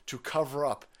necessary to cover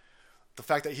up the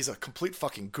fact that he's a complete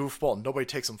fucking goofball and nobody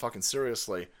takes him fucking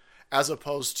seriously, as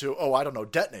opposed to,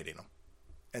 detonating him.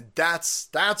 And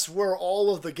that's where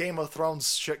all of the Game of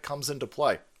Thrones shit comes into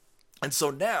play. And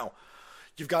so now,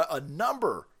 you've got a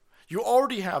number. You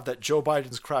already have that Joe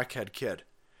Biden's crackhead kid.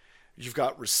 You've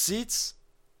got receipts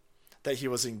that he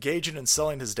was engaging in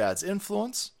selling his dad's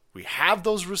influence. We have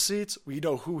those receipts. We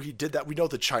know who he did that. We know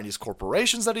the Chinese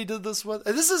corporations that he did this with.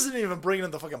 And this isn't even bringing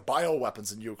in the fucking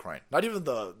bioweapons in Ukraine. Not even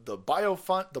the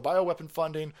bioweapon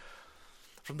funding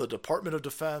from the Department of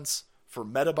Defense for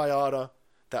Metabiota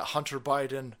that Hunter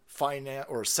Biden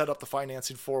set up the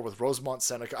financing for with Rosemont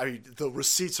Seneca. I mean, the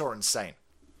receipts are insane.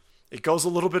 It goes a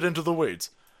little bit into the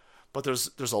weeds, but there's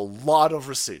a lot of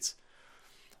receipts.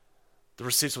 The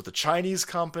receipts with the Chinese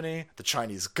company, the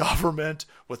Chinese government,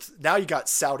 now you got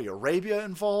Saudi Arabia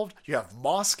involved, you have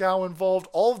Moscow involved,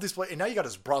 all of these places, and now you got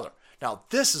his brother. Now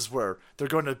this is where they're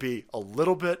going to be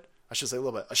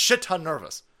a shit ton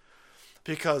nervous.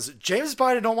 Because James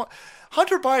Biden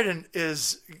Hunter Biden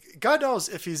is, God knows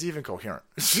if he's even coherent.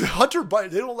 Hunter Biden,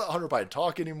 they don't let Hunter Biden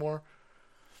talk anymore.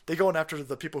 They going after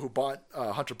the people who bought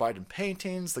Hunter Biden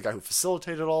paintings, the guy who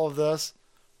facilitated all of this.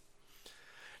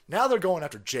 Now they're going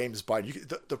after James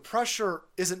Biden. The pressure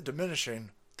isn't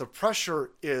diminishing. The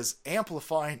pressure is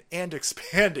amplifying and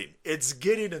expanding. It's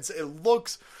getting, it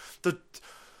looks,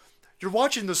 you're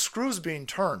watching the screws being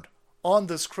turned on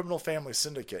this criminal family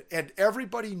syndicate. And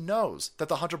everybody knows that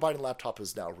the Hunter Biden laptop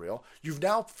is now real. You've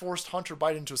now forced Hunter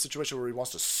Biden into a situation where he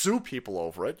wants to sue people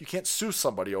over it. You can't sue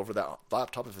somebody over that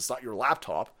laptop if it's not your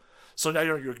laptop. So now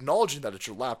you're acknowledging that it's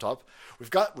your laptop.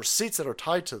 We've got receipts that are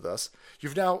tied to this.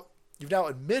 You've now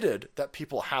admitted that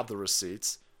people have the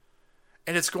receipts.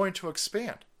 And it's going to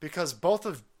expand because both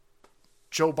of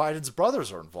Joe Biden's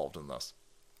brothers are involved in this.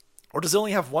 Or does he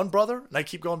only have one brother? And I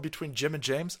keep going between Jim and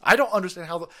James. I don't understand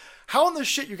how in this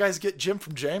shit you guys get Jim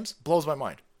from James. Blows my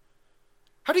mind.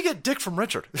 How do you get Dick from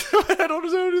Richard? I don't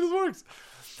understand how any of this works.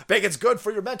 Bacon's good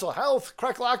for your mental health.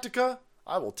 Crackalactica.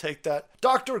 I will take that.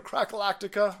 Dr.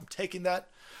 Crackalactica. I'm taking that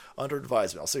under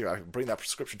advisement. I'll see if I can bring that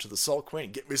prescription to the Salt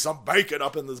Queen. Get me some bacon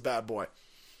up in this bad boy.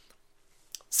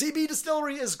 CB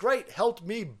Distillery is great. Helped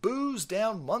me booze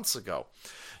down months ago.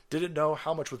 Didn't know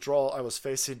how much withdrawal I was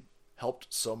facing. Helped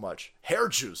so much. Hair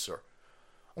juicer.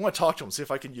 I'm going to talk to him, see if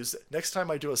I can use it. Next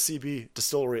time I do a CB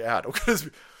Distillery ad.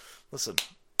 Listen,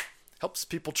 helps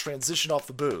people transition off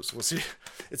the booze. We'll see.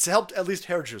 It's helped at least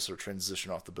hair juicer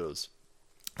transition off the booze.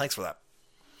 Thanks for that.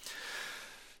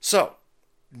 So,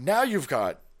 now you've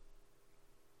got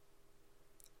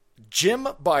Jim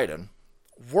Biden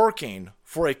working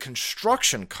for a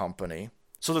construction company.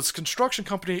 So this construction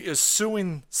company is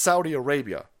suing Saudi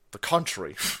Arabia, the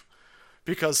country,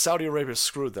 because Saudi Arabia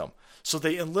screwed them. So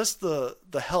they enlist the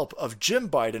help of Jim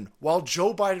Biden while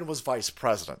Joe Biden was vice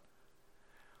president.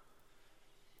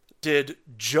 Did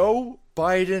Joe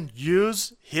Biden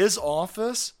use his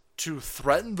office to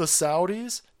threaten the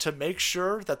Saudis to make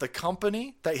sure that the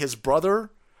company that his brother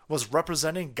was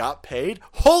representing got paid?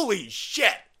 Holy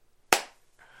shit!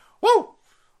 Woo!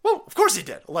 Woo! Of course he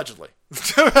did, allegedly.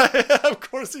 Of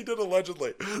course he did,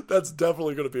 allegedly. That's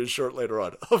definitely going to be a shirt later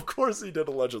on. Of course he did,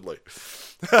 allegedly.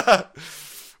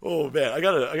 Oh man, I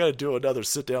gotta do another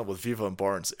sit down with Viva and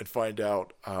Barnes and find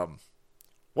out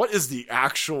what is the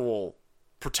actual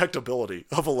protectability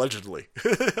of allegedly.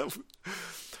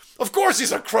 Of course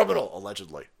he's a criminal,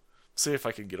 allegedly. See if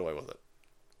I can get away with it.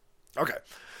 Okay,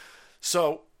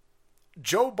 so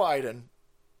Joe Biden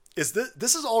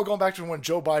this is all going back to when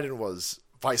Joe Biden was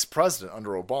vice president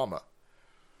under Obama.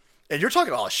 And you're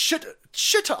talking about a shit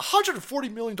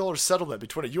 $140 million settlement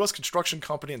between a U.S. construction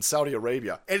company and Saudi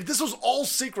Arabia. And this was all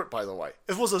secret, by the way.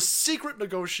 It was a secret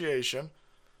negotiation.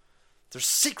 There's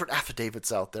secret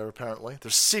affidavits out there, apparently.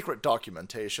 There's secret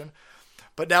documentation.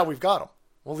 But now we've got them.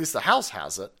 Well, at least the House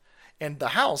has it. And the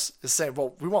House is saying,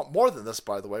 well, we want more than this,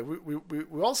 by the way.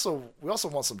 We also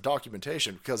want some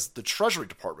documentation because the Treasury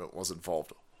Department was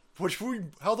involved.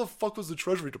 How the fuck was the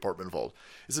Treasury Department involved?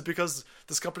 Is it because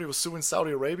this company was suing Saudi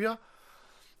Arabia?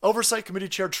 Oversight Committee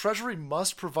Chair, Treasury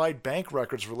must provide bank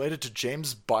records related to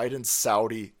James Biden's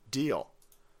Saudi deal.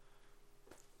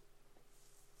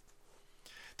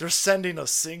 They're sending a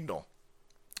signal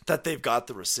that they've got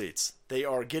the receipts. They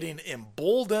are getting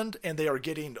emboldened and they are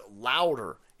getting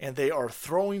louder and they are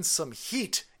throwing some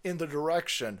heat in the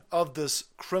direction of this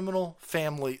criminal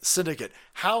family syndicate.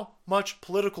 How much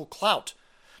political clout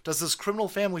does this criminal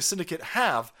family syndicate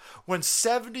have when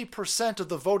 70% of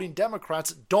the voting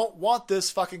Democrats don't want this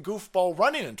fucking goofball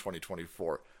running in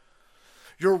 2024?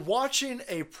 You're watching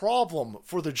a problem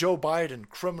for the Joe Biden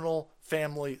criminal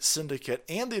family syndicate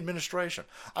and the administration.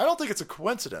 I don't think it's a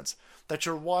coincidence that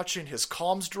you're watching his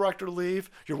comms director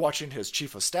leave, you're watching his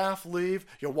chief of staff leave,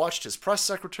 you watched his press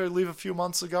secretary leave a few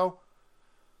months ago.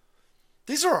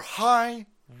 These are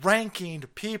high-ranking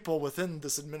people within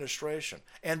this administration,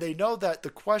 and they know that the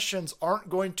questions aren't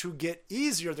going to get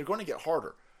easier, they're going to get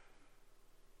harder.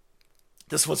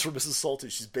 This one's from Mrs. Salty.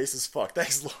 She's base as fuck.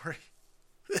 Thanks, Lori.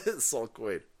 Salt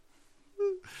Queen.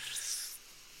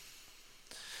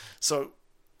 So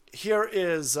here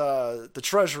is the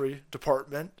Treasury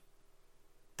Department.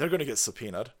 They're going to get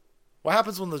subpoenaed. What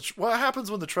happens when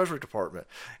the Treasury Department?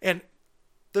 And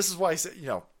this is why I say,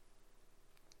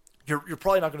 you're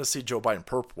probably not going to see Joe Biden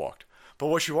perp walked. But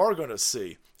what you are going to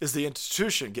see is the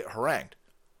institution get harangued.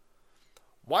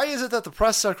 Why is it that the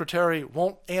press secretary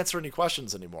won't answer any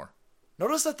questions anymore?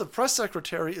 Notice that the press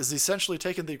secretary is essentially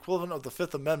taking the equivalent of the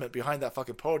Fifth Amendment behind that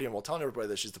fucking podium while telling everybody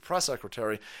that she's the press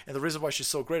secretary. And the reason why she's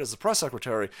so great as the press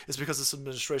secretary is because this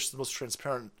administration is the most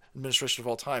transparent administration of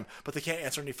all time. But they can't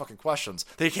answer any fucking questions.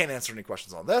 They can't answer any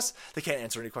questions on this. They can't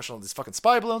answer any questions on these fucking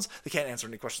spy balloons. They can't answer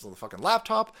any questions on the fucking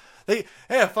laptop.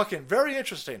 Fucking very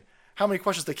interesting how many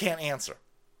questions they can't answer.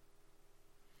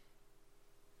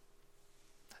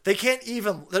 They can't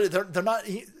even,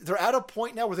 they're at a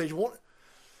point now where they won't,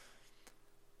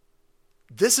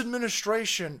 This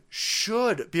administration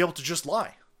should be able to just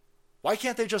lie. Why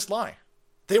can't they just lie?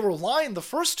 They were lying the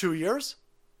first 2 years.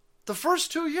 The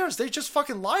first 2 years, they just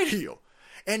fucking lied to you.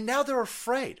 And now they're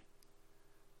afraid.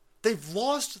 They've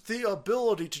lost the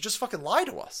ability to just fucking lie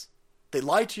to us. They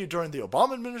lied to you during the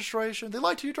Obama administration. They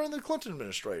lied to you during the Clinton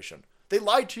administration. They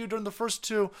lied to you during the first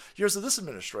 2 years of this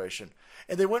administration.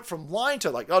 And they went from lying to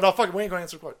like, oh, no, fuck it, we ain't going to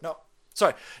answer the question. No.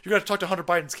 Sorry, you're going to have to talk to Hunter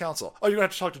Biden's counsel. Oh, you're going to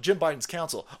have to talk to Jim Biden's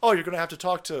counsel. Oh, you're going to have to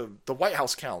talk to the White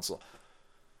House counsel.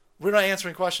 We're not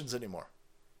answering questions anymore.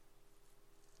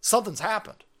 Something's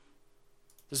happened.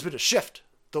 There's been a shift.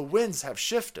 The winds have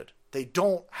shifted. They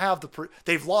don't have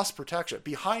they've lost protection.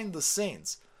 Behind the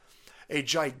scenes, a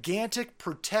gigantic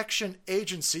protection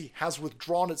agency has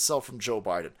withdrawn itself from Joe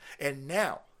Biden. And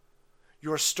now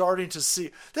you're starting to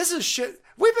see, this is shit.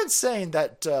 We've been saying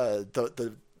that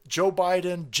the Joe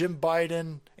Biden, Jim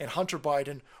Biden, and Hunter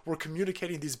Biden were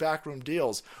communicating these backroom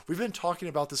deals. We've been talking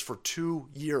about this for 2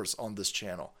 years on this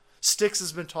channel. Styx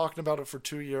has been talking about it for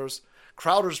 2 years.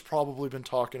 Crowder's probably been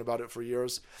talking about it for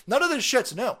years. None of this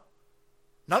shit's new.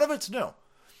 None of it's new.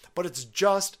 But it's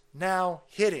just now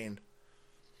hitting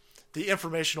the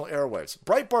informational airwaves.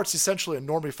 Breitbart's essentially a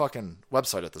normie fucking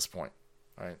website at this point.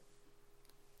 Right?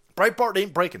 Breitbart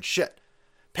ain't breaking shit.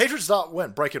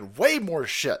 Patriots.win breaking way more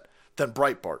shit than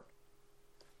Breitbart.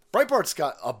 Breitbart's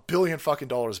got $1 billion fucking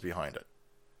dollars behind it.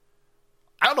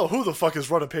 I don't know who the fuck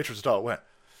is running Patriots.win.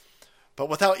 But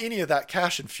without any of that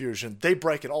cash infusion, they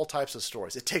break in all types of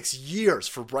stories. It takes years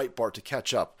for Breitbart to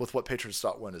catch up with what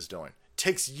Patriots.win is doing. It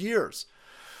takes years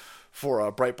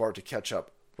for Breitbart to catch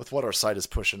up with what our site is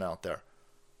pushing out there.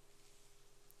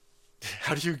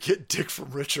 How do you get dick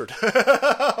from Richard?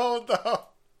 Oh, no.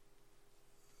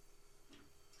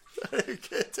 How do you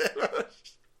get dick from Richard?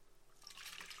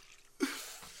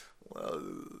 Well,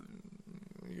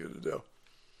 what are you going to do?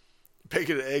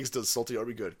 Bacon and eggs does salty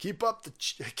army good. Keep the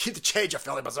change, you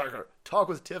Philly berserker. Talk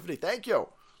with Tiffany. Thank you.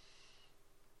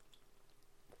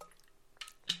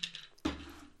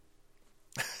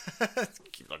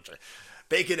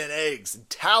 Bacon and eggs and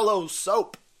tallow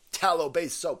soap.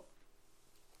 Tallow-based soap.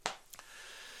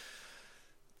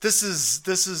 This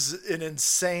is an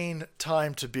insane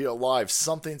time to be alive.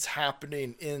 Something's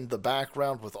happening in the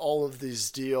background with all of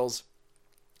these deals.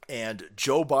 And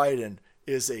Joe Biden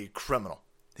is a criminal.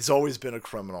 He's always been a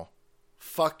criminal.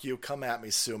 Fuck you, come at me,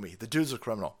 sue me. The dude's a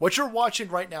criminal. What you're watching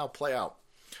right now play out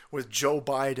with Joe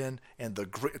Biden and the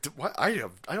what I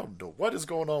don't know what is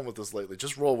going on with this lately.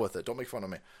 Just roll with it. Don't make fun of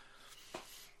me.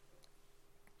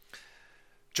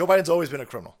 Joe Biden's always been a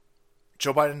criminal.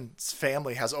 Joe Biden's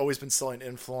family has always been selling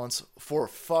influence. For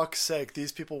fuck's sake,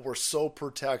 these people were so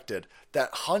protected that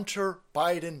Hunter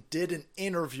Biden did an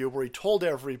interview where he told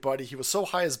everybody he was so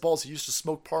high as balls he used to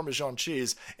smoke Parmesan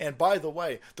cheese. And by the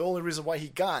way, the only reason why he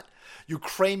got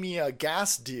Ukraine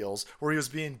gas deals where he was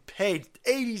being paid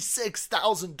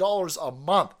 $86,000 a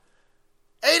month.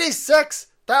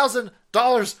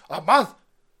 $86,000 a month!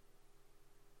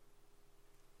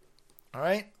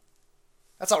 Alright?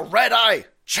 That's a red-eye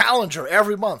Challenger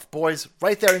every month, boys.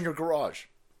 Right there in your garage.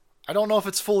 I don't know if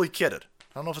it's fully kitted.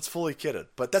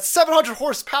 But that's 700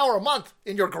 horsepower a month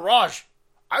in your garage.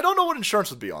 I don't know what insurance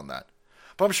would be on that.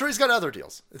 But I'm sure he's got other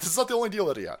deals. This is not the only deal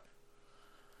that he had.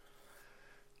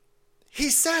 He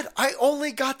said, I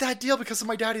only got that deal because of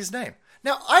my daddy's name.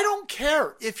 Now, I don't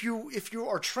care if you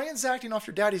are transacting off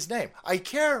your daddy's name. I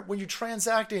care when you're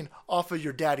transacting off of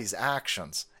your daddy's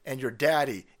actions. And your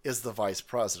daddy is the vice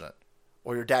president.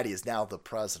 Or your daddy is now the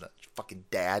president. Fucking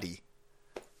daddy.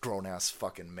 Grown-ass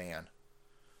fucking man.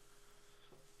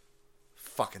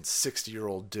 Fucking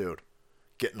 60-year-old dude.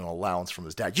 Getting an allowance from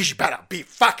his dad. You should better be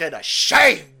fucking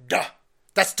ashamed.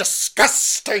 That's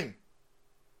disgusting.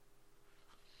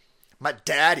 My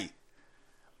daddy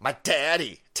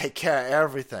take care of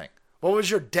everything. What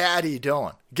was your daddy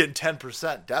doing? Getting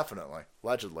 10%, definitely.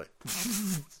 Allegedly.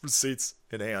 Receipts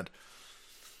in hand.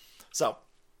 So,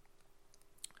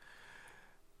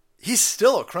 he's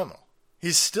still a criminal.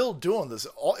 He's still doing this.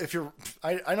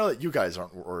 I know that you guys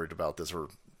aren't worried about this or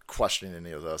questioning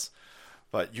any of this,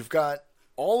 but you've got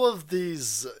all of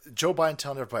these Joe Biden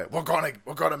telling everybody, we're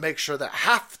gonna make sure that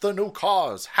half the new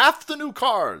cars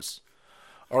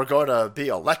are going to be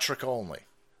electric only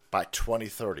by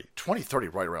 2030. 2030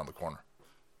 right around the corner.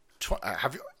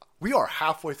 We are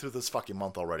halfway through this fucking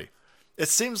month already. It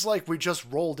seems like we just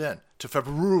rolled in to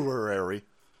February.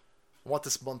 I want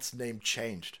this month's name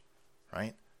changed.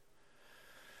 Right?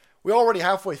 We're already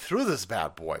halfway through this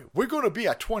bad boy. We're going to be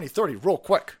at 2030 real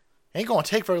quick. Ain't going to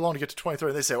take very long to get to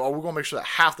 2030. They say, we're going to make sure that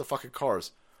half the fucking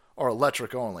cars are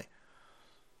electric only.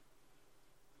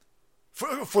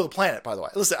 For the planet, by the way.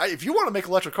 Listen, if you want to make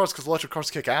electric cars because electric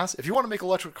cars kick ass, if you want to make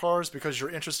electric cars because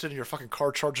you're interested in your fucking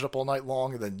car charged up all night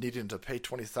long and then needing to pay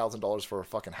 $20,000 for a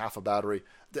fucking half a battery,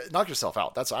 knock yourself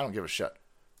out. I don't give a shit.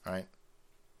 All right?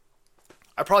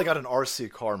 I probably got an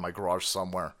RC car in my garage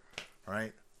somewhere. All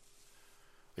right?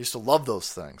 I used to love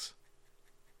those things.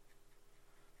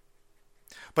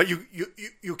 But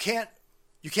you can't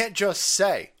just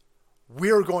say,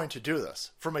 we're going to do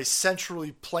this from a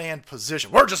centrally planned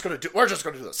position. We're just going to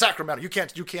do this. Sacramento, you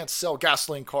can't sell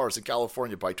gasoline cars in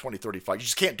California by 2035. You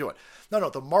just can't do it. No,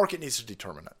 the market needs to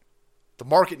determine it. The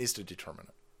market needs to determine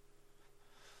it.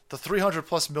 The 300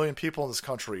 plus million people in this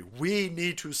country, we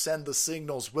need to send the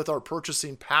signals with our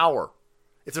purchasing power.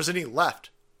 If there's any left.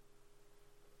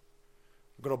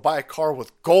 I'm going to buy a car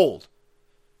with gold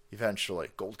eventually.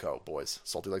 Goldco, boys.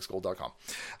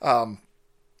 SaltyLakesGold.com.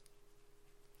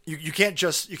 You can't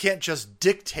just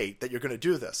dictate that you're going to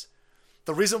do this.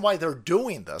 The reason why they're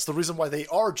doing this, the reason why they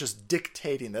are just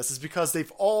dictating this is because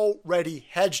they've already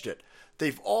hedged it.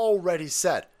 They've already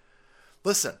said,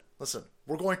 listen,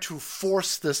 we're going to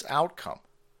force this outcome.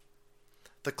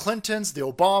 The Clintons, the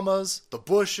Obamas, the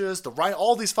Bushes, the Ryan,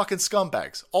 all these fucking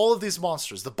scumbags, all of these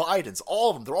monsters, the Bidens, all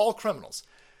of them, they're all criminals.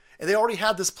 And they already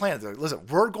had this plan. They're like, listen,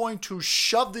 we're going to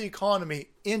shove the economy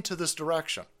into this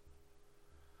direction.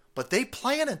 But they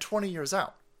plan in 20 years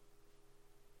out.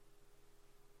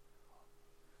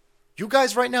 You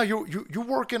guys right now, you're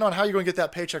working on how you're going to get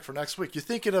that paycheck for next week. You're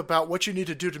thinking about what you need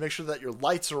to do to make sure that your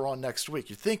lights are on next week.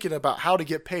 You're thinking about how to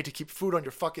get paid to keep food on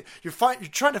your fucking... You're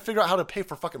trying to figure out how to pay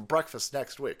for fucking breakfast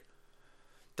next week.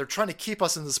 They're trying to keep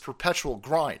us in this perpetual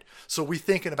grind. So we're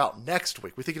thinking about next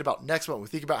week. We're thinking about next month. We're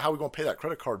thinking about how we're going to pay that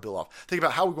credit card bill off. Thinking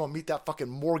about how we're going to meet that fucking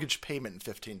mortgage payment in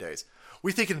 15 days.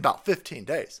 We're thinking about 15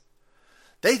 days.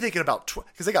 They thinking about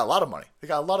because they got a lot of money. They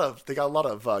got a lot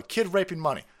of kid raping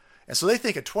money, and so they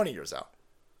thinking 20 years out.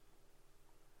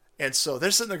 And so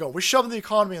they're sitting there going, "We're shoving the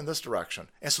economy in this direction."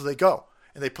 And so they go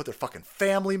and they put their fucking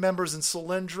family members in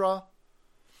Solyndra,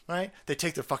 right? They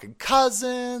take their fucking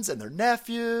cousins and their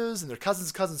nephews and their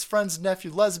cousins' friend's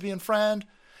nephew, lesbian friend,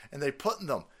 and they put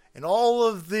them in all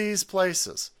of these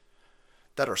places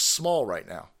that are small right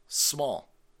now, small.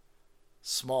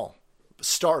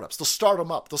 Startups. They'll start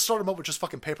them up. They'll start them up with just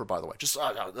fucking paper, by the way. Just,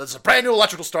 it's a brand new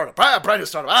electrical startup. Brand new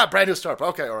startup.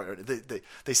 Okay, all right.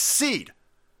 They seed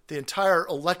the entire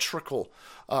electrical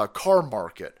car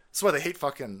market. That's why they hate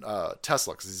fucking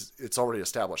Tesla, because it's already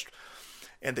established.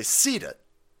 And they seed it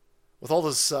with all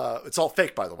this. It's all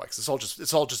fake, by the way, because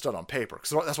it's all just done on paper.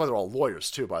 Because that's why they're all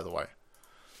lawyers too, by the way.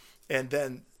 And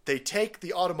then they take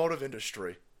the automotive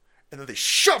industry, and then they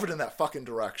shove it in that fucking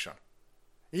direction.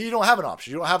 You don't have an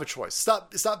option. You don't have a choice.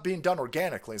 It's not being done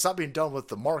organically. It's not being done with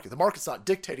the market. The market's not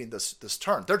dictating this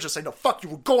turn. They're just saying, no, fuck you,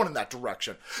 we're going in that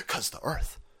direction. Because the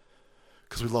earth.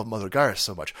 Because we love Mother Gaia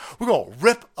so much. We're going to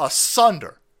rip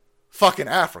asunder fucking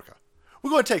Africa. We're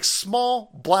going to take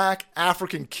small black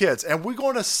African kids and we're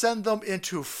going to send them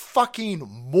into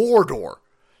fucking Mordor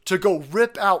to go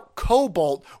rip out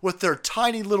cobalt with their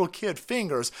tiny little kid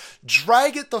fingers,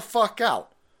 drag it the fuck out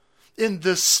in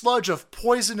this sludge of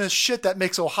poisonous shit that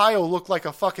makes Ohio look like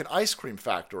a fucking ice cream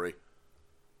factory.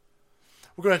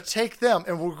 We're going to take them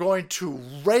and we're going to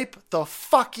rape the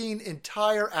fucking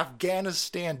entire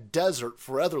Afghanistan desert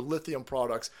for other lithium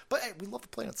products. But hey, we love the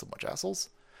planet so much, assholes.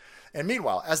 And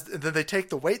meanwhile, then they take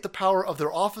the weight, the power of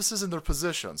their offices and their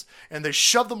positions, and they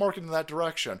shove the market in that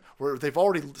direction where they've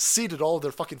already seeded all of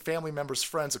their fucking family members,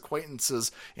 friends,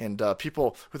 acquaintances, and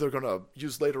people who they're going to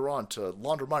use later on to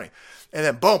launder money. And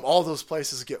then boom, all those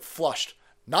places get flushed.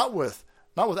 Not with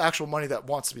actual money that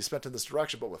wants to be spent in this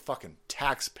direction, but with fucking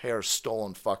taxpayer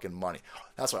stolen fucking money.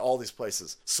 That's why all these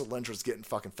places, Solyndra's getting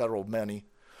fucking federal money.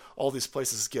 All these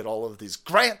places get all of these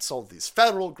grants, all of these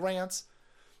federal grants.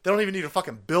 They don't even need to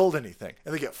fucking build anything.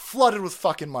 And they get flooded with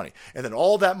fucking money. And then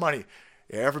all that money,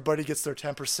 everybody gets their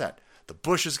 10%. The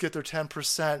Bushes get their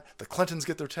 10%. The Clintons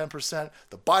get their 10%.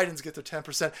 The Bidens get their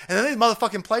 10%. And then these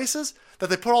motherfucking places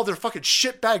that they put all their fucking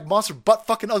shitbag monster butt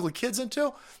fucking ugly kids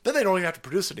into, then they don't even have to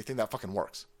produce anything that fucking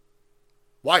works.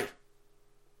 Why?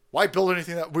 Why build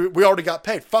anything that we already got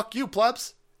paid? Fuck you,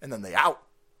 plebs. And then they out.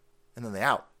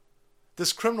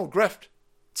 This criminal grift.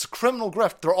 It's a criminal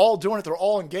grift. They're all doing it. They're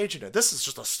all engaging in it. This is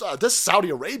just this Saudi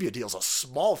Arabia deal is a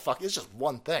small fuck. It's just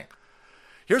one thing.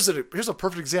 Here's a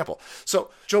perfect example. So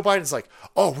Joe Biden's like,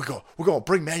 oh, we're going to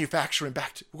bring manufacturing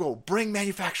back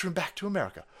to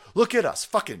America. Look at us,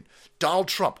 fucking Donald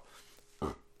Trump.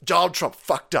 Donald Trump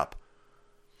fucked up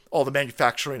all the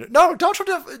manufacturing. No, Donald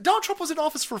Trump was in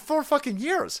office for 4 fucking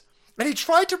years, and he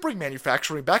tried to bring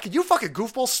manufacturing back, and you fucking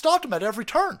goofballs stopped him at every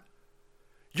turn.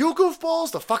 You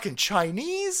goofballs, the fucking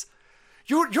Chinese,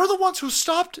 You're the ones who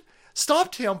stopped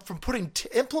him from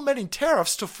implementing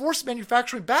tariffs to force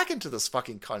manufacturing back into this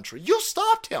fucking country. You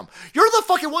stopped him. You're the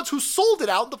fucking ones who sold it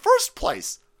out in the first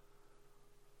place.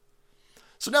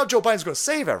 So now Joe Biden's going to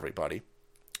save everybody.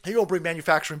 He's going to bring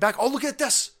manufacturing back. Oh, look at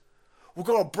this. We're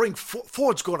going to bring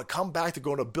Ford's going to come back. They're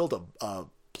going to build a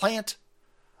plant,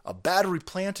 a battery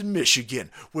plant in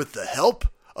Michigan with the help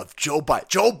of Joe Biden.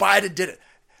 Joe Biden did it.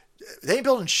 They ain't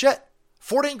building shit.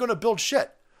 Ford ain't going to build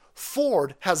shit.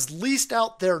 Ford has leased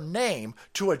out their name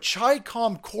to a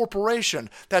Chi-Com corporation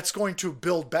that's going to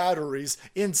build batteries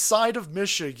inside of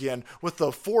Michigan with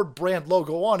the Ford brand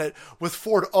logo on it, with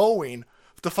Ford owing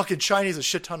the fucking Chinese a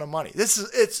shit ton of money.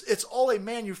 It's all a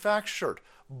manufactured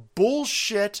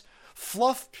bullshit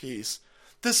fluff piece.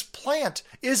 This plant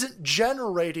isn't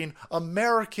generating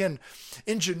American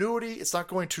ingenuity. It's not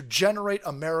going to generate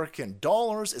American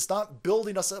dollars. It's not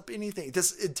building us up anything.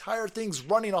 This entire thing's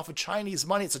running off of Chinese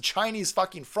money. It's a Chinese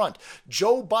fucking front.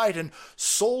 Joe Biden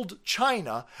sold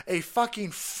China a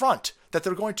fucking front that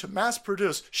they're going to mass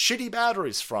produce shitty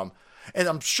batteries from. And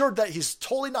I'm sure that he's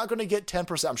totally not going to get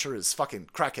 10%. I'm sure his fucking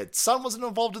crackhead son wasn't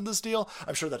involved in this deal.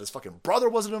 I'm sure that his fucking brother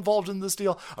wasn't involved in this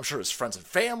deal. I'm sure his friends and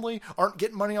family aren't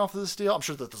getting money off of this deal. I'm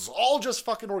sure that this is all just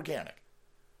fucking organic.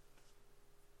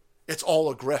 It's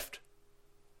all a grift.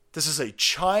 This is a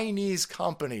Chinese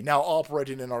company now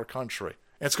operating in our country.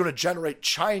 And it's going to generate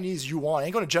Chinese yuan. It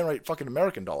ain't going to generate fucking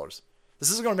American dollars. This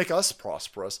isn't going to make us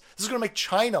prosperous. This is going to make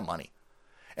China money.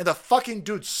 And the fucking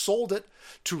dude sold it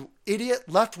to idiot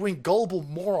left-wing gullible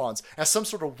morons as some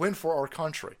sort of win for our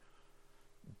country.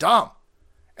 Dumb.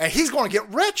 And he's going to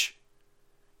get rich.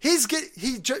 This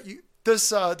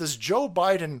Joe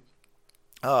Biden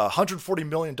 $140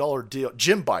 million deal,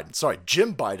 Jim Biden,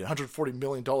 $140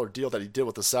 million deal that he did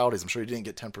with the Saudis, I'm sure he didn't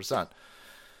get 10%,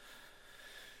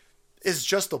 is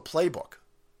just a playbook.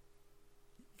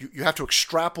 You have to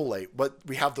extrapolate what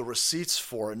we have the receipts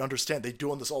for and understand they're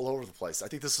doing this all over the place. I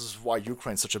think this is why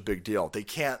Ukraine's such a big deal. They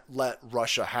can't let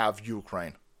Russia have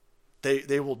Ukraine.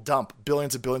 They will dump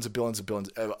billions and billions and billions and billions,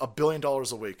 $1 billion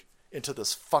a week into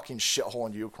this fucking shithole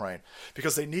in Ukraine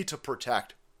because they need to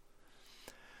protect.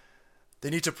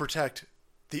 They need to protect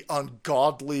the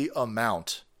ungodly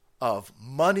amount of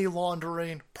money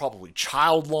laundering, probably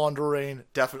child laundering,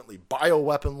 definitely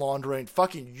bioweapon laundering.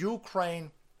 Fucking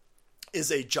Ukraine is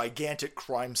a gigantic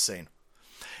crime scene.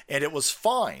 And it was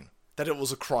fine that it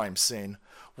was a crime scene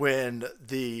when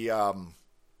the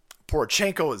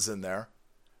Poroshenko is in there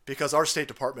because our State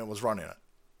Department was running it.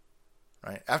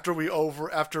 Right? After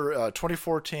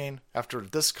 2014, after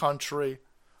this country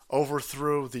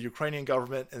overthrew the Ukrainian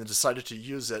government and decided to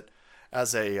use it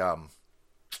as a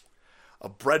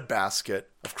breadbasket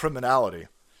of criminality,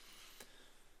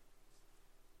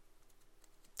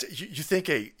 You think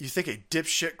a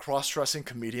dipshit cross-dressing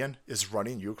comedian is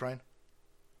running Ukraine?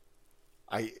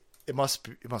 It must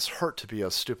hurt to be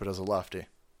as stupid as a lefty.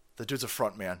 The dude's a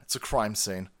front man. It's a crime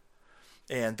scene,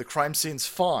 and the crime scene's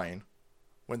fine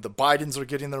when the Bidens are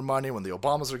getting their money, when the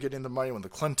Obamas are getting their money, when the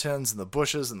Clintons and the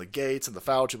Bushes and the Gates and the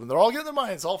Fauci, when they're all getting their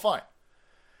money, it's all fine.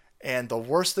 And the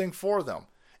worst thing for them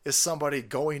is somebody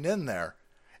going in there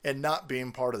and not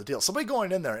being part of the deal. Somebody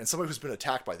going in there and somebody who's been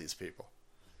attacked by these people.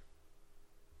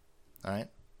 All right,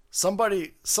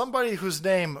 somebody whose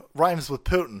name rhymes with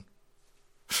Putin,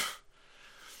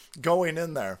 going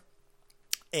in there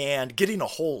and getting a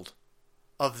hold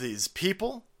of these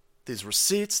people, these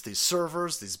receipts, these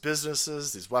servers, these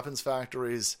businesses, these weapons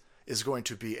factories is going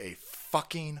to be a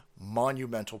fucking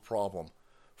monumental problem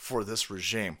for this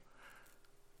regime,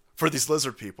 for these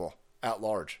lizard people at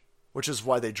large, which is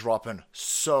why they drop in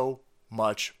so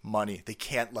much money. They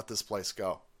can't let this place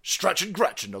go. Stretching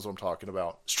Gretchen knows what I'm talking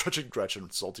about. Stretching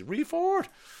Gretchen, salty Ford.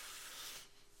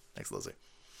 Thanks, Lizzie.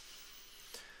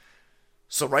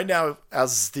 So right now,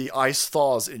 as the ice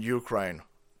thaws in Ukraine,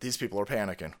 these people are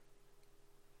panicking.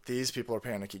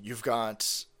 You've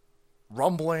got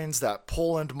rumblings that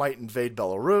Poland might invade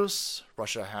Belarus.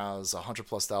 Russia has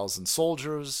 100,000+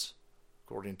 soldiers,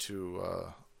 according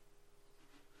to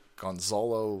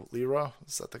Gonzalo Lira.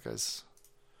 Is that the guy's?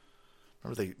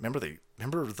 Remember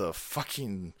the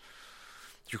fucking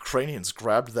Ukrainians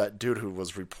grabbed that dude who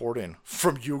was reporting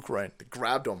from Ukraine. They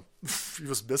grabbed him. He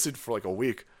was missing for like a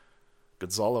week.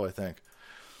 Gonzalo, I think.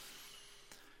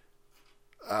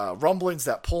 Rumblings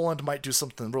that Poland might do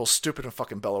something real stupid in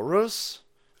fucking Belarus.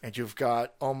 And you've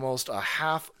got almost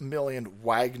 500,000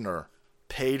 Wagner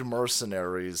paid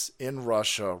mercenaries in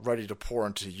Russia ready to pour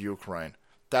into Ukraine.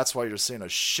 That's why you're seeing a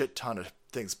shit ton of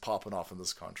things popping off in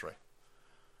this country.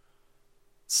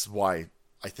 This is why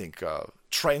I think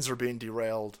trains are being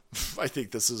derailed. I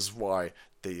think this is why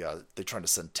They're trying to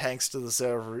send tanks to this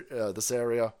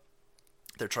area.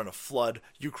 They're trying to flood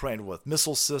Ukraine with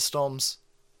missile systems.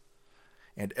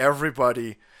 And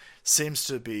everybody seems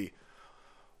to be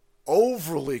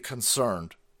overly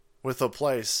concerned with a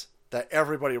place that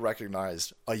everybody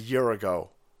recognized a year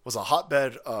ago was a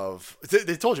hotbed of...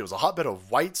 They told you it was a hotbed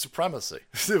of white supremacy.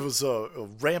 It was a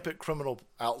rampant criminal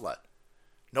outlet.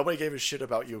 Nobody gave a shit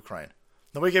about Ukraine.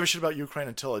 Nobody gave a shit about Ukraine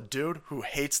until a dude who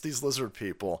hates these lizard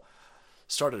people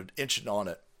started inching on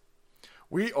it.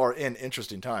 We are in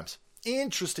interesting times.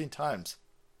 Interesting times.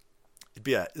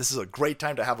 This is a great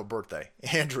time to have a birthday.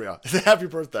 Andrea, happy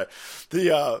birthday.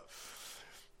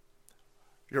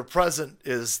 Your present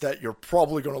is that you're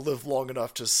probably going to live long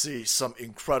enough to see some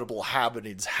incredible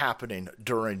happenings happening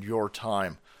during your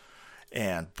time.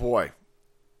 And boy,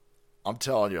 I'm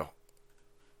telling you,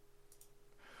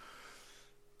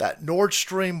 that Nord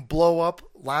Stream blow up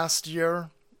last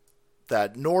year,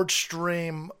 that Nord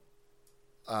Stream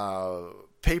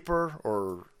paper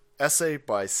or essay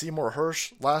by Seymour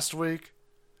Hersh last week,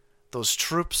 those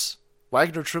troops,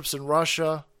 Wagner troops in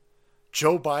Russia,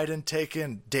 Joe Biden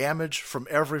taking damage from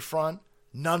every front.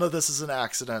 None of this is an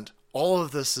accident. All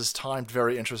of this is timed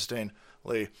very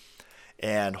interestingly.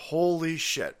 And holy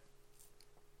shit.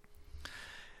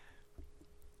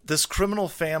 This criminal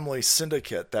family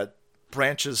syndicate that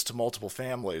branches to multiple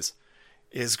families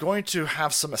is going to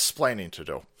have some explaining to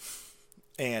do.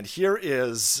 And here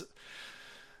is...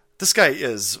 This guy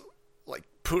is like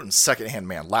Putin's second-hand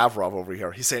man, Lavrov over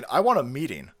here. He's saying, I want a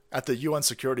meeting at the UN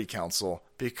Security Council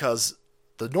because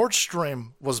the Nord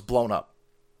Stream was blown up.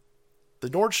 The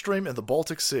Nord Stream in the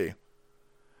Baltic Sea,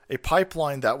 a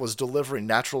pipeline that was delivering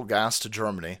natural gas to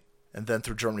Germany, and then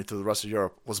through Germany through the rest of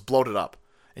Europe, was bloated up.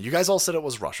 And you guys all said it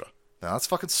was Russia. Now that's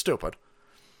fucking stupid.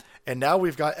 And now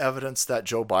we've got evidence that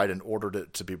Joe Biden ordered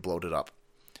it to be bloated up.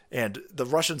 And the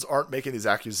Russians aren't making these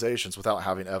accusations without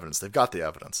having evidence. They've got the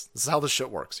evidence. This is how this shit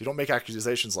works. You don't make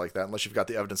accusations like that unless you've got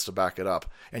the evidence to back it up.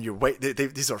 And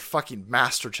these are fucking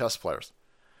master chess players.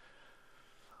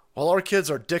 While our kids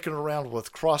are dicking around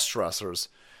with cross-dressers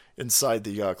inside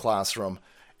the classroom,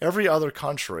 every other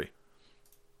country,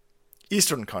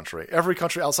 Eastern country, every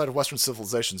country outside of Western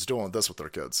civilization is doing this with their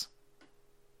kids.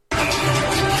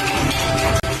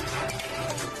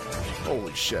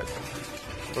 Holy shit.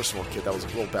 First of all, kid, that was a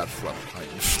real bad flip.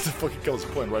 The fucking gun was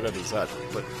pointing right at his head.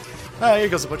 But, here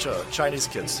goes a bunch of Chinese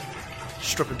kids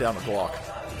stripping down a block.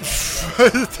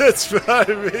 That's, I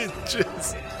mean,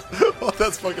 jeez. Oh,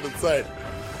 that's fucking insane.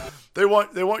 They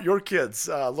want your kids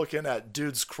looking at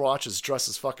dudes' crotches dressed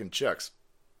as fucking chicks.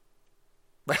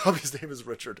 I hope his name is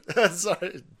Richard.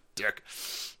 Sorry, dick.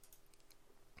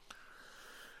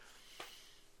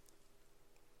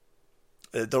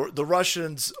 The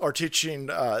Russians are teaching,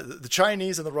 the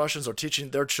Chinese and the Russians are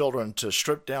teaching their children to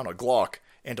strip down a Glock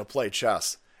and to play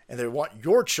chess. And they want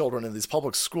your children in these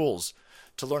public schools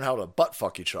to learn how to butt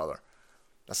fuck each other.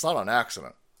 That's not an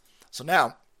accident. So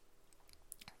now,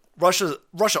 Russia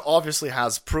obviously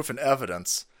has proof and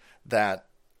evidence that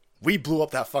we blew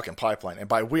up that fucking pipeline. And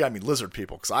by we, I mean lizard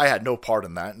people, because I had no part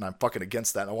in that, and I'm fucking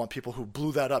against that. And I want people who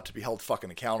blew that up to be held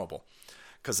fucking accountable.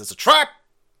 Because it's a trap!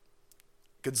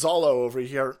 Gonzalo over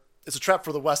here, it's a trap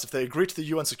for the West. If they agree to the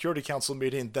UN Security Council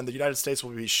meeting, then the United States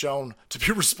will be shown to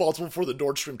be responsible for the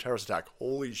Nord Stream terrorist attack.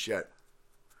 Holy shit.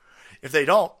 If they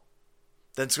don't,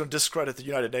 then it's going to discredit the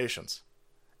United Nations.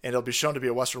 And it'll be shown to be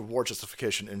a Western war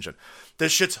justification engine.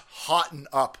 This shit's hotting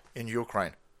up in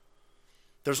Ukraine.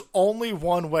 There's only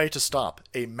one way to stop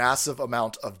a massive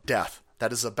amount of death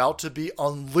that is about to be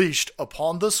unleashed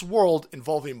upon this world,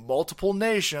 involving multiple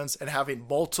nations and having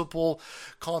multiple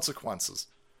consequences.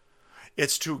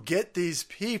 It's to get these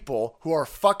people who are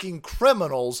fucking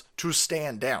criminals to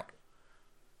stand down.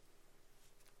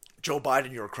 Joe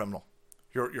Biden, you're a criminal.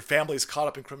 Your family is caught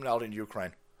up in criminality in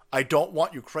Ukraine. I don't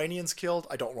want Ukrainians killed.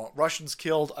 I don't want Russians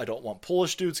killed. I don't want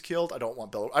Polish dudes killed. I don't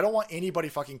want Belarus. I don't want anybody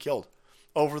fucking killed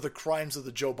over the crimes of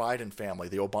the Joe Biden family,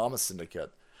 the Obama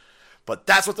syndicate. But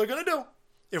that's what they're going to do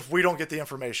if we don't get the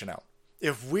information out.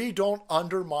 If we don't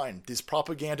undermine these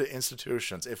propaganda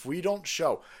institutions, if we don't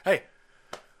show, hey,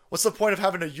 what's the point of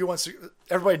having a UN...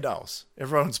 Everybody knows.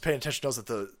 Everyone who's paying attention knows that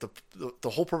the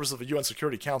whole purpose of a UN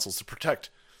Security Council is to protect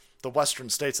the Western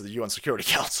states of the UN Security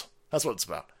Council. That's what it's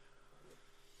about.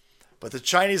 But the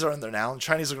Chinese are in there now, and the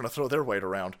Chinese are going to throw their weight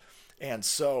around. And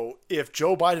so if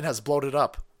Joe Biden has bloated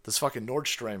up this fucking Nord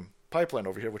Stream pipeline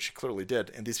over here, which he clearly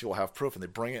did, and these people have proof, and they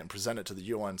bring it and present it to the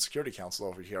UN Security Council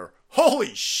over here,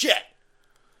 holy shit!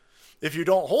 If you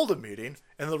don't hold a meeting,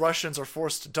 and the Russians are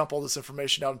forced to dump all this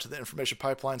information out into the information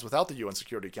pipelines without the UN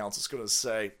Security Council, it's going to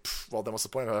say, well, then what's the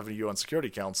point of having a UN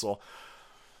Security Council?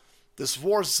 This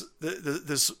war's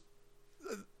the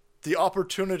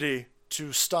opportunity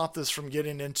to stop this from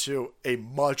getting into a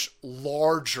much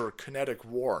larger kinetic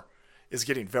war is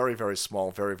getting very, very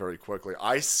small, very, very quickly.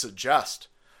 I suggest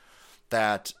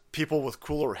that people with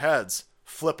cooler heads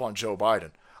flip on Joe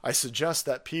Biden. I suggest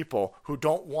that people who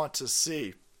don't want to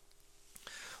see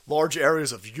large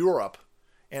areas of Europe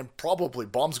and probably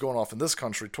bombs going off in this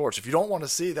country torch, if you don't want to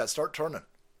see that, start turning.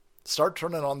 Start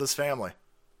turning on this family.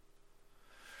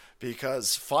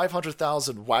 Because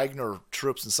 500,000 Wagner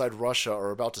troops inside Russia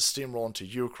are about to steamroll into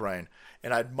Ukraine,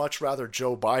 and I'd much rather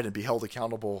Joe Biden be held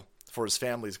accountable for his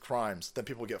family's crimes than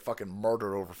people get fucking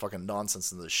murdered over fucking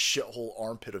nonsense in the shithole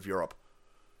armpit of Europe.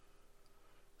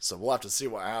 So we'll have to see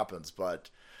what happens, but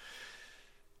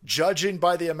judging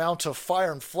by the amount of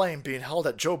fire and flame being held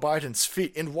at Joe Biden's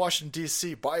feet in Washington,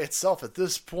 D.C. by itself at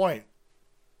this point,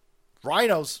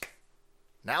 rhinos,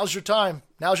 now's your time.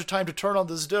 Now's your time to turn on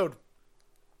this dude.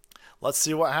 Let's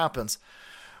see what happens.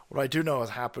 What I do know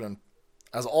is happening,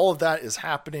 as all of that is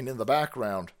happening in the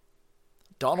background,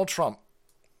 Donald Trump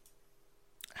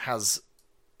has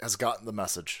gotten the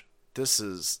message. This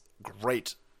is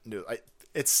great news.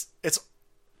 It's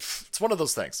one of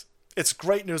those things. It's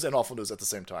great news and awful news at the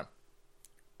same time.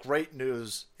 Great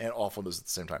news and awful news at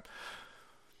the same time.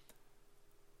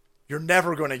 You're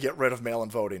never going to get rid of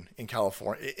mail-in voting in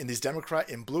California. In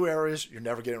blue areas, you're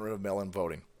never getting rid of mail-in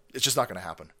voting. It's just not going to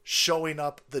happen. Showing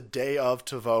up the day of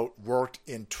to vote worked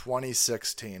in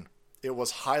 2016. It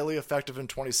was highly effective in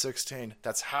 2016.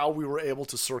 That's how we were able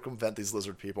to circumvent these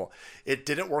lizard people. It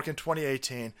didn't work in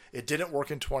 2018. It didn't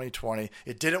work in 2020.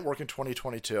 It didn't work in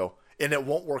 2022. And it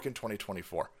won't work in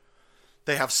 2024.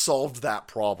 They have solved that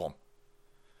problem.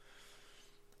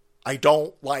 I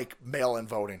don't like mail-in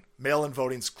voting. Mail-in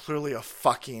voting is clearly a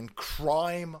fucking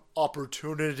crime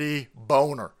opportunity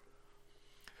boner.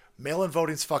 Mail-in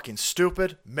voting's fucking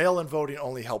stupid. Mail-in voting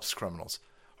only helps criminals.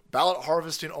 Ballot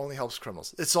harvesting only helps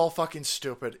criminals. It's all fucking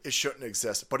stupid. It shouldn't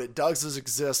exist. But it does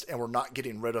exist, and we're not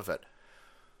getting rid of it.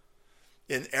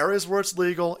 In areas where it's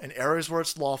legal, in areas where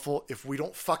it's lawful, if we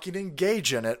don't fucking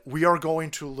engage in it, we are going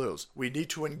to lose. We need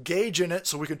to engage in it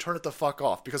so we can turn it the fuck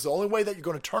off. Because the only way that you're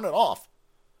going to turn it off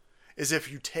is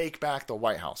if you take back the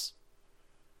White House.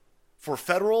 For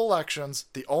federal elections,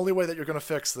 the only way that you're going to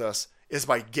fix this is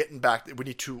by getting back. We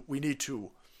need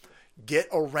to get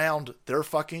around their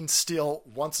fucking steal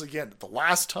once again. The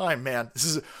last time, man,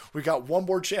 we got one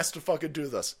more chance to fucking do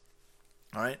this.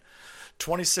 All right?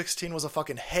 2016 was a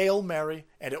fucking Hail Mary,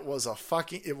 and it was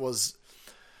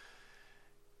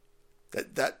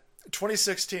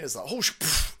 2016 is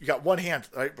you got one hand,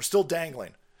 right? We're still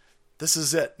dangling. This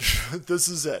is it. This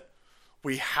is it.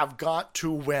 We have got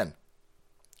to win.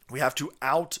 We have to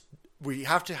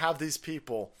have these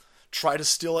people try to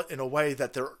steal it in a way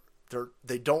that they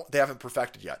haven't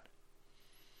perfected yet.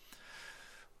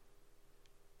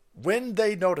 When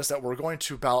they notice that we're going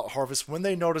to ballot harvest, when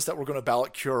they notice that we're going to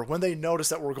ballot cure, when they notice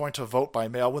that we're going to vote by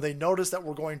mail, when they notice that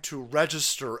we're going to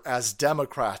register as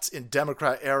Democrats in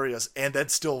Democrat areas and then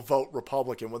still vote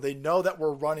Republican, when they know that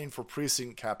we're running for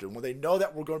precinct captain, when they know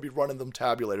that we're going to be running them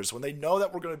tabulators, when they know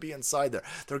that we're going to be inside there,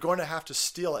 they're going to have to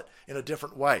steal it in a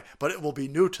different way, but it will be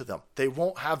new to them. They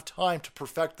won't have time to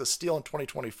perfect the steal in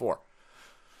 2024.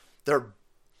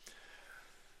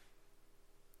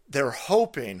 They're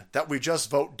hoping that we just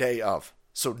vote day of.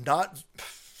 So not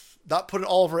putting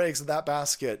all of our eggs in that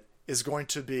basket is going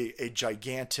to be a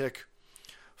gigantic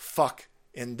fuck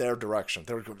in their direction.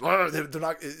 They're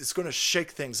not. It's going to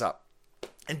shake things up.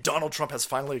 And Donald Trump has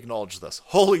finally acknowledged this.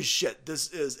 Holy shit, this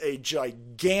is a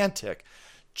gigantic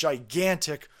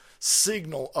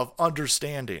signal of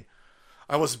understanding.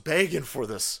 I was begging for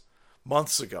this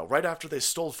months ago, right after they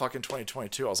stole fucking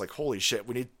 2022. I was like, holy shit,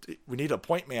 we need a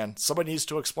point man. Somebody needs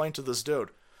to explain to this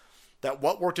dude that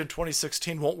what worked in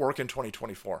 2016 won't work in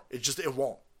 2024. It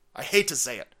won't. I hate to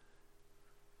say it.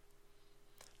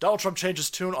 Donald Trump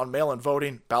changes tune on mail-in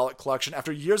voting, ballot collection.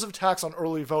 After years of attacks on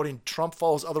early voting, Trump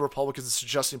follows other Republicans in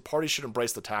suggesting parties should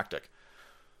embrace the tactic.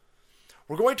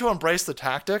 We're going to embrace the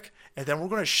tactic, and then we're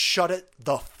going to shut it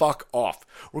the fuck off.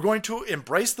 We're going to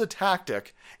embrace the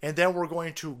tactic, and then we're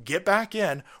going to get back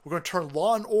in. We're going to turn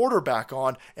law and order back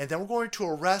on, and then we're going to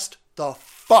arrest the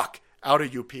fuck out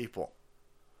of you people.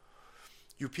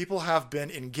 You people have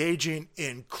been engaging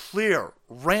in clear,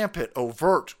 rampant,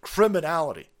 overt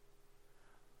criminality.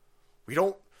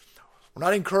 We're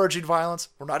not encouraging violence.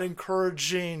 We're not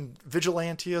encouraging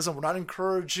vigilantism. We're not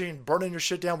encouraging burning your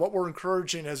shit down. What we're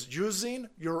encouraging is using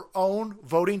your own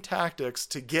voting tactics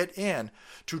to get in,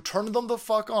 to turn them the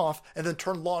fuck off, and then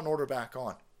turn law and order back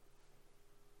on.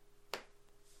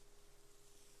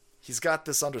 He's got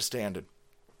this understanding.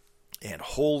 And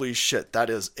holy shit, I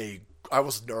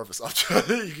was nervous.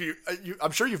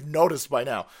 I'm sure you've noticed by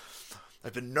now.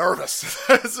 I've been nervous.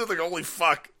 It's like, holy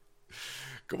fuck.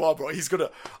 Come on, bro.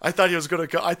 I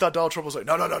thought Donald Trump was like,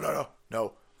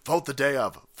 no. Vote the day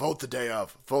of. I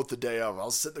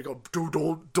was sitting there going,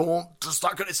 don't. It's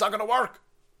not gonna work.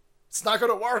 It's not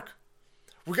gonna work.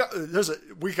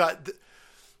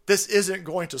 This isn't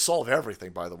going to solve everything,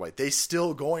 by the way. They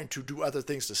still going to do other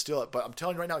things to steal it. But I'm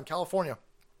telling you right now, in California,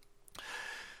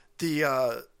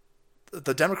 the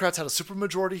Democrats had a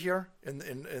supermajority here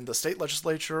in the state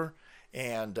legislature,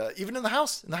 and even in the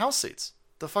House seats.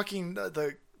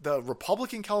 The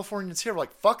Republican Californians here were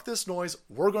like, fuck this noise.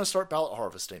 We're going to start ballot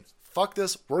harvesting. Fuck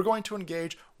this. We're going to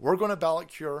engage. We're going to ballot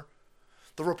cure.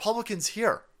 The Republicans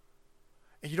here.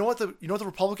 And you know what the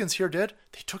Republicans here did?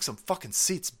 They took some fucking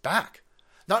seats back.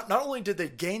 Not only did they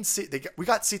gain seats, we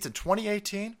got seats in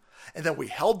 2018, and then we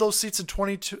held those seats in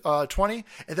 2020,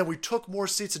 and then we took more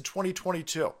seats in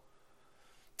 2022.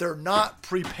 They're not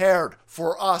prepared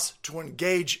for us to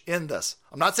engage in this.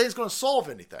 I'm not saying it's going to solve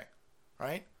anything,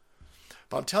 right?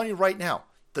 But I'm telling you right now,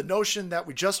 the notion that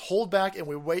we just hold back and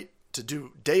we wait to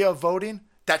do day of voting,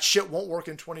 that shit won't work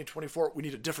in 2024. We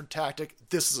need a different tactic.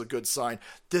 This is a good sign.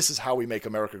 This is how we make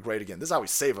America great again. This is how we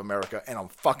save America. And I'm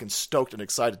fucking stoked and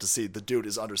excited to see the dude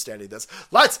is understanding this.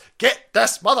 Let's get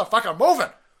this motherfucker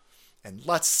moving. And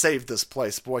let's save this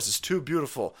place, boys. It's too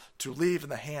beautiful to leave in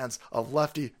the hands of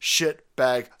lefty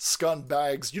shitbag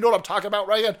scumbags. You know what I'm talking about,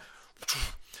 Reagan?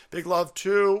 Big love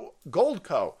to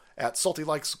Goldco at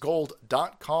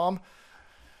saltylikesgold.com.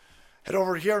 Head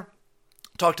over here.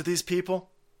 Talk to these people.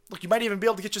 Look, you might even be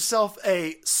able to get yourself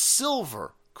a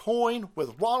silver coin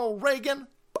with Ronald Reagan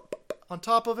on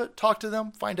top of it. Talk to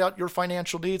them. Find out your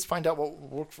financial needs. Find out what will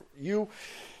work for you.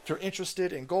 If you're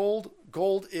interested in gold,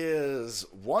 gold is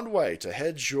one way to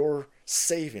hedge your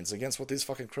savings against what these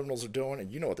fucking criminals are doing.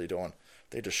 And you know what they're doing.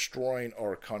 They're destroying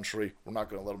our country. We're not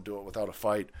going to let them do it without a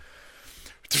fight.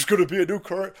 There's going to be a new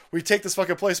currency. We take this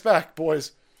fucking place back,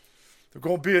 boys. There's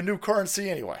going to be a new currency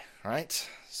anyway, right?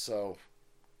 So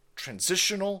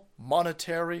transitional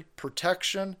monetary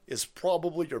protection is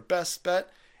probably your best bet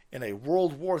in a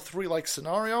World War III-like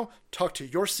scenario. Talk to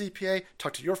your CPA,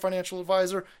 talk to your financial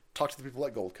advisor, talk to the people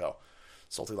at Goldco.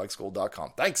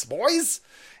 SaltyLikesGold.com. Thanks, boys!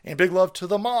 And big love to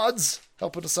the mods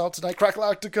helping us out tonight.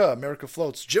 Crackalactica, America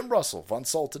Floats, Jim Russell, Von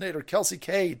Saltinator, Kelsey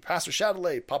Cade, Pastor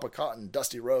Chatelet, Papa Cotton,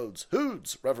 Dusty Rhodes,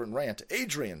 Hoods, Reverend Rant,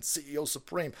 Adrian, CEO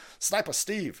Supreme, Sniper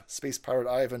Steve, Space Pirate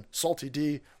Ivan, Salty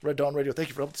D, Red Dawn Radio. Thank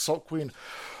you for helping the Salt Queen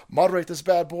moderate this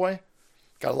bad boy.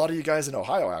 Got a lot of you guys in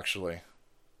Ohio, actually.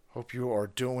 Hope you are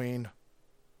doing...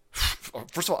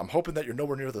 First of all, I'm hoping that you're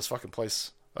nowhere near this fucking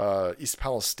place, East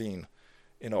Palestine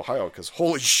in Ohio, because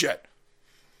holy shit.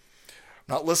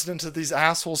 I'm not listening to these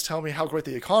assholes tell me how great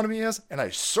the economy is, and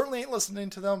I certainly ain't listening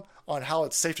to them on how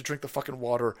it's safe to drink the fucking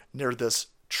water near this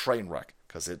train wreck,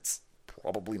 because it's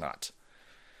probably not.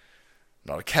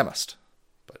 I'm not a chemist,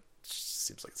 but it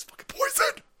seems like it's fucking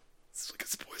poison. It's like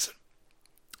it's poison.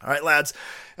 All right, lads,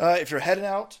 if you're heading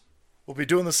out, we'll be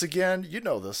doing this again. You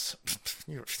know this.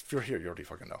 If you're here, you already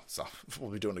fucking know. So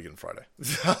we'll be doing it again Friday.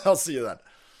 I'll see you then.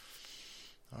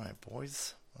 All right,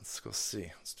 boys, let's go see.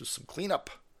 Let's do some cleanup.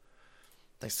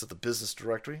 Thanks to the business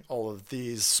directory. All of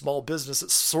these small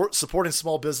businesses, supporting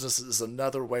small businesses is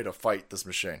another way to fight this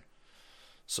machine.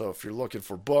 So if you're looking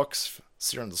for books,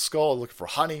 Sear in the Skull, looking for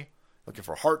honey, looking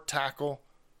for heart tackle,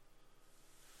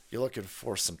 you're looking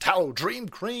for some tallow dream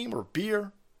cream or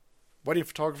beer, wedding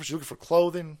photographers, you're looking for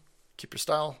clothing, keep your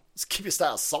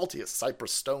style salty at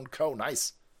Cypress Stone Co.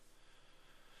 Nice.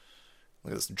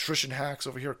 Look at this nutrition hacks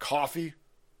over here. Coffee.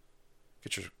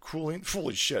 Get your cooling.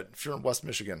 Holy shit. If you're in West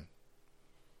Michigan.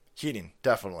 Heating,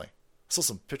 definitely. I saw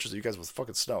some pictures of you guys with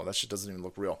fucking snow. That shit doesn't even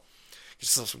look real. Get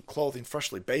yourself some clothing,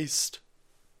 freshly based.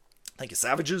 Thank you,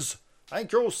 savages.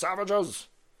 Thank you, savages.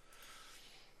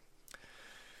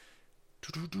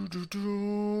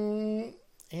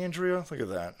 Andrea, look at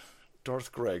that.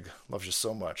 Darth Gregg loves you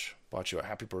so much. Bought you a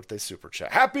happy birthday super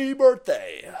chat. Happy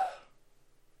birthday!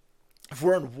 If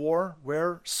we're in war,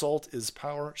 where salt is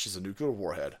power, she's a nuclear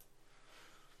warhead.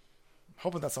 I'm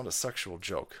hoping that's not a sexual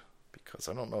joke, because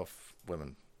I don't know if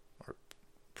women are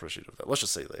appreciative of that. Let's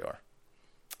just say they are.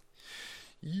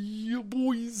 Yeah,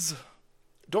 boys.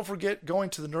 Don't forget going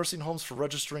to the nursing homes for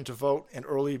registering to vote and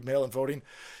early mail-in voting.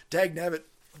 Dag nabbit.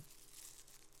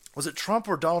 Was it Trump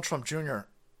or Donald Trump Jr.?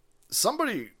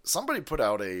 Somebody put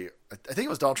out I think it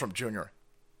was Donald Trump Jr.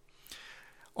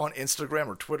 on Instagram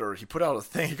or Twitter. He put out a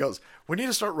thing. He goes, we need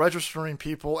to start registering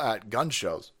people at gun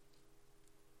shows.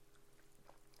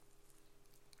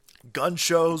 Gun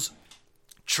shows,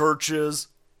 churches,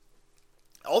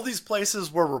 All these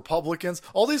places where Republicans,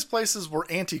 all these places where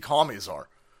anti-commies are.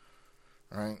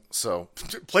 Right? So,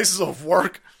 places of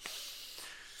work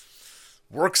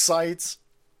sites,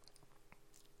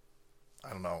 I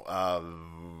don't know,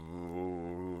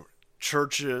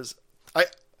 churches. I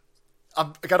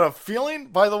got a feeling,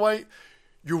 by the way,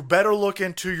 you better look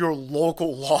into your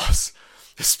local laws,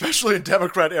 especially in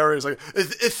Democrat areas. Like,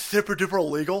 it's super duper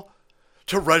illegal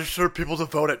to register people to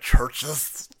vote at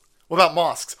churches. What about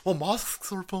mosques? Well,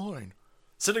 mosques are fine.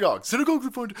 Synagogues are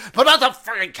fine. But not the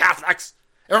freaking Catholics.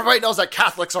 Everybody knows that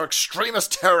Catholics are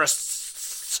extremist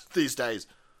terrorists these days.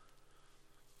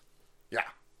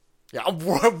 Yeah, I'm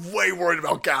way worried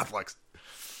about Catholics.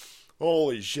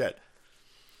 Holy shit.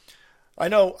 I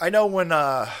know when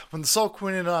the Soul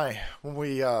Queen and I, when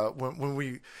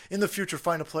we in the future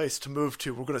find a place to move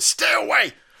to, we're gonna stay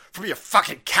away from your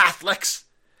fucking Catholics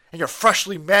and your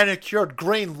freshly manicured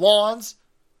green lawns,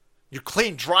 your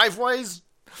clean driveways.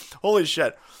 Holy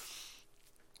shit.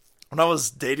 When I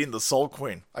was dating the Soul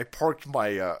Queen, I parked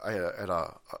my I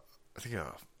think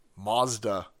a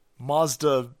Mazda,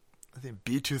 I think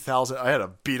B2000. I had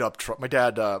a beat up truck. My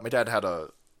dad had a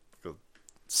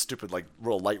stupid, like,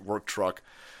 real light work truck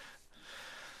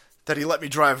that he let me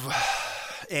drive.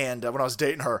 And when I was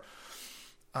dating her,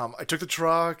 I took the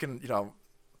truck and,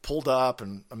 pulled up,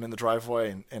 and I'm in the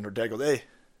driveway, and her dad goes,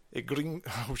 hey gringo.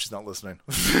 Oh, she's not listening.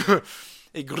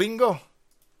 Hey gringo,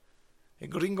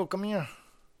 come here.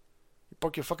 You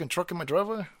park your fucking truck in my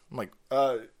driveway? I'm like,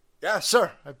 yeah,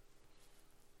 sir.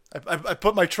 I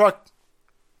put my truck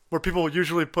where people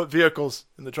usually put vehicles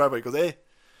in the driveway. He goes, hey,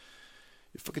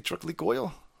 your fucking truck leak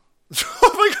oil? Am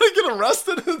I going to get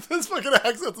arrested? This fucking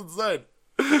accent's insane.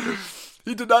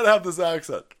 He did not have this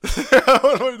accent.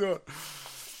 What am I doing?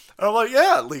 And I'm like,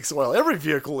 yeah, it leaks oil. Every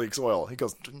vehicle leaks oil. He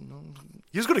goes,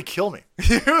 he was going to kill me.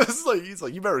 He's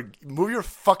like, you better move your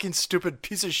fucking stupid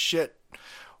piece of shit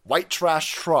white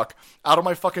trash truck out of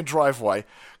my fucking driveway.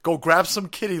 Go grab some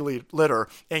kitty litter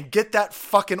and get that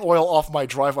fucking oil off my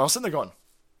driveway. I was sitting there going,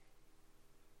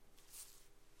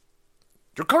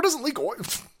 your car doesn't leak oil.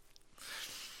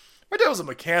 My dad was a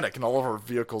mechanic, and all of our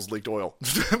vehicles leaked oil.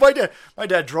 My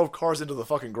dad drove cars into the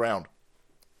fucking ground.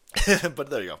 But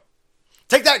there you go.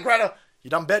 Take that, Greta, you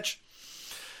dumb bitch.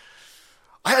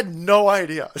 I had no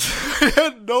idea.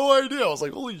 I was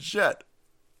like, holy shit.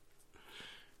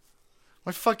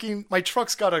 My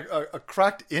truck's got a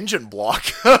cracked engine block.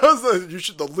 Oil's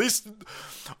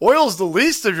the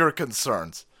least of your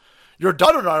concerns. Your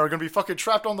daughter and I are going to be fucking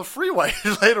trapped on the freeway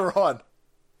later on.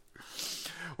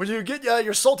 When you get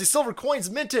your salty silver coins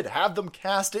minted, have them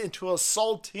cast it into a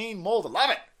saltine mold.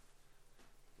 Love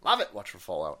it. Watch for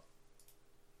Fallout.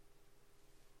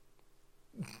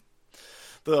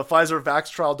 The Pfizer Vax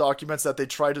trial documents that they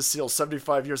tried to seal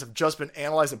 75 years have just been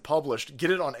analyzed and published. Get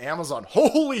it on Amazon.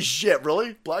 Holy shit,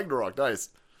 really? Blagnarok, nice.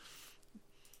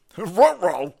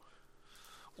 Ruh-roh.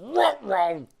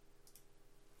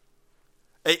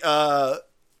 Hey,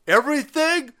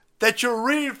 everything that you're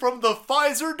reading from the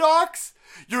Pfizer docs,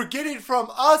 you're getting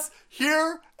from us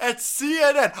here at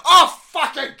CNN. I'll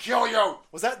fucking kill you!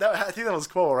 Was that I think that was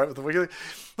Cuomo, right? With the wiggly.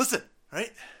 Listen,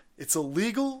 right? It's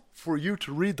illegal for you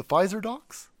to read the Pfizer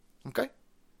docs, okay?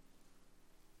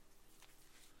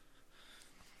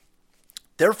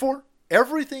 Therefore,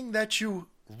 everything that you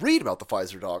read about the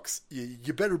Pfizer docs,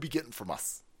 you better be getting from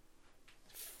us.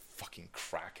 Fucking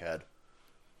crackhead.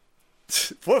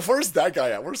 Where's that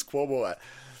guy at? Where's Cuomo at?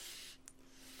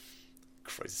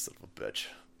 Crazy son of a bitch.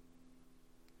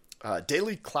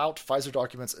 Daily Clout Pfizer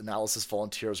Documents Analysis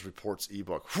Volunteers Reports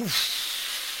ebook.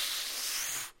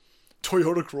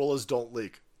 Toyota Corollas don't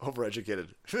leak. Overeducated.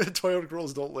 Toyota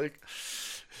Corollas don't leak.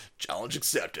 Challenge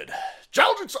accepted.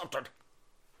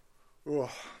 Ugh.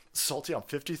 Salty, I'm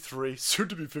 53, soon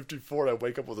to be 54, and I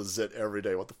wake up with a zit every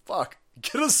day. What the fuck?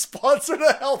 Get a sponsor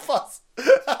to help us.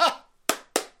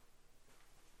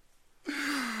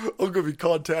 I'm going to be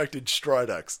contacting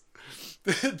Stridex.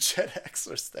 Gen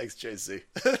Xers. Thanks, JC.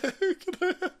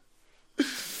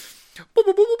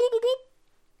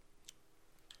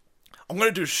 I'm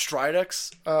going to do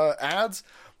Stridex ads,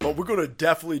 but we're going to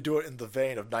definitely do it in the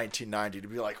vein of 1990 to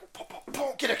be like,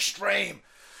 get extreme.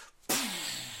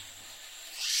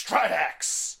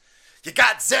 Stridex. You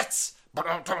got zits.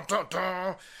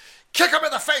 Kick him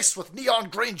in the face with neon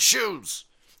green shoes.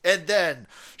 And then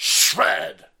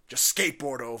shred. Just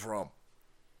skateboard over him.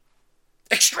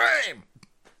 Extreme.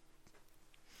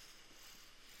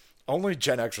 Only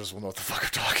Gen Xers will know what the fuck I'm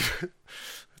talking about.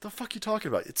 What the fuck are you talking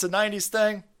about? It's a 90s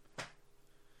thing.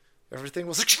 Everything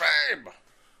was extreme.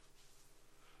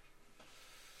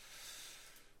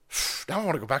 Now I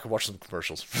want to go back and watch some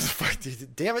commercials.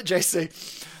 Damn it, JC.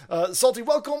 Salty,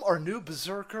 welcome our new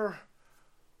berserker,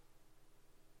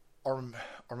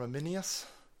 Arminius.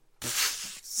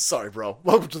 Sorry, bro.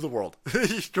 Welcome to the world.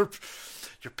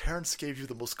 Your parents gave you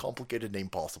the most complicated name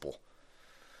possible.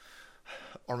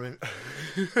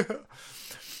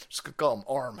 Just call him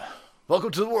Arm.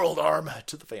 Welcome to the world, Arm.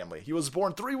 To the family. He was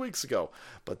born 3 weeks ago,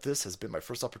 but this has been my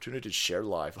first opportunity to share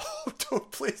live. Oh,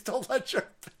 please don't let your...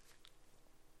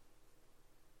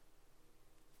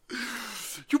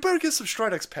 You better get some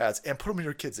Stridex pads and put them in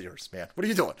your kids' ears, man. What are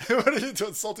you doing? What are you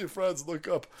doing? Salty friends, look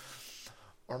up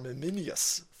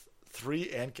Arminius.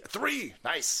 3.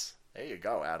 Nice. There you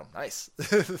go, Adam. Nice.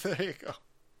 There you go.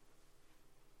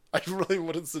 I really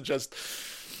wouldn't suggest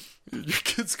your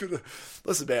kid's gonna...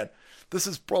 Listen, man. This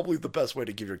is probably the best way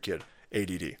to give your kid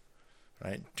ADD.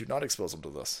 Right? Do not expose them to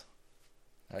this.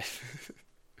 Right?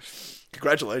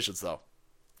 Congratulations, though.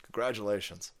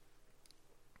 Congratulations.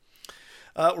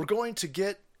 We're going to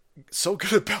get so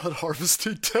good at ballot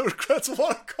harvesting, Democrats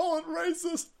want to call it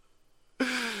racist.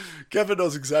 Kevin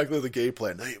knows exactly the game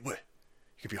plan. Hey, wait,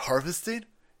 you could be harvesting?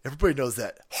 Everybody knows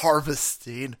that.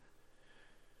 Harvesting.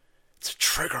 It's a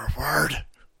trigger word.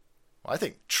 Well, I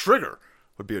think trigger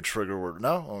would be a trigger word.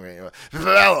 No? Okay.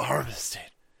 Ballot harvesting.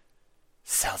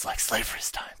 Sounds like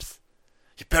slavery's times.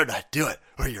 You better not do it,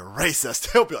 or you're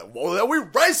racist. He'll be like, whoa, we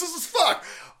racist as fuck.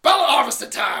 Ballot harvesting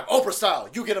time. Oprah style.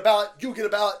 You get a ballot, you get a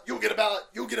ballot, you get a ballot,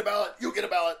 you get a ballot, you get a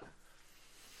ballot.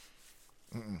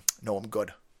 No, I'm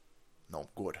good. No, I'm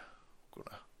good. I'm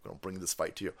gonna bring this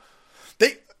fight to you.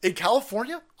 In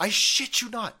California, I shit you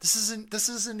not. This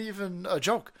isn't even a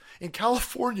joke. In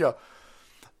California,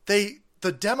 the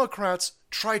Democrats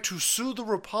tried to sue the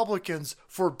Republicans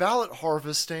for ballot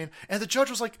harvesting, and the judge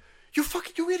was like, you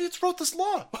idiots wrote this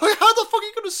law. How the fuck are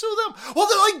you going to sue them? Well,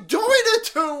 they're like doing it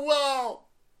too well.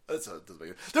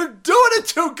 They're doing it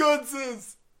too good,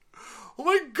 sis. Oh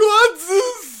my God,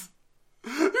 sis.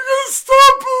 You gotta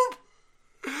stop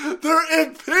them. They're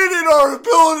impeding our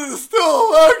ability to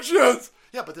steal elections.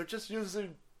 Yeah, but they're just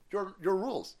using your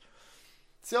rules.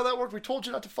 See how that worked? We told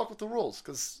you not to fuck with the rules,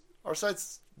 because our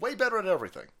site's way better at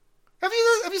everything. Have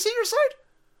you seen your site?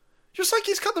 Your site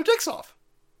keeps cutting their dicks off.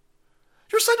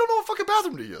 Your site don't know what fucking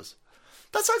bathroom to use.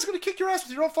 That site's gonna kick your ass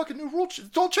with your own fucking new rule.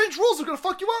 Don't change rules, they're gonna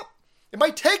fuck you up. It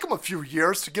might take them a few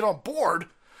years to get on board,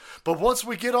 but once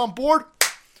we get on board,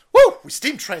 woo, we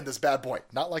steam train this bad boy.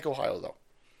 Not like Ohio, though.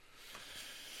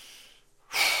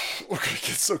 We're gonna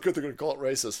get so good they're gonna call it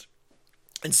racist.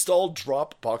 Install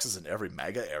drop boxes in every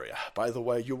MAGA area. By the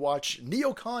way, you watch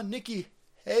Neocon Nikki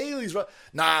Haley's...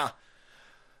 Nah,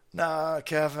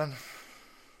 Kevin.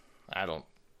 I don't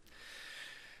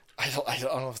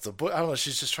know if it's a book. I don't know.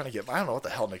 She's just trying to get... I don't know what the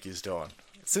hell Nikki's doing.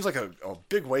 It seems like a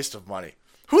big waste of money.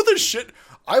 Who the shit...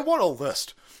 I want a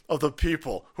list of the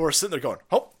people who are sitting there going,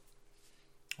 oh,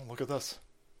 look at this.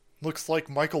 Looks like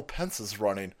Michael Pence is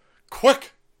running.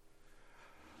 Quick!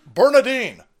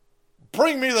 Bernadine,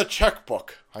 bring me the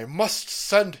checkbook. I must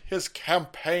send his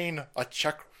campaign a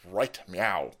check right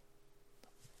meow.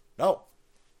 No,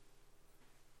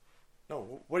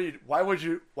 why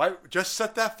just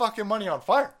set that fucking money on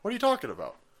fire? What are you talking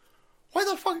about? Why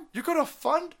the fuck, you're gonna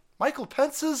fund Michael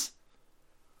Pence's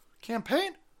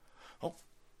campaign? Oh,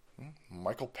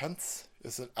 Michael Pence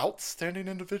is an outstanding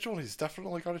individual, and he's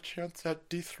definitely got a chance at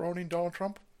dethroning Donald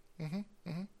Trump.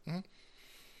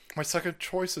 My second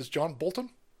choice is John Bolton.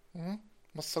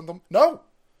 Must send them. No!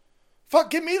 Fuck,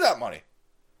 give me that money.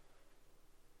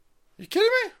 You kidding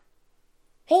me?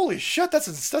 Holy shit, how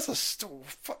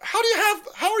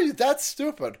are you that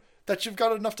stupid that you've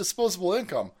got enough disposable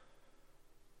income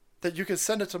that you can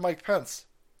send it to Mike Pence,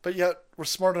 but yet we're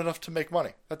smart enough to make money?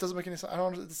 That doesn't make any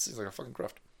sense. This seems like a fucking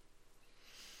grift.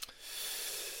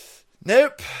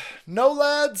 Nope. No,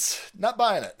 lads. Not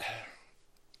buying it.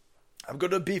 I'm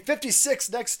going to be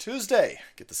 56 next Tuesday.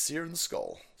 Get the sear in the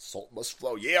skull. Salt must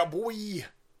flow. Yeah, boy.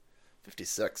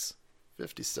 56.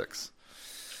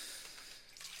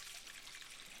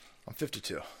 I'm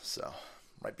 52, so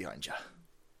right behind ya.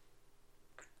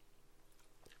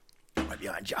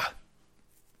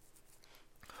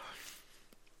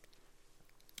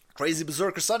 Crazy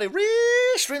Berserker Sunday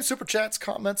stream super chats,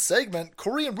 comments, segment.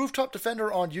 Korean rooftop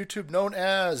defender on YouTube known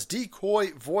as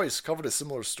Decoy Voice covered a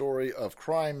similar story of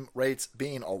crime rates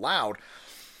being allowed.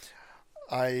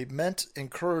 I meant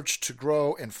encouraged to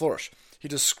grow and flourish. He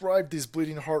described these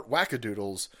bleeding heart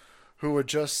wackadoodles who would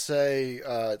just say,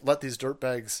 let these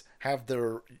dirtbags have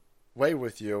their way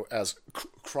with you as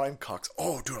crime cocks.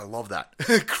 Oh, dude, I love that.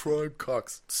 Crime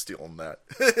cocks. Stealing that.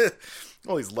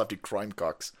 All these lefty crime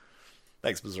cocks.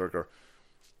 Thanks, Berserker.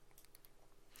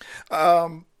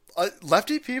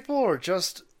 lefty people are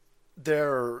just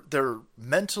they're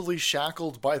mentally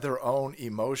shackled by their own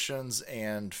emotions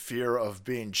and fear of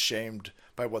being shamed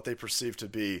by what they perceive to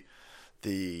be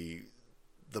the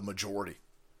majority.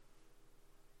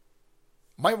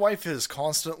 My wife is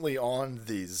constantly on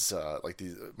these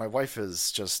my wife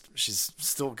is just, she's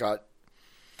still got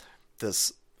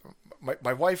this.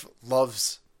 My wife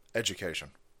loves education.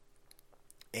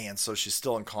 And so she's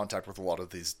still in contact with a lot of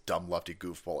these dumb lefty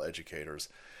goofball educators.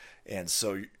 And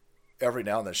so every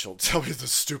now and then she'll tell me the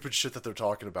stupid shit that they're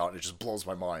talking about, and it just blows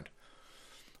my mind.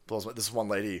 This one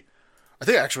lady, I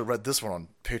think I actually read this one on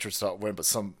Patriots.win, but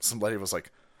some lady was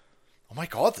like, oh my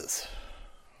God,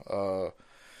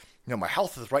 my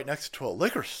house is right next to a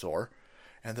liquor store,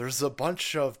 and there's a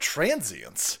bunch of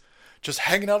transients just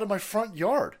hanging out in my front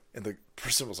yard. And the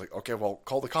person was like, okay, well,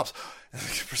 call the cops. And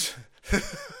the person,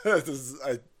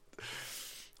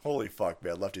 holy fuck,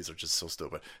 man. Lefties are just so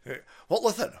stupid. Well,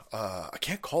 listen, I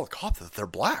can't call the cops. They're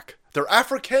black. They're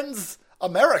Africans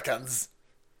Americans.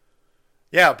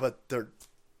 Yeah, but they're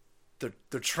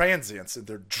transients and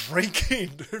they're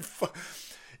drinking.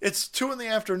 It's 2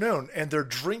 p.m, and they're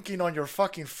drinking on your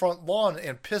fucking front lawn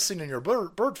and pissing in your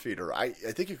bird feeder. I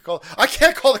think you could call. I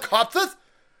can't call the cops.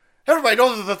 Everybody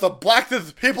knows that the black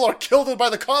people are killed by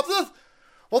the cops.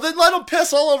 Well, then let them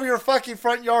piss all over your fucking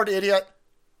front yard, idiot.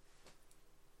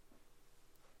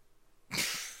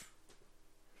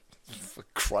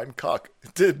 Crime cock.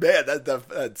 Dude, man,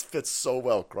 that fits so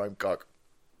well. Crime cock.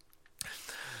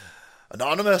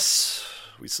 Anonymous,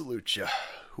 we salute you.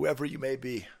 Whoever you may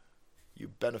be. You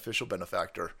beneficial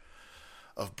benefactor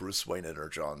of Bruce Wayne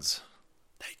Energons.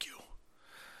 Thank you.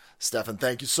 Stefan,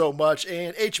 thank you so much.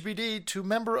 And HBD to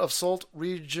member of Salt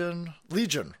Legion.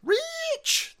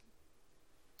 Reach!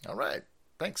 All right.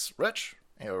 Thanks, Rich.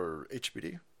 Or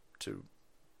HBD to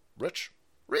Rich.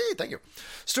 Thank you.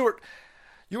 Stuart,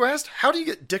 you asked, how do you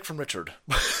get dick from Richard?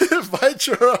 Mind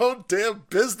your own damn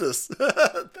business.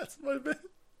 That's my man.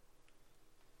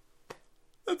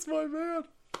 That's my man.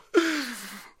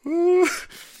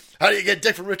 How do you get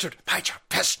dick from Richard? Mind your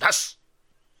business.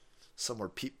 Somewhere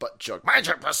Pete Buttjug. Mind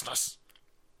your business.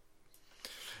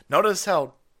 Notice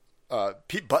how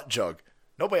Pete Buttjug,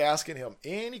 nobody asking him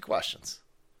any questions.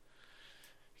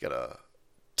 You got a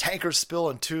tanker spill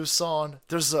in Tucson.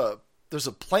 There's a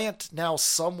plant now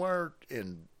somewhere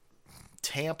in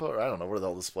Tampa, or I don't know where the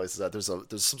hell this place is at. There's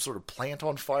some sort of plant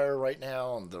on fire right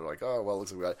now, and they're like, oh well,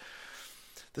 looks like we got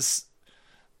this.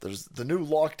 There's the new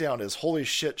lockdown is holy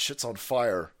shit, shit's on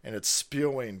fire, and it's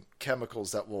spewing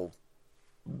chemicals that will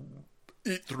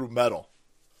eat through metal.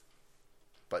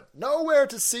 But nowhere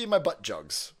to see my butt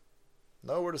jugs.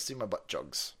 Nowhere to see my butt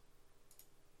jugs.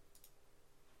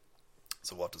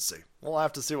 So we'll have to see. We'll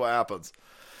have to see what happens.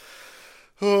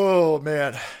 Oh,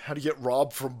 man. How to get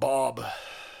robbed from Bob.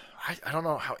 I don't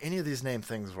know how any of these name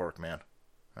things work, man.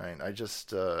 I just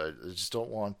don't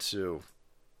want to,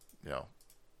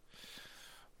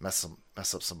 mess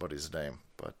up somebody's name.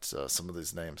 But some of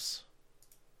these names,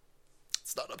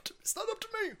 it's not up to me. It's not up to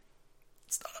me.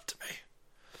 It's not up to me.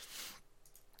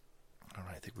 All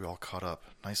right, I think we all caught up.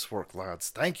 Nice work, lads.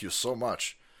 Thank you so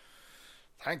much.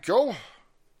 Thank you.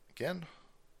 Again,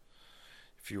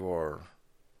 if you are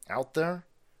out there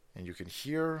and you can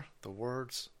hear the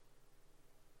words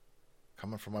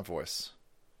coming from my voice,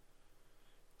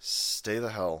 stay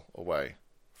the hell away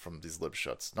from these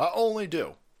libshuts. Not only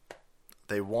do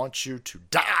they want you to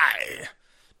die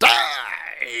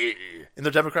in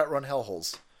their Democrat-run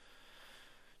hellholes,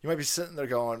 you might be sitting there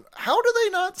going, how do they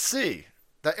not see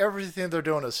that everything they're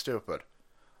doing is stupid?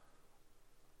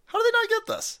 How do they not get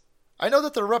this? I know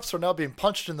that their reps are now being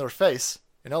punched in their face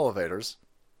in elevators.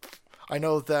 I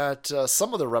know that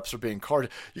some of their reps are being carded.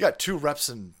 You got 2 reps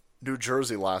in New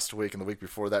Jersey last week and the week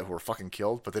before that who were fucking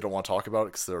killed, but they don't want to talk about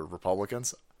it because they're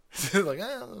Republicans. They're like,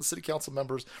 Republican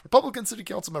city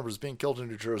council members being killed in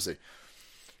New Jersey.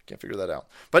 Can't figure that out.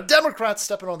 But Democrats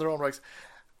stepping on their own rights.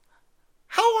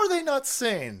 How are they not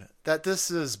seeing that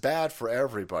this is bad for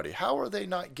everybody? How are they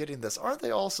not getting this? Aren't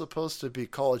they all supposed to be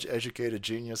college-educated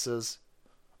geniuses?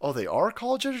 Oh, they are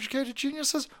college-educated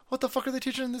geniuses? What the fuck are they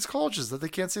teaching in these colleges that they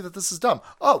can't see that this is dumb?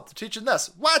 Oh, they're teaching this.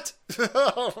 What?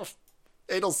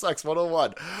 Anal sex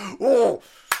 101. Oh,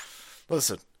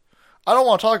 listen, I don't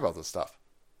want to talk about this stuff.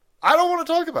 I don't want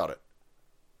to talk about it.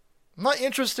 I'm not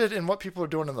interested in what people are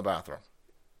doing in the bathroom.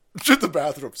 The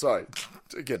bathroom, sorry.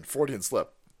 Again, Freudian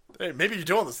slip. Hey, maybe you're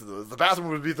doing this. The bathroom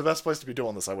would be the best place to be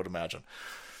doing this, I would imagine.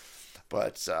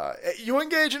 But you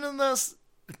engaging in this?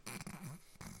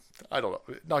 I don't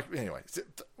know. Anyway,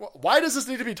 why does this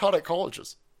need to be taught at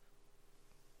colleges?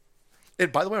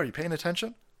 And by the way, are you paying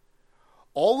attention?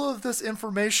 All of this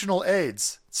informational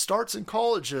aids starts in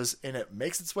colleges and it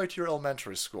makes its way to your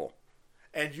elementary school.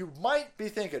 And you might be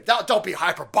thinking, no, don't be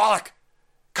hyperbolic.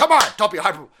 Come on, don't be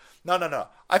hyperbolic. No.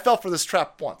 I fell for this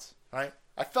trap once, right?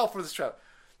 I fell for this trap.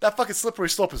 That fucking slippery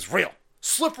slope is real.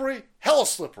 Slippery, hella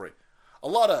slippery. A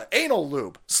lot of anal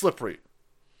lube, slippery.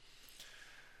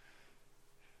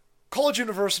 College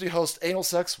University hosts Anal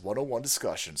Sex 101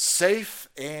 discussion. Safe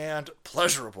and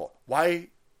pleasurable. Why?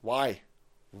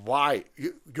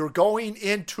 You're going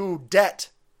into debt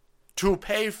to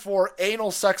pay for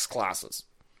anal sex classes.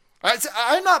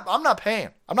 I'm not paying.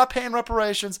 I'm not paying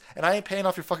reparations, and I ain't paying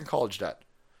off your fucking college debt.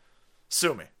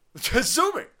 Sue me. Just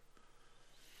sue me.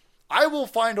 I will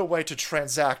find a way to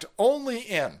transact only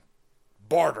in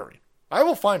bartering. I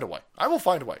will find a way.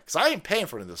 Because I ain't paying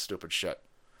for any of this stupid shit.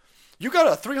 You got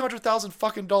a $300,000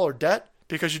 fucking debt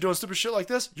because you're doing stupid shit like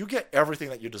this, you get everything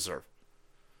that you deserve.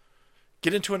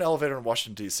 Get into an elevator in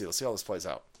Washington, D.C. Let's see how this plays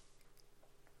out.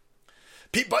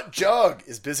 Pete Butt Jug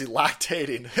is busy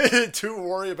lactating to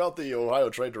worry about the Ohio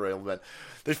trade derailment.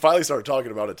 They finally started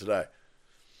talking about it today.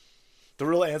 The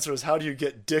real answer is, how do you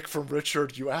get dick from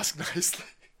Richard? You ask nicely.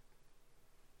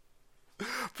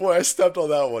 Boy, I stepped on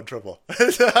that one, Triple.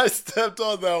 I stepped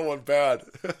on that one bad.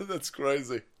 That's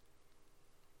crazy.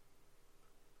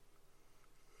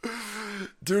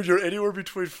 Dude, you're anywhere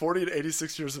between 40 and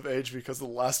 86 years of age because of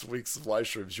the last weeks of live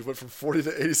streams. You went from 40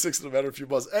 to 86 in a matter of a few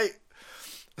months. Hey,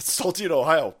 it's salty in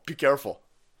Ohio. Be careful.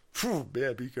 Whew,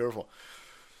 man, be careful.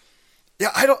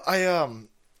 Yeah, I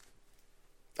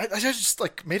just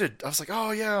like I was like,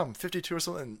 oh yeah, I'm 52 or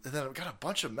something. And then I got a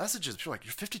bunch of messages. People are like,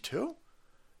 you're 52?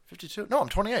 52? No, I'm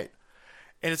 28.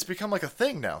 And it's become like a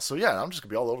thing now. So yeah, I'm just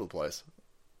gonna be all over the place.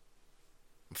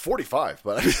 I'm 45,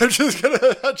 but I'm just gonna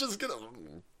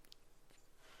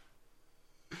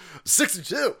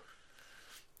 62.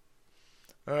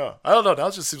 I don't know. Now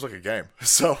it just seems like a game.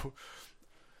 So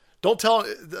don't tell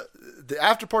the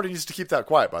after party needs to keep that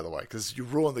quiet, by the way, because you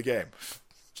ruin the game.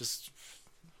 Just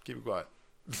keep it quiet.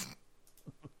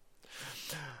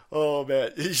 Oh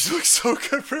man, you look so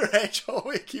good for your age.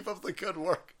 Oh, keep up the good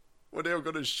work. When they were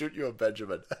going to shoot you a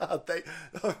Benjamin.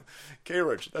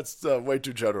 K-Rich, that's way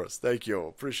too generous. Thank you.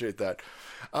 Appreciate that.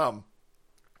 I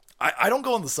don't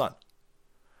go in the sun.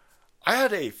 I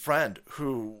had a friend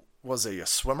who was a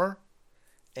swimmer,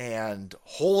 and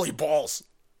holy balls.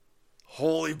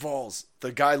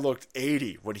 The guy looked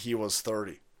 80 when he was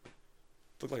 30.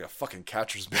 Looked like a fucking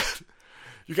catcher's mitt.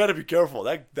 You got to be careful.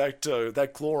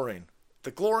 That chlorine.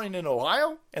 The chlorine in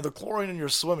Ohio and the chlorine in your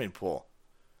swimming pool.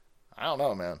 I don't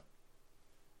know, man.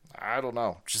 I don't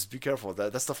know. Just be careful.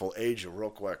 That stuff will age you real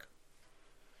quick.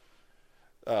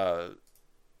 I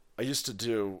used to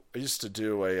do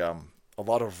a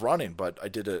lot of running, but I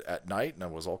did it at night and I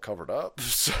was all covered up.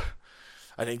 So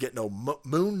I didn't get no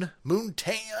moon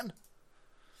tan.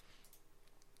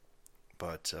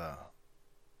 But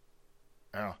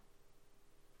yeah.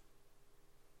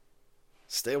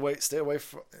 Stay away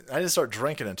from... I didn't start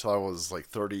drinking until I was like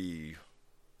 30...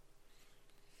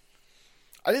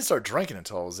 I didn't start drinking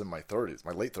until I was in my 30s,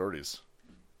 my late 30s.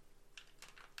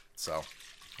 So,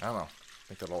 I don't know. I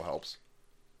think that all helps.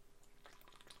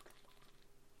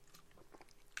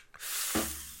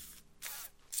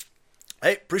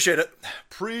 Hey, appreciate it.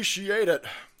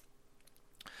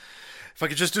 If I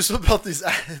could just do something about these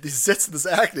zits and this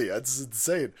acne, that's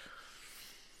insane.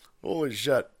 Holy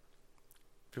shit.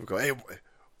 People go, hey,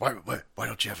 why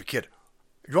don't you have a kid?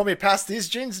 You want me to pass these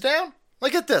genes down?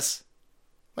 Look at this.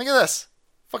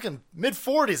 Fucking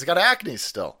mid-40s. I got acne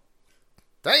still.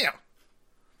 Damn.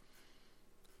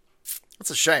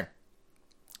 That's a shame.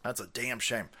 That's a damn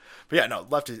shame. But yeah, no,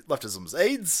 leftism's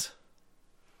AIDS.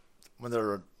 When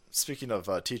they're speaking of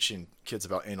teaching kids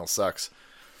about anal sex,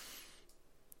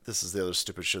 this is the other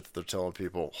stupid shit that they're telling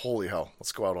people. Holy hell.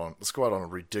 Let's go out on a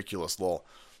ridiculous lull.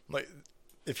 Like,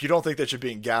 if you don't think that you're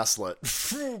being gaslit,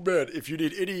 man, if you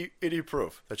need any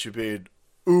proof that you're being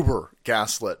uber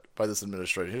gaslit by this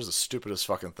administration, here's the stupidest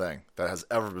fucking thing that has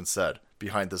ever been said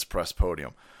behind this press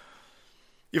podium.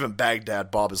 Even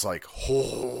Baghdad Bob is like,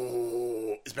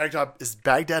 oh, is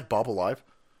Baghdad Bob alive?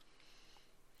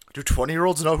 Do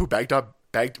 20-year-olds know who Baghdad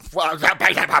Bob?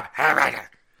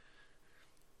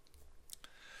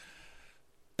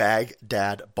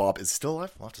 Baghdad Bob is still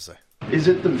alive? I'll have to say. Is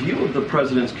it the view of the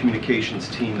president's communications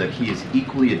team that he is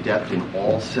equally adept in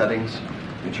all settings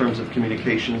in terms of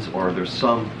communications, or are there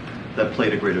some that play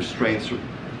to greater strengths,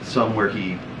 some where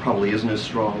he probably isn't as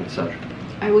strong, etc.?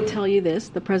 I will tell you this,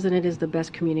 the president is the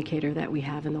best communicator that we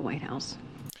have in the White House.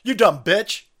 You dumb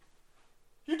bitch.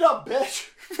 How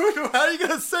are you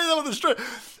going to say that with a straight?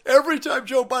 Every time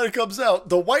Joe Biden comes out,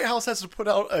 the White House has to put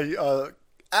out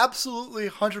absolutely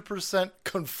 100%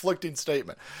 conflicting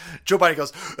statement. Joe Biden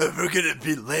goes, we're going to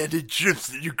be landing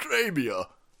troops in Ukraine.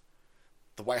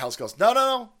 The White House goes,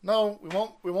 no,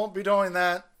 we won't be doing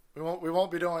that. We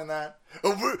won't be doing that.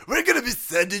 Oh, we're going to be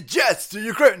sending jets to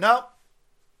Ukraine. No,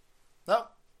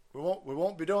 we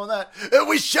won't be doing that. And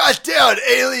we shot down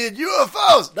alien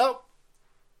UFOs. No.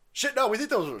 Shit, no, we think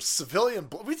those were civilian.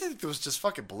 We think those was just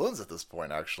fucking balloons at this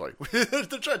point, actually. They're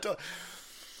trying to.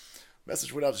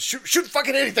 Message went out to shoot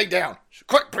fucking anything down.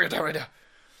 Quick, bring it down right now.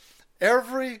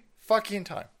 Every fucking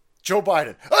time. Joe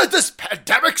Biden, this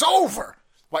pandemic's over.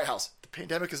 White House, the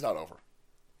pandemic is not over.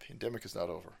 Pandemic is not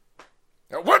over.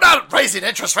 We're not raising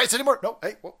interest rates anymore. No,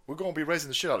 hey, well, we're going to be raising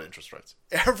the shit out of interest rates.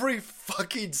 Every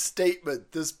fucking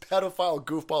statement this pedophile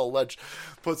goofball ledge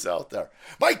puts out there.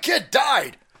 My kid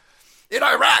died in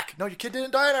Iraq. No, your kid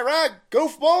didn't die in Iraq,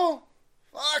 goofball.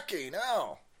 Fucking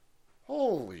hell.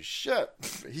 Holy shit.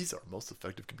 He's our most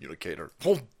effective communicator.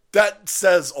 Well, that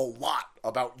says a lot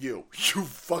about you. You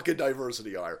fucking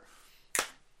diversity hire.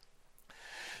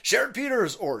 Sharon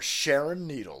Peters or Sharon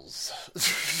Needles.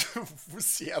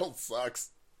 Seattle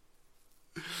sucks.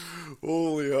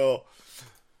 Holy hell.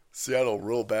 Seattle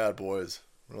real bad, boys.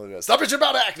 Really bad. Stop bitching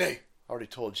about acne. I already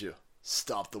told you.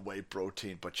 Stop the whey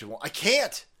protein, but you won't. I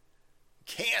can't.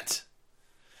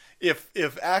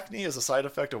 If acne is a side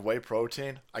effect of whey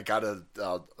protein, I gotta,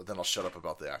 then I'll shut up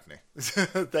about the acne.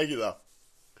 Thank you, though.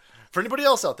 For anybody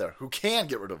else out there who can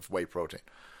get rid of whey protein,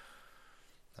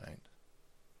 right?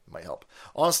 Might help.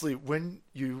 Honestly, when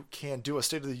you can do a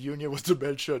State of the Union with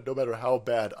dementia, no matter how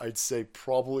bad, I'd say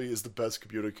probably is the best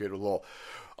communicator of all.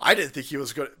 I didn't think he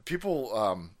was good.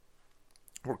 People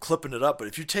were clipping it up, but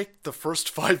if you take the first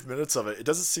 5 minutes of it, it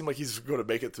doesn't seem like he's going to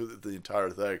make it through the entire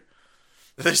thing.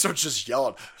 They start just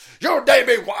yelling, "You name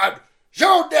me one!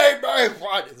 You name me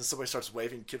one!" And then somebody starts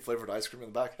waving kid-flavored ice cream in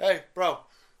the back. Hey, bro,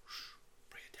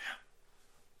 bring it down.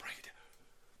 Bring it down.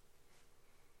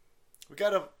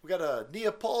 We got a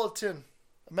Neapolitan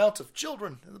amount of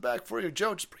children in the back for you,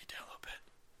 Joe. Just bring it down a little bit.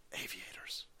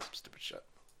 Aviators. Stupid shit.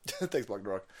 Thanks, Black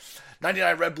Rock.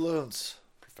 99 Red Balloons.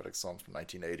 Prophetic songs from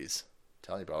 1980s.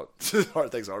 Telling you about hard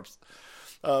things, Harps.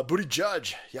 Booty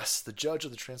Judge. Yes, the judge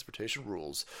of the transportation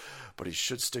rules. But he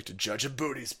should stick to judging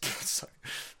booties.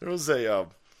 There was a,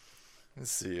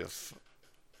 let's see if,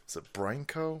 is it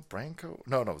Branco?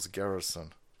 No, it was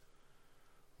Garrison.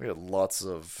 We had lots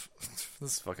of,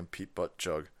 this fucking Pete Butt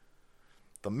Jug.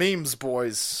 The memes,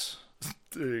 boys.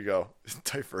 There you go.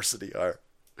 Diversity hire.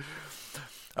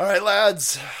 All right,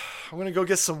 lads. I'm going to go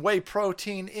get some whey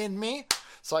protein in me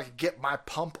so I can get my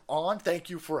pump on.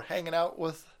 Thank you for hanging out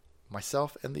with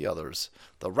myself and the others.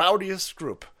 The rowdiest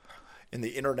group in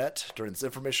the internet during this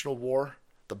informational war.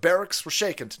 The barracks were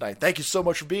shaken tonight. Thank you so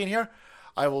much for being here.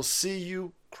 I will see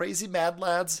you crazy mad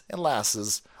lads and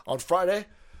lasses on Friday,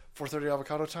 4:30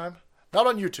 avocado time. Not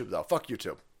on YouTube, though. Fuck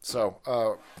YouTube.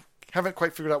 So, haven't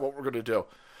quite figured out what we're going to do.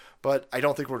 But I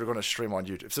don't think we're going to stream on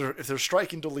YouTube. If they're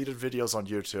striking deleted videos on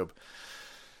YouTube,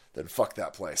 then fuck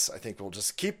that place. I think we'll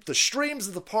just keep the streams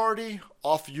of the party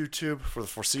off YouTube for the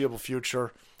foreseeable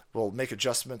future. We'll make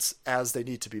adjustments as they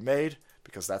need to be made,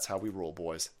 because that's how we roll,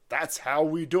 boys. That's how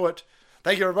we do it.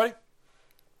 Thank you, everybody.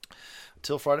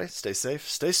 Until Friday, stay safe,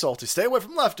 stay salty, stay away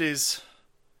from lefties,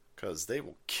 because they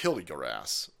will kill your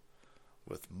ass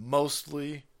with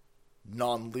mostly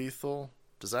non-lethal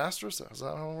disasters. Is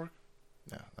that how it works?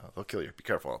 Yeah, no, they'll kill you. Be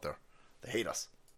careful out there. They hate us.